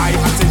looking at she eye,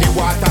 I see the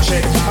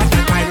watershed. At the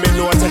time me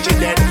know that she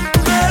dead.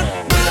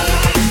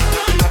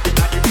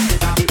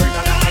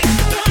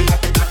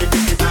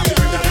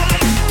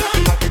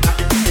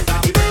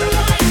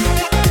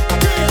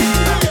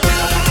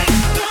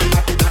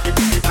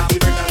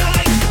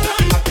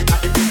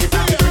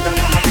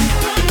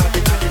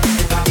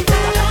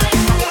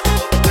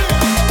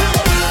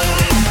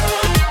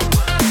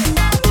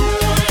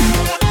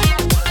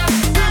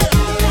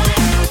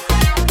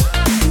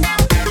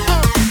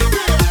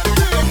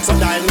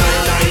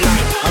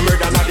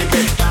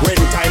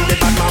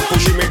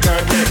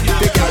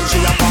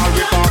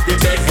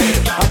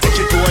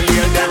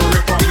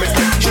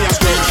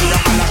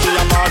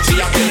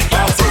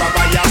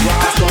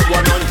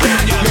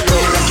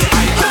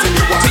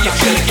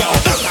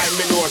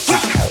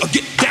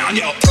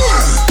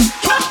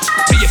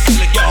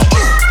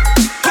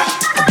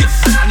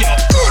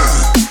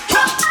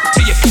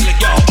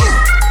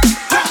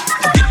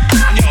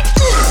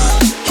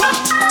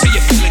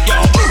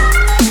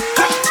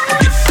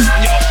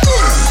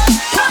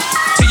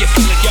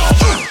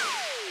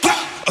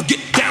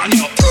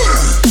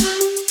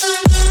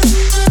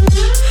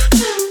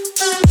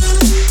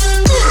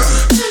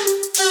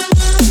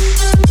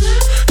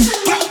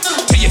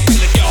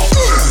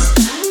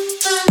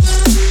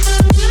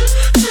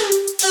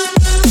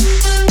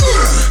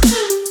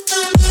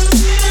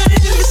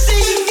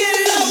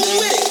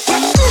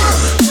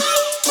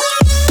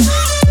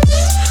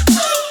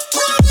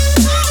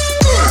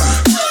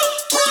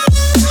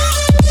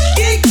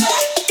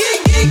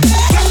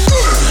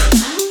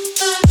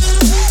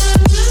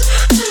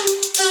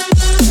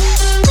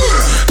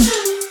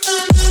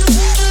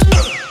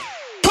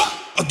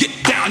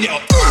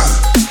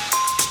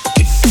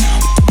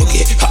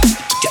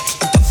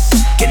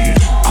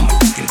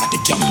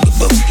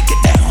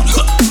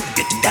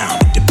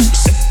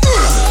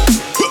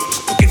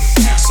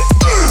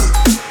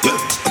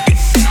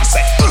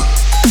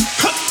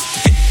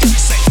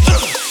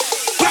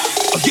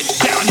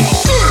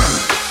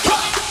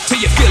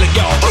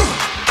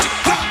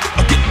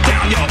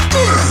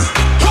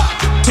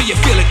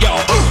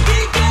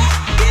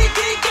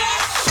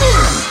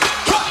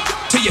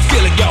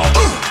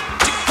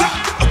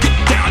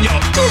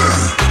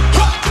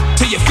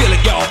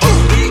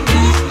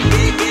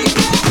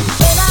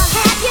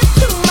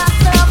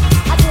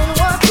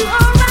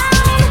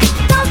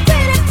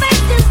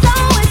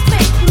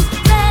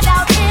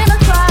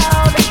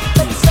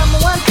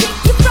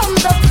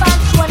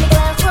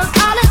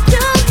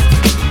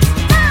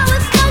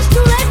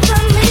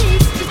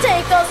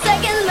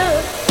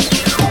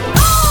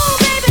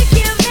 Baby,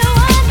 give me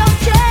one more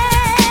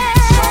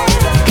chance.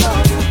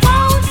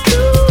 Won't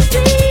you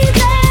be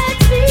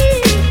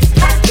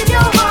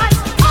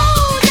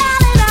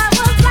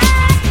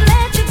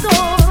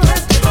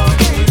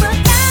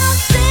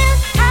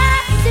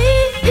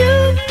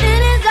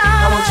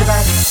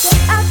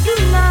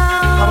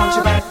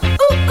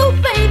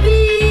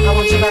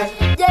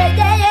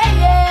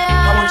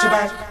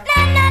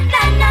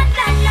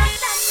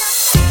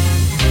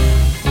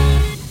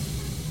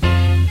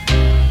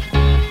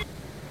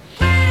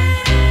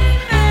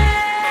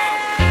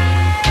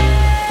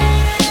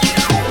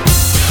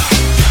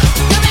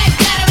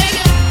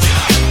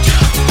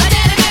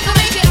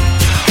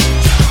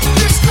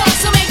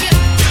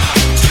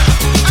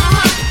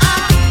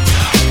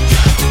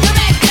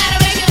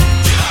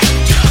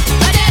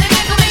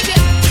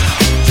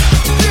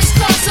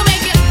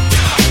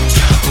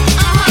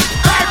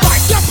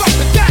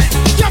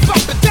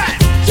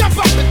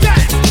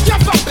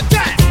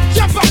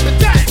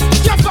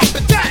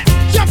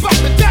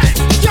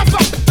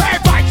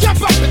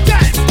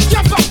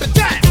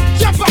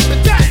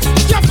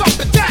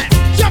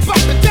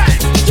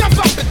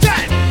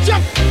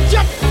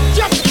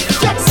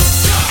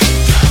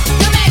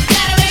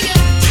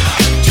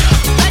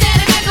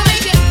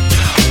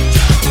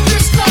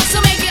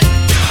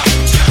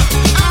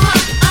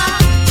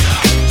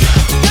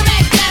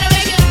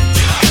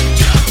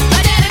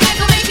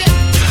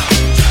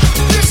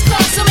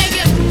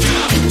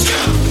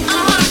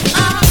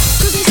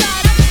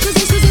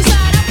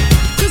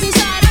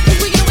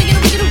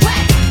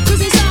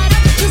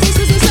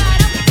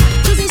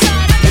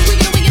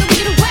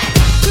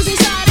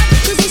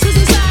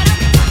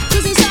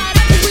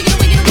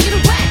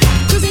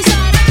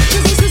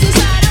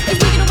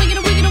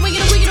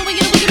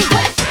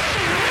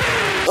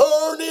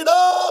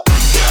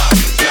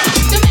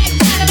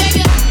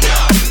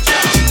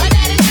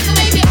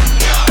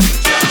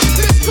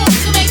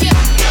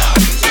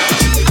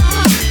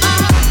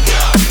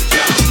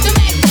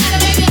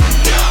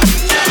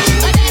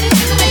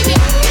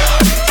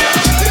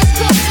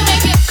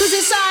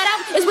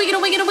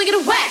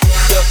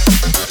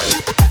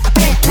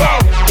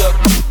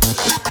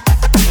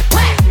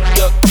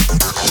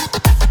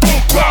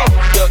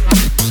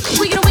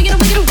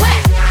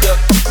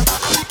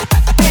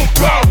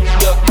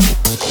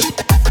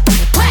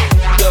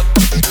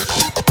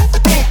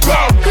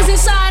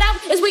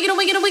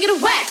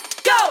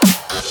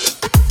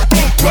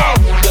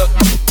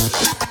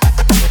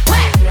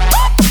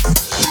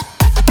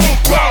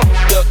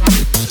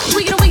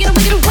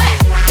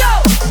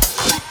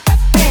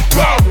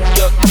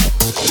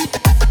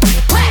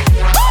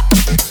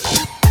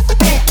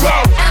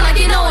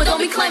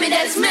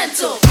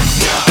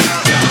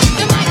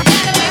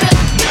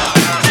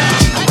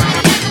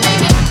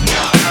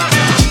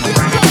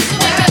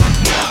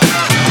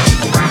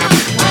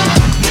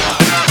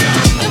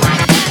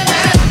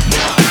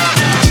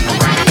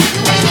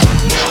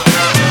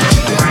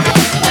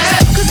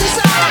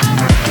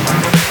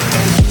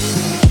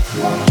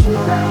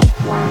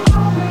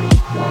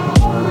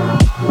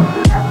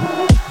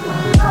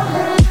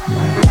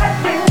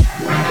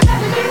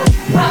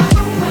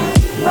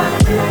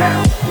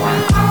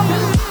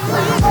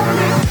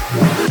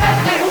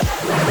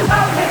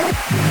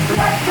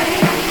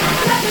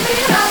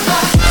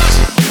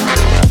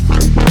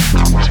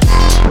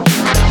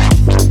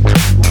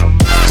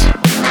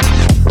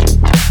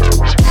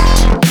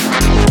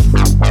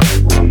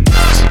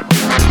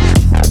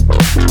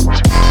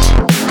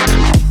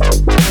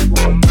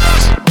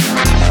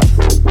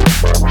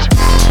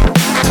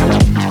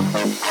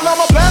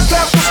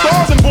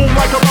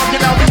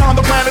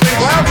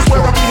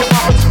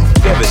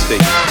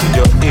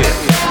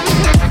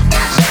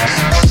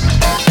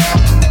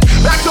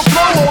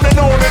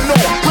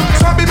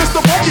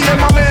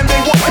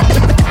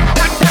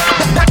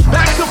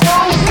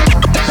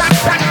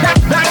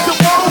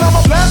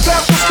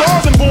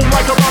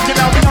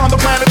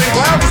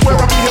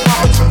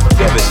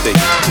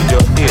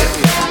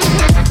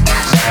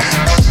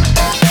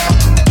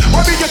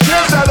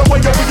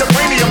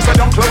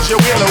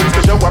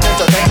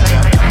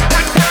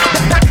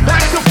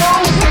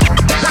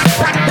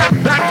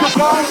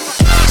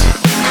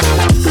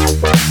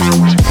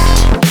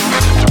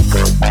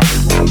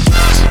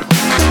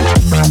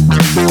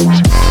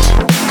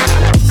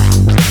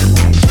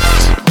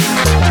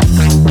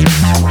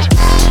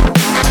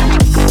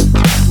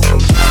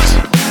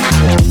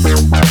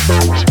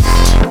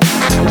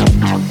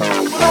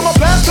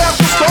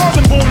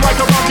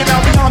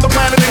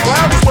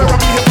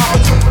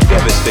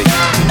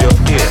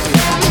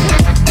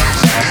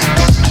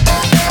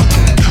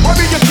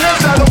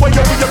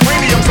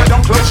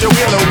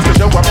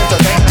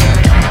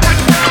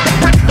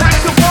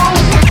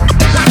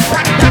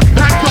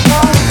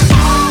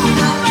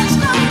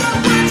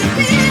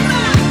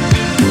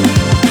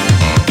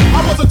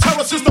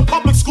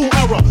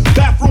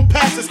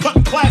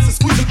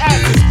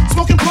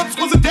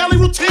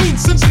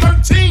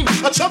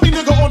chubby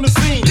nigga on the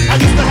scene. I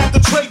used to have the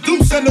tray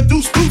deuce and the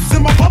deuce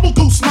in my bubble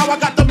goose. Now I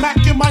got the Mac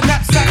in my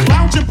knapsack,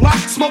 lounging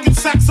black, smoking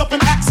sacks up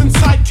and axing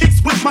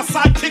sidekicks with my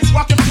sidekicks,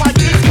 rocking fly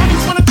kicks.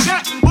 Honeys wanna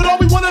chat, but all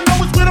we wanna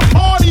know is where the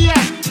party at.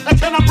 And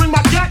can I bring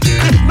my gat?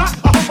 If not,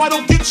 I hope I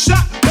don't get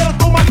shot. Better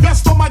throw my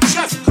vest on my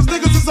chest, cause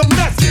niggas is a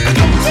mess. It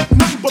don't take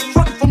nothing but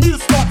front for me to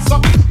start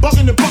something.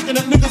 Bugging and bucking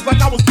at niggas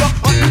like I was duck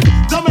hunting.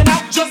 Dumbing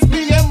out just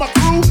me and my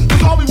crew,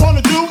 cause all we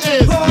wanna do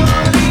is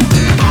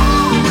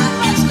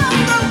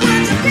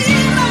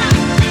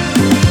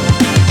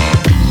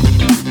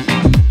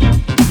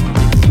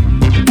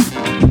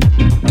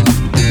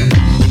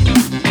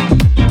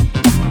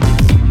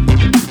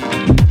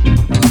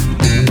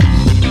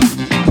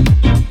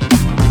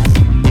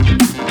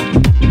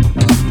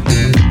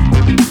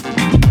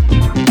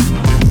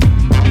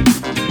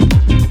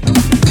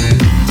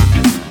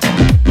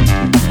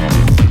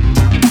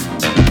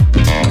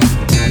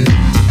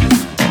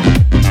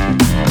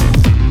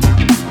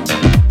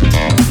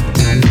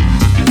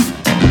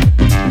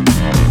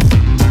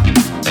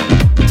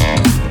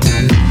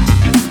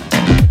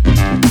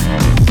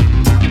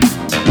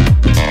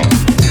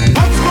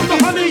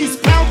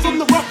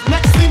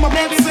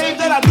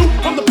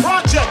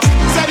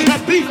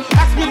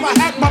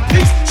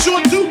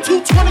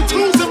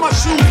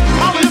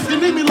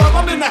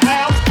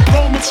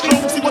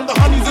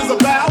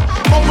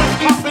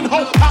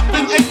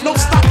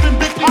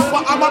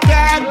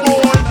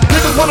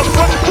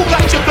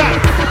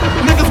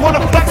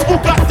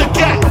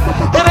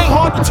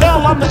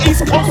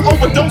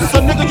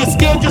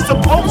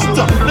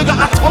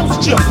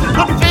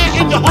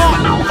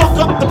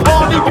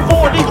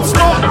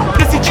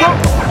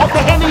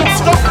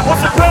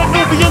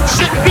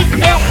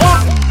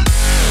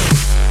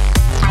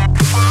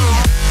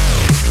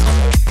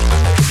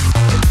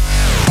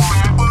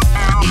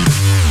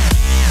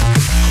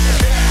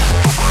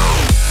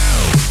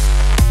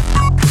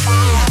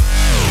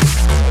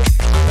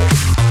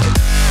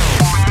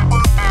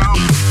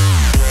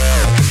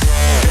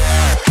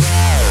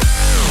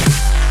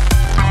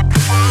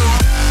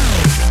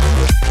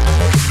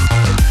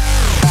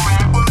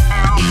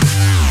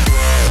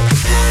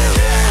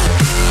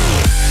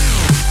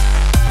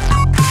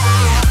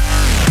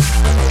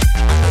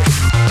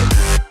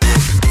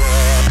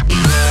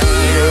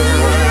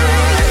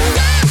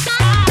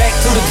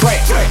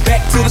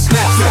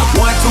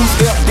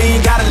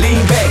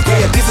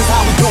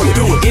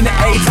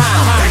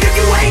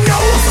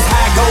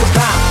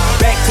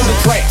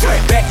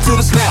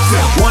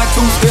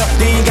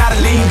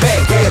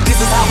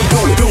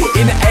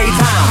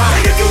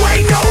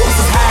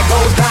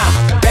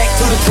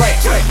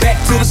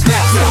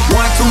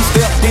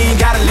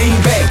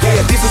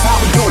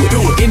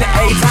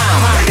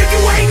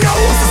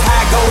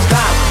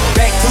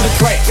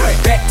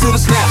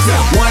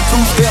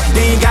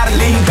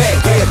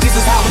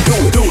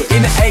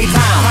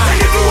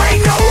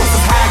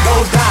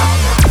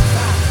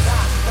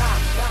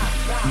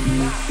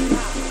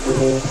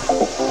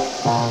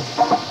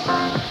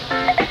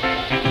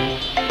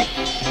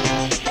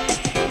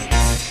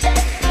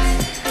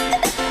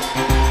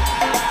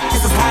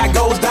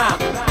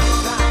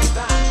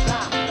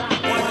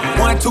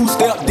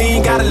two-step,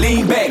 then gotta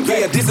lean back.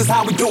 Yeah, this is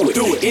how we do it.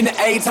 Do it in the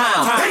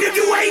A-time. And if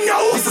you ain't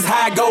know, this is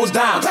how it goes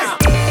down. This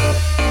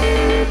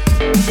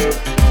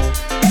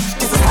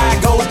is how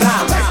it goes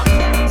down.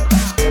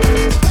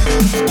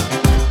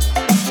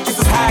 This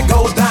is how it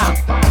goes down.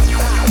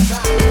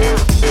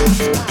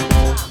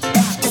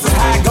 This is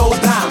how it goes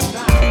down.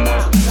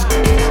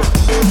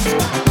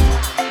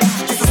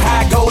 This is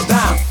how it goes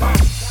down. This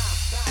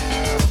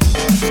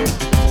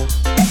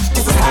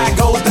is how it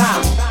goes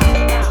down.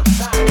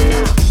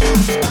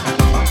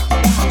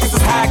 This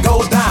is how it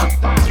goes down.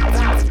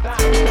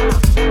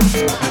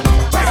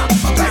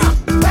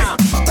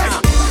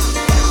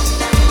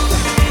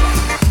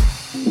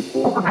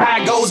 How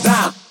it goes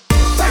down.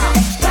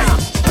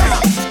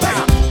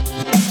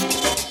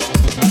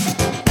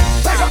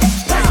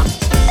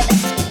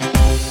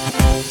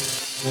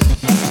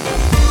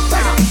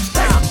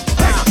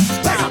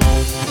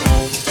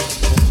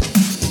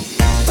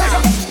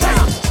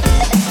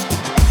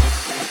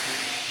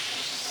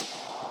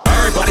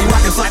 Everybody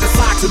rockin' side to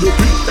side to the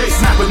beat. They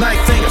snapping night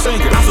fingers,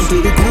 listen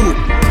to the groove.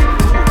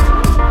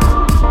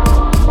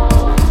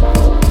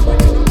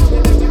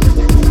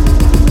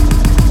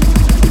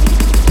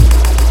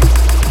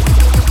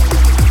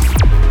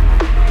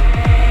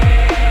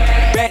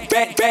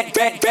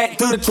 Back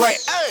to the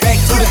track,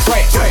 back to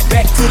the track,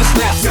 back to the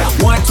snap.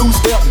 1, 2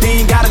 step,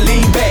 then gotta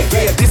lean back.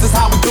 Yeah, this is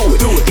how we do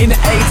it in the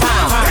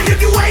A-time. And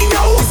if you ain't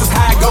know, this is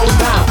how it goes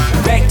down.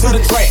 Back to the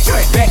track,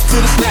 back to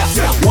the snap.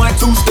 1,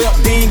 2 step,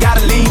 then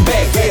gotta lean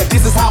back. Yeah,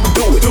 this is how we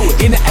do it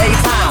in the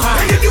A-time.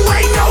 And if you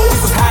ain't know,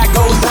 this is how it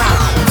goes down.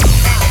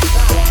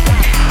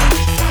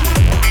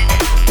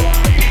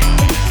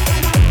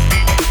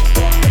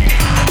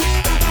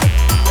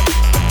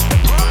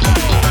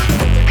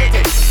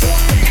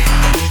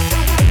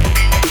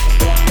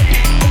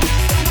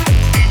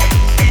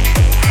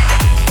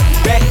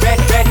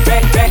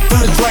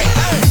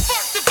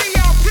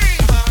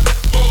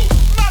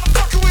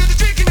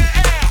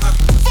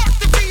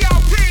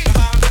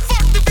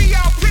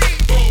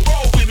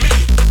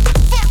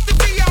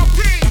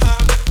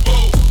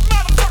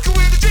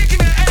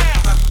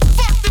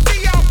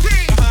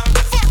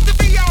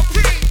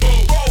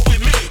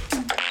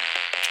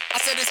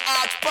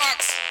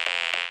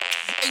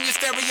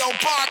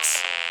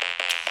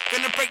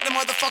 break the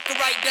motherfucker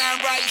right down,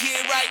 right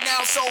here, right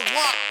now. So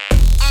what?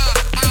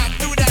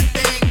 Do that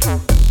thing.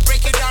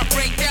 Break it down,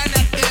 break down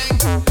that thing.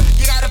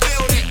 You gotta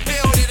build it, and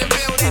build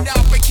it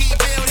up, and keep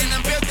building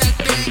and build that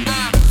thing.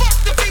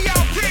 Fuck the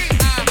VIP.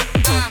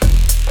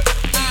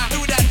 Do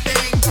that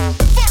thing.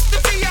 Fuck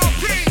the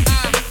VIP.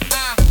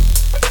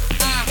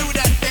 Do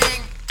that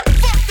thing.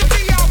 Fuck the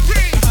VIP.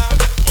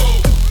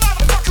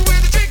 Motherfucker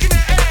with a drink in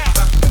the air.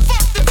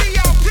 Fuck the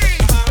VIP.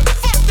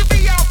 Fuck the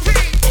VIP.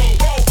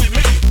 Roll with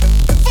me.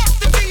 Fuck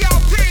the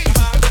VIP.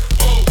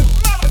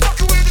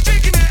 Motherfucker with a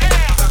drink in the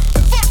air.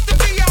 Fuck the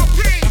VIP.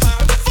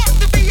 Fuck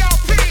the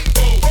VIP.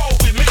 Roll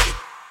with me.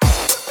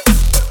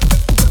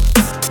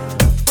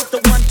 Put the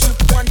 1 2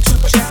 1 2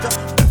 checker.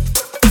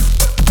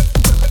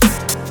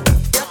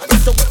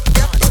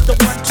 Put the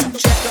 1 2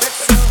 checker.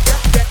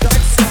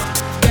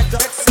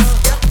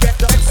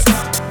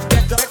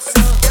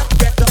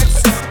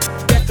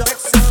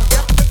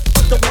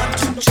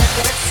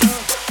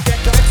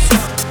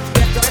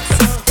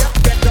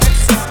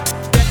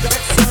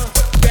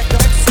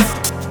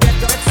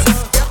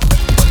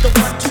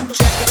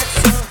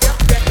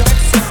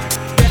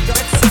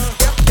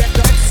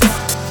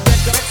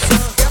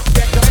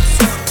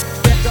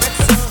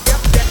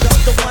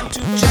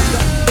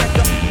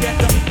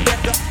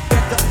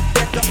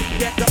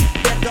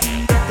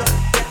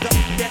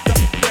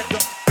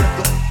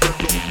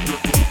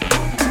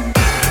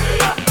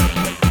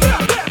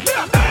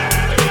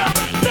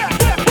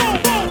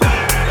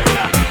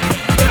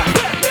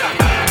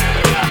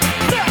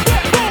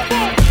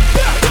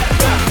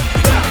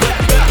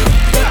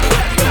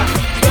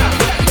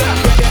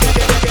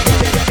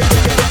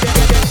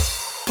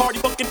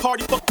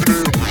 Party fucking.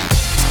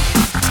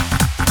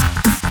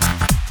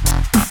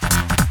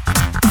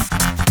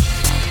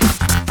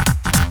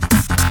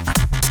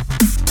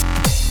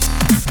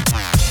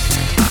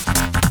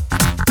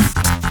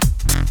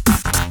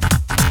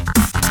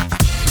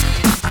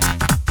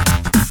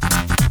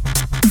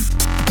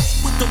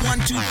 With the 1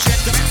 2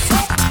 checker.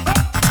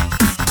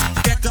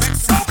 With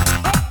the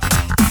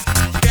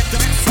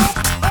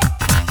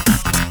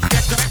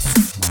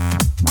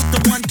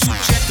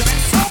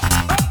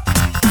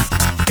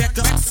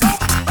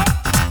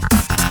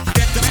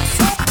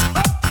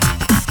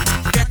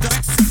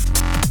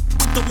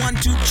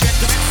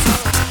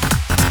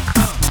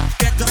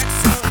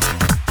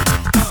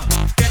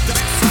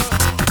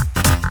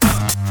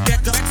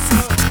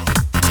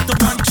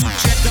 1 2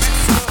 checker.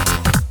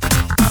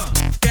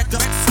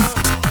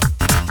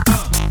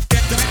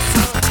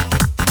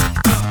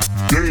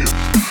 Damn,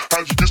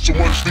 how'd you get so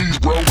much these,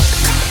 bro?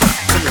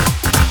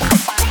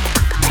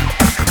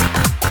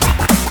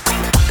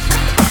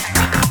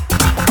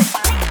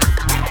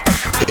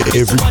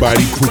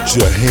 Everybody put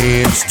your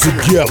hands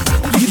together.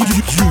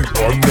 You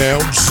are now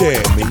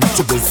jamming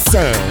to the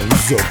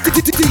sounds of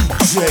DJ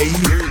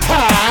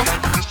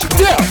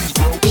Hi-Def.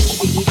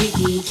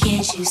 Biggie,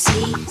 can't you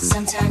see?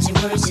 Sometimes your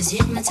words just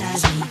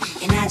hypnotize me.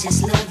 And I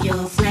just love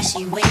your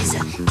flashy ways. I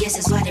guess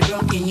that's why they're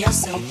broken, you're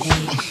so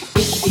paid.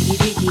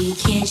 Biggie,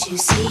 can't you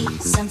see?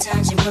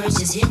 Sometimes your words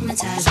just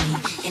hypnotize me.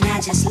 And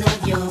I just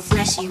love your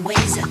flashy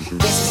ways. I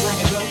guess that's why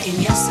they're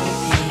broken, you're so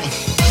paid.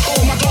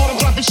 Oh my God, I'm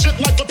dropping shit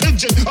like a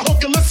pigeon. I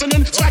hope you're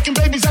listening, smacking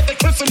babies at their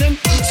christening.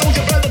 So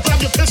you better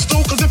grab your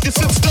pistol, cause if you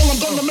sit still, I'm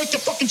gonna make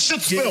your fucking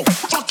shit spill.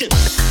 Fuck it.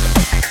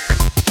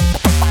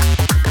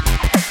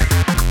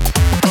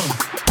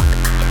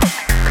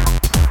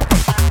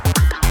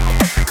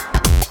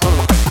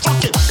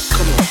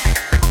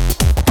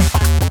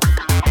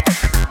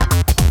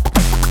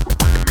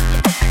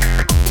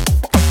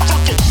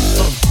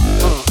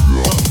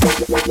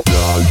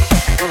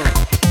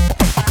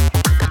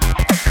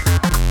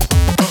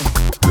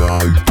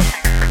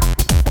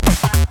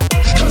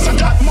 Cause I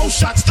got more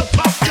shots to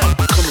pop, yo.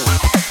 Come on.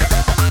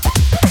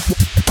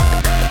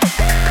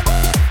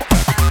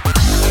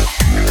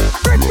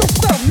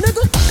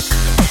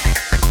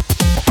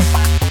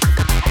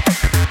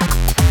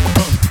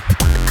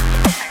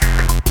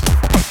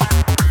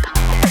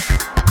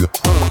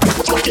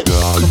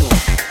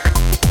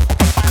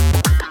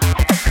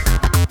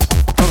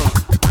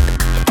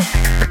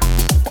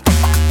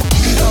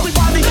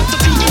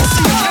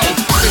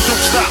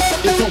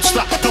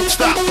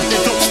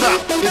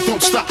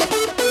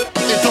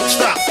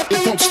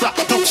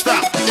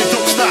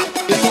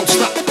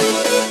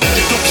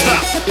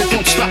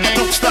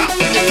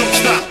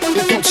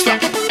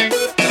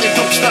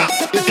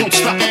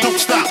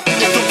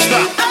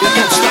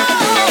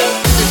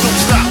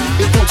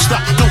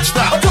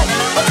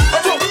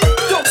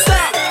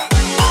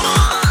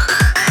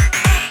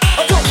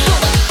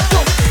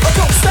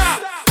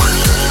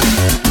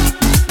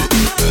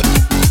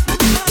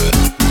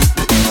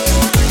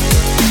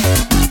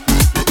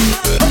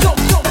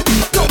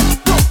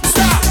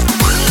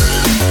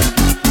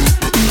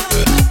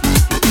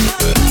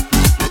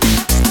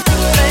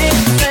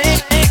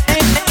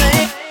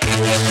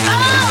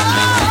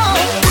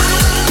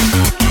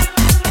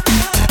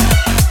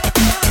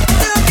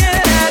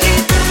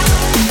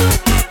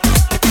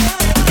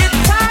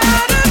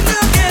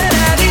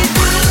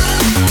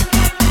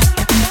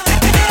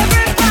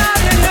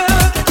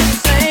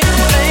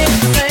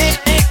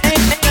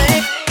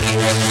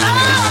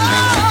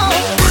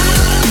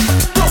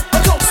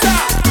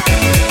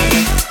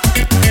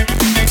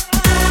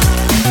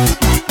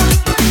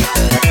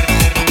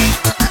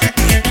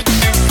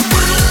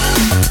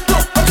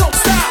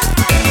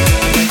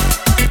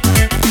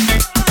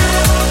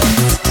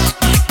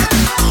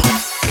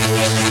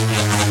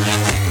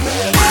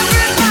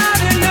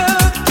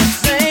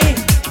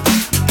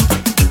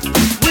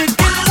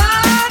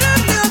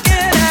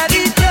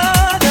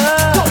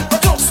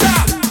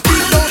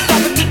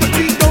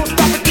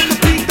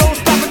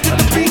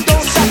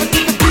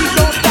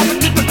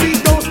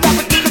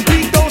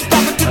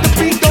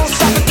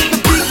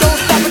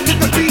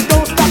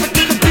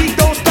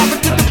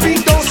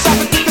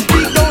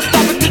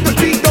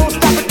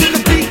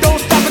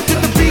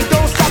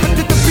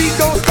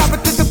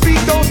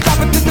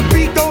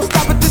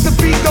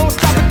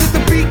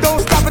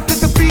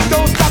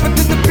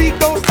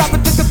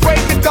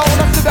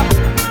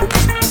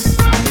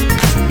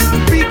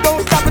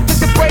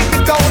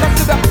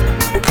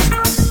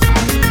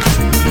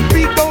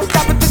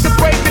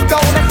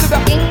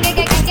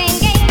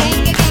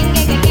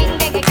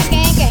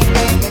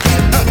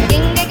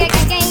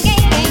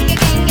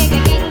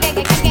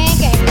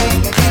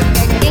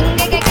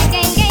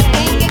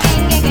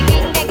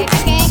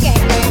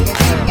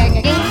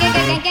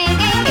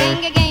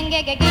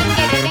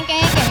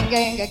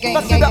 I to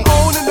the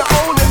own and the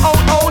own and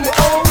own and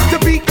own.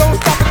 The beat don't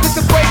stop it till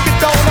the break it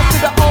down. I to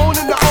the own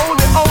and the own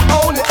and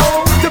own and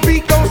own. The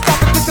beat don't stop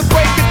it till the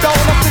break it down.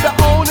 I to the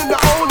own and the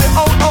own and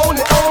own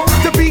and own.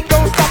 The beat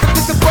don't stop it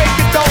till the break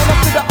it down. I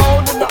to the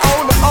own and the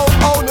own and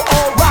own and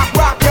own. Rock,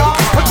 rock, y'all.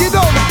 Now get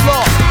on the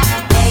floor.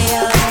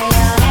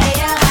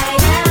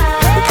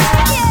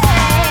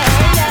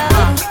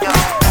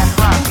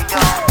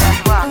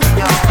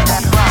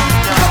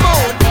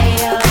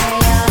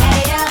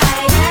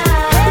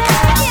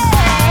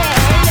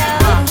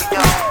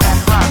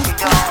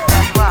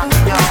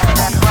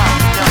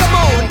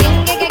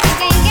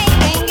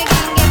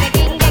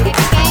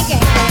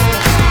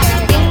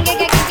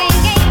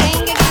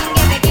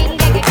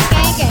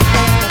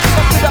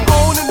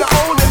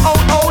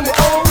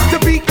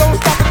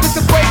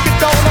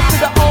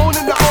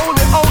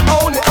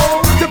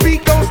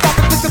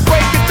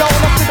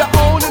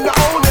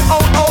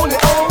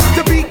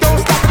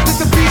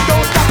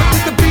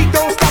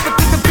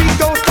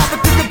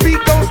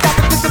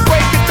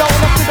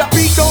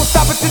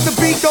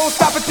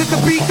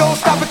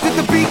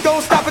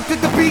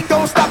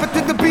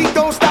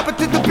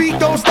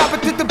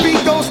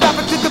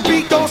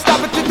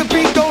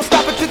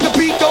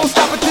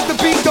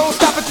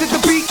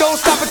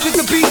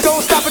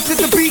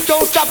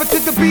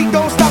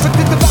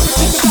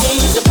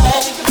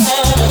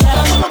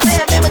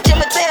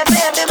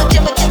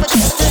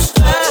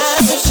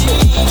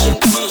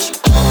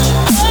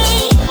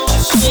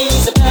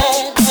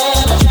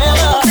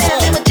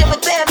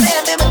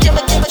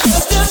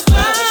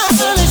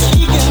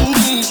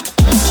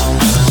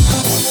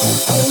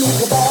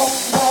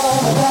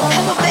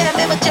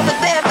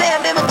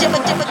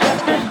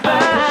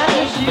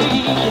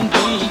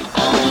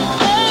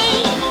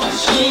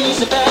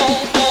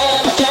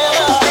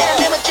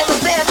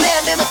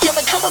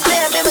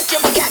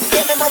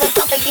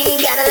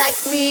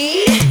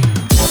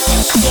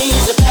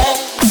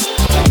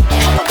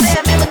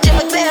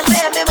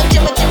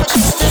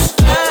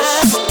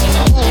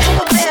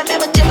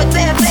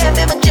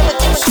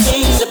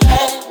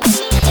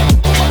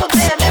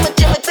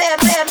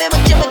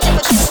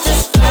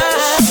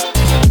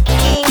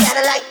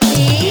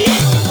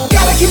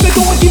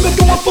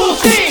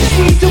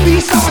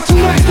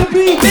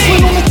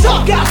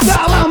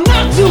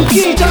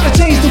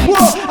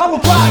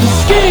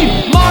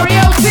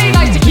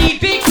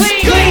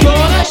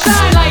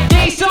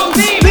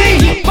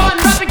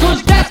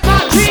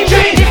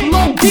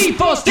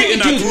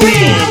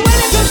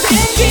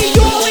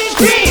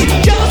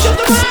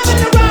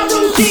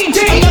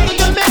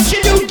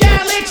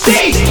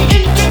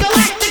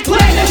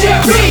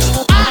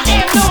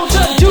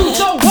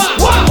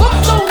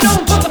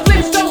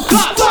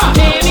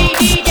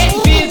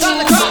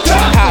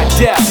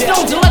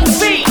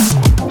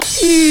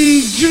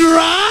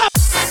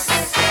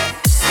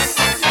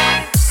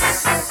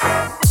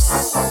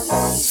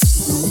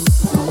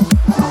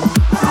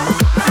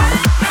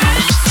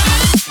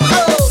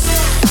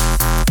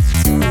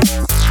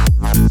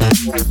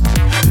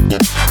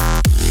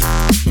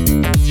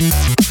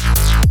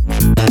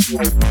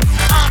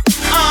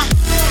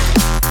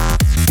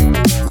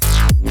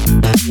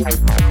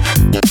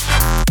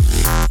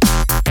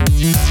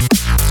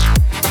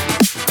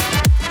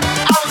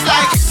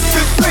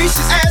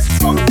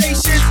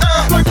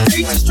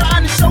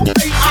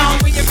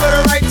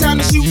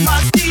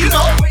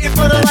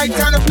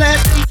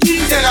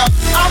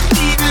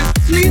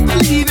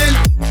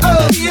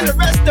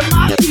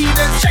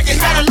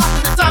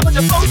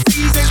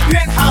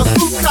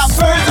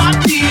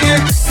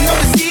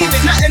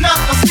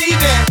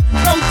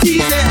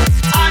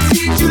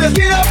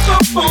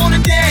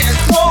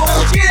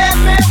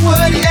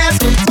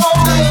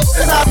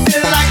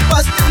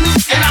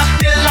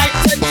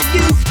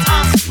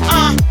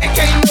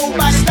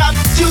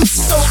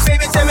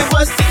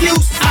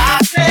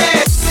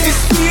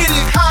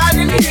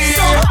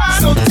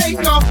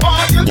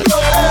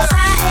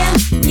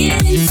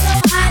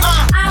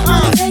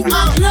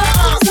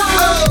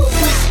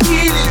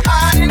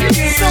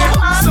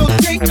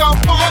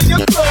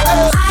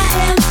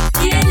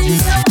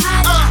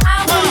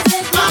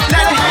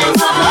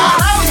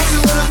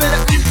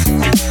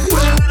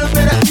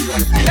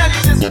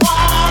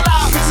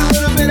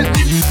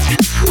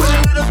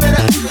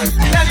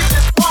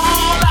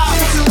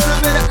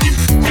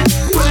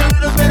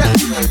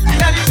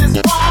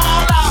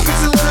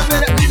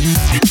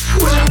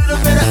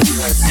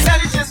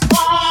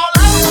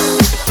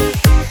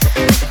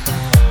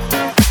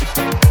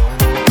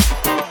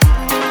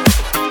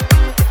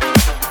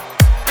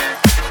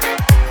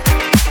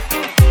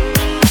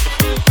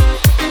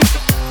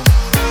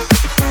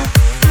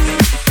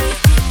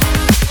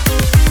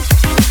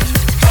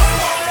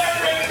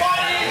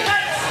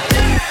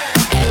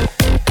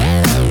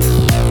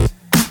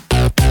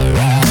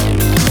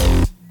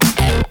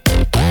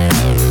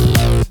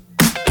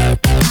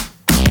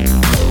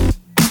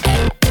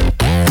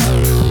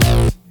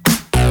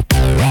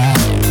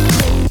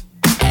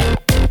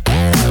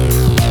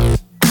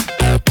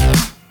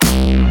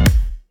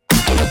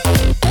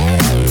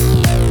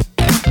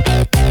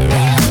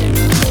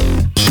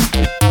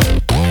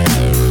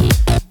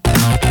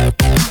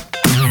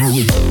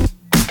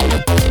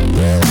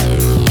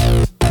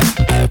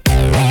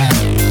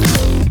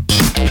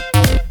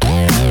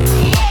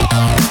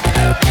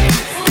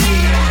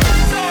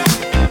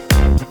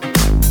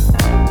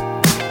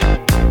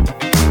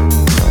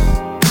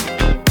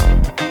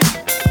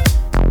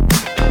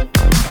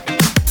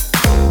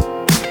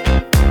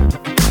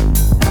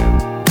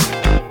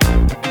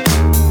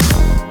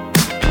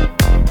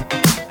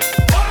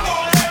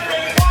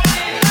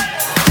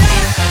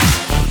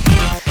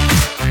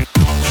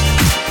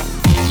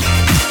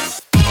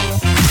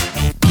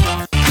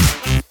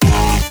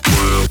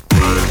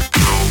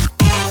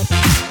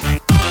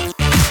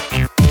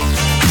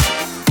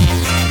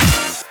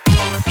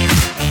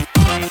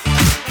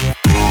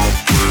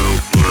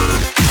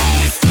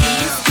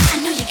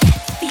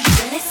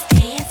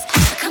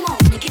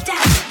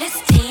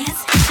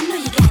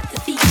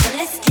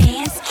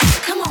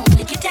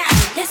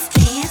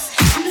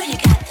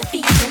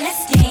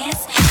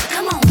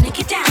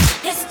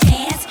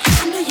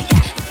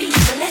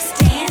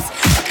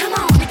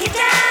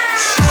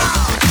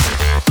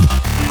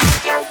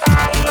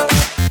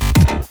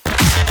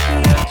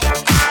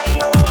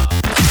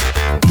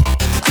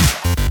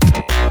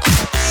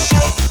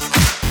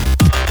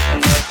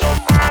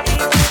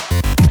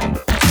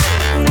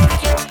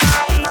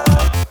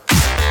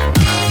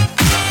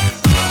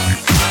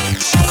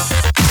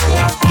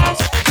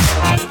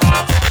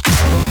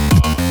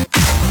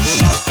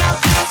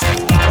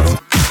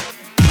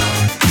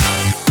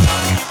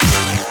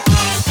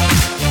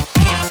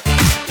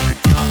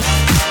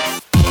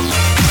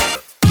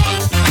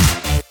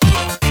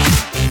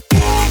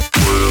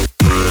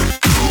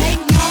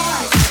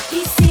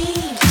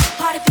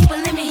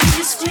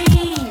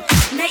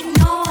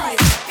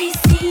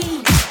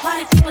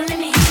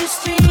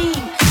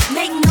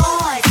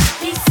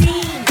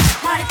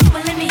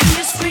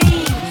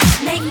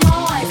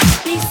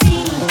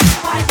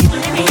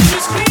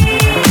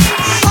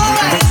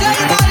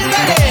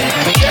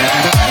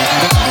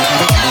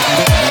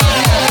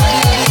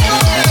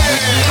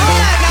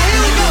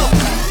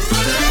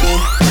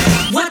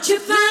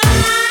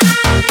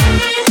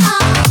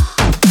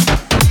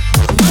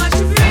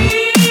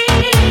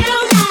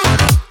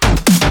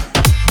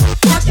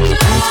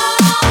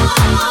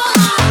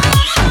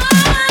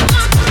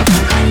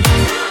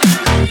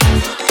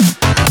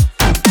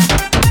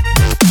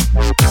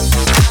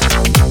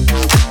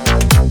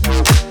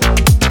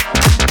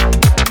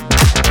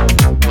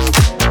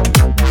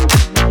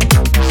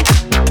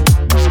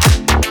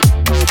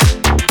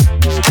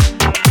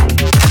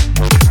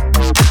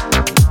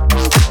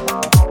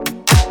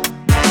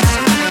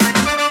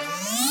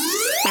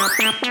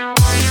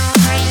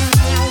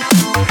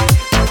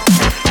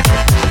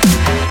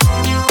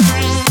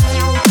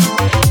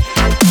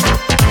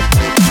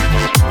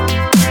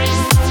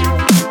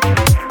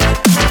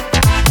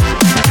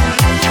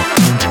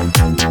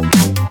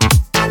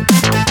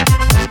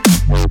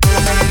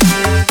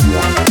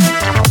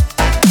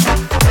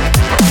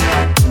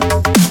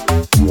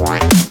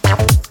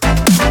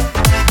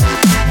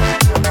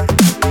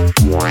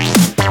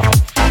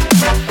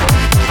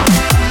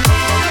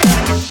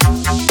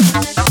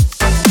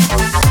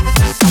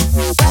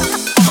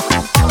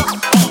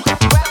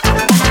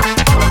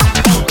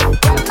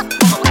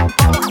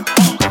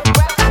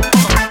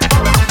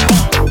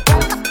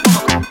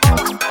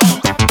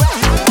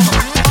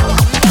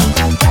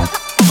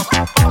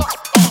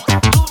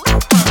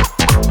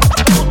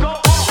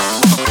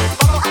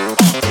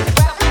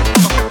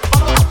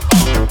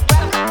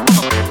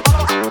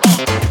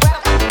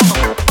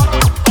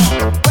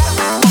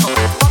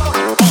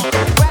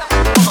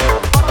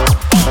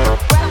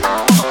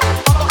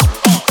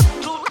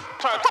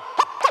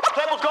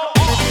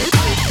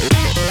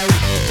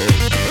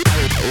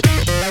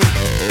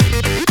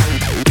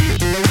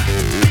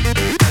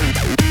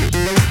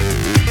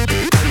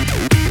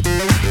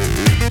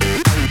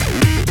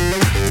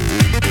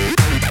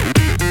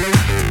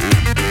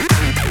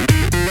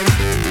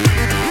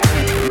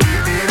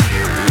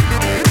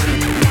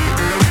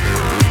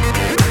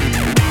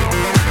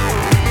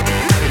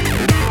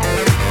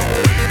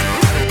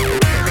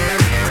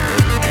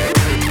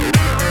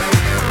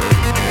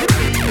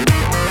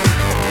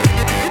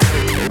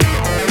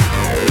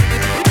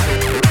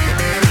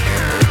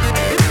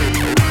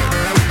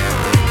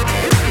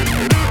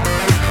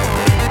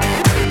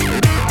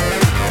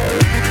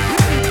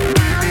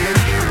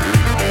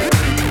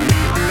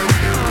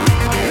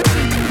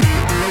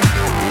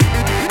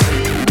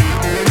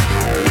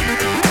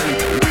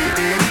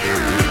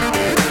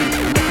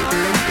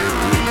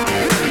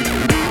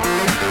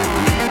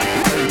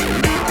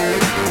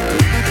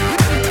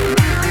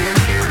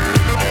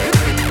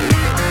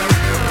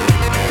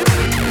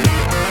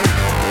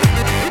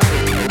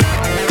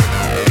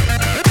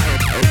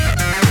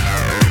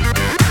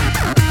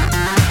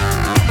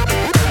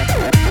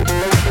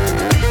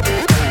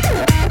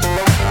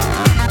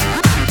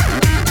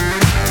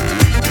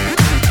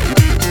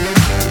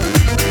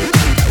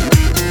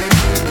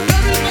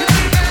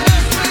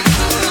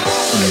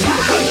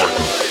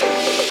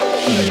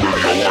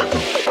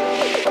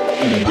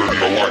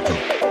 like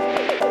it.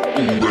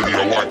 Already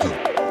I like it.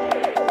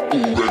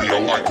 Already I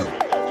like it.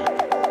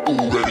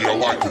 Already I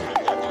like it.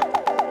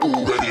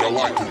 Already I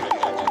like it.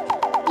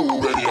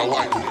 Already I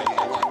like it.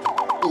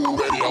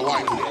 Already I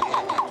like it.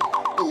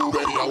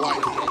 Already I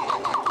like it.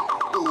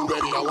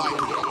 Already I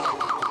like it.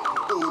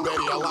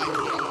 Already I like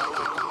it.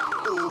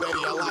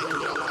 Already I like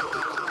it.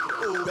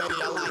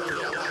 Already I like it.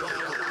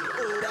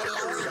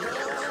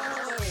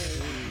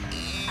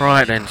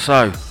 Right then,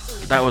 so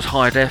that was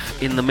High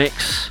Def in the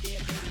mix,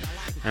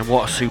 and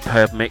what a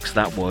superb mix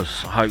that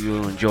was. I hope you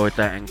all enjoyed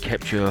that and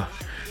kept your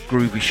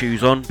groovy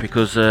shoes on,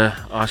 because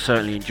I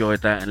certainly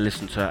enjoyed that and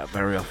listened to that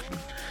very often.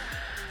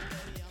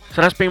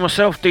 So that's been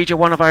myself, DJ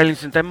One of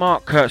Aliens in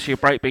Denmark, courtesy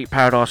of Breakbeat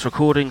Paradise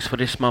Recordings for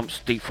this month's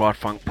Deep Fried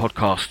Funk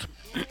podcast.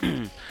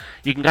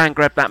 You can go and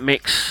grab that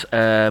mix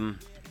as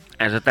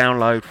a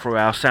download through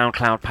our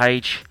SoundCloud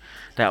page.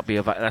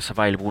 That's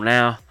available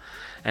now,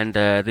 and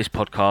this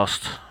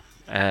podcast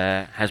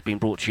has been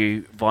brought to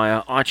you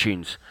via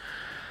iTunes.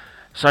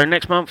 So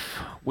next month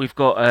we've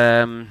got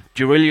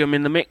Durillium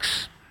in the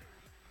mix,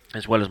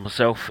 as well as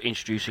myself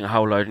introducing a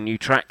whole load of new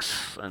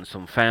tracks and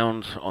some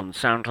found on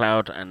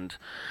SoundCloud and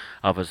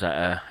others that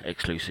are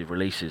exclusive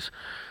releases.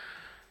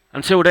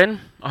 Until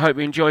then, I hope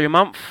you enjoy your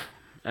month,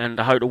 and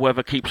I hope the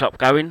weather keeps up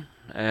going.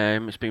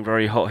 It's been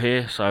very hot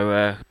here,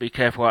 so be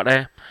careful out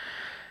there,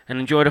 and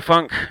enjoy the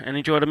funk and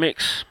enjoy the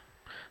mix.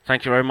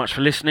 Thank you very much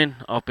for listening.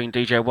 I've been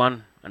DJ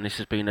One, and this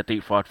has been the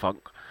Deep Fried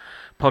Funk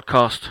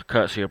podcast,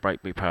 courtesy of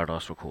Breakbeat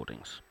Paradise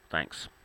Recordings. Thanks.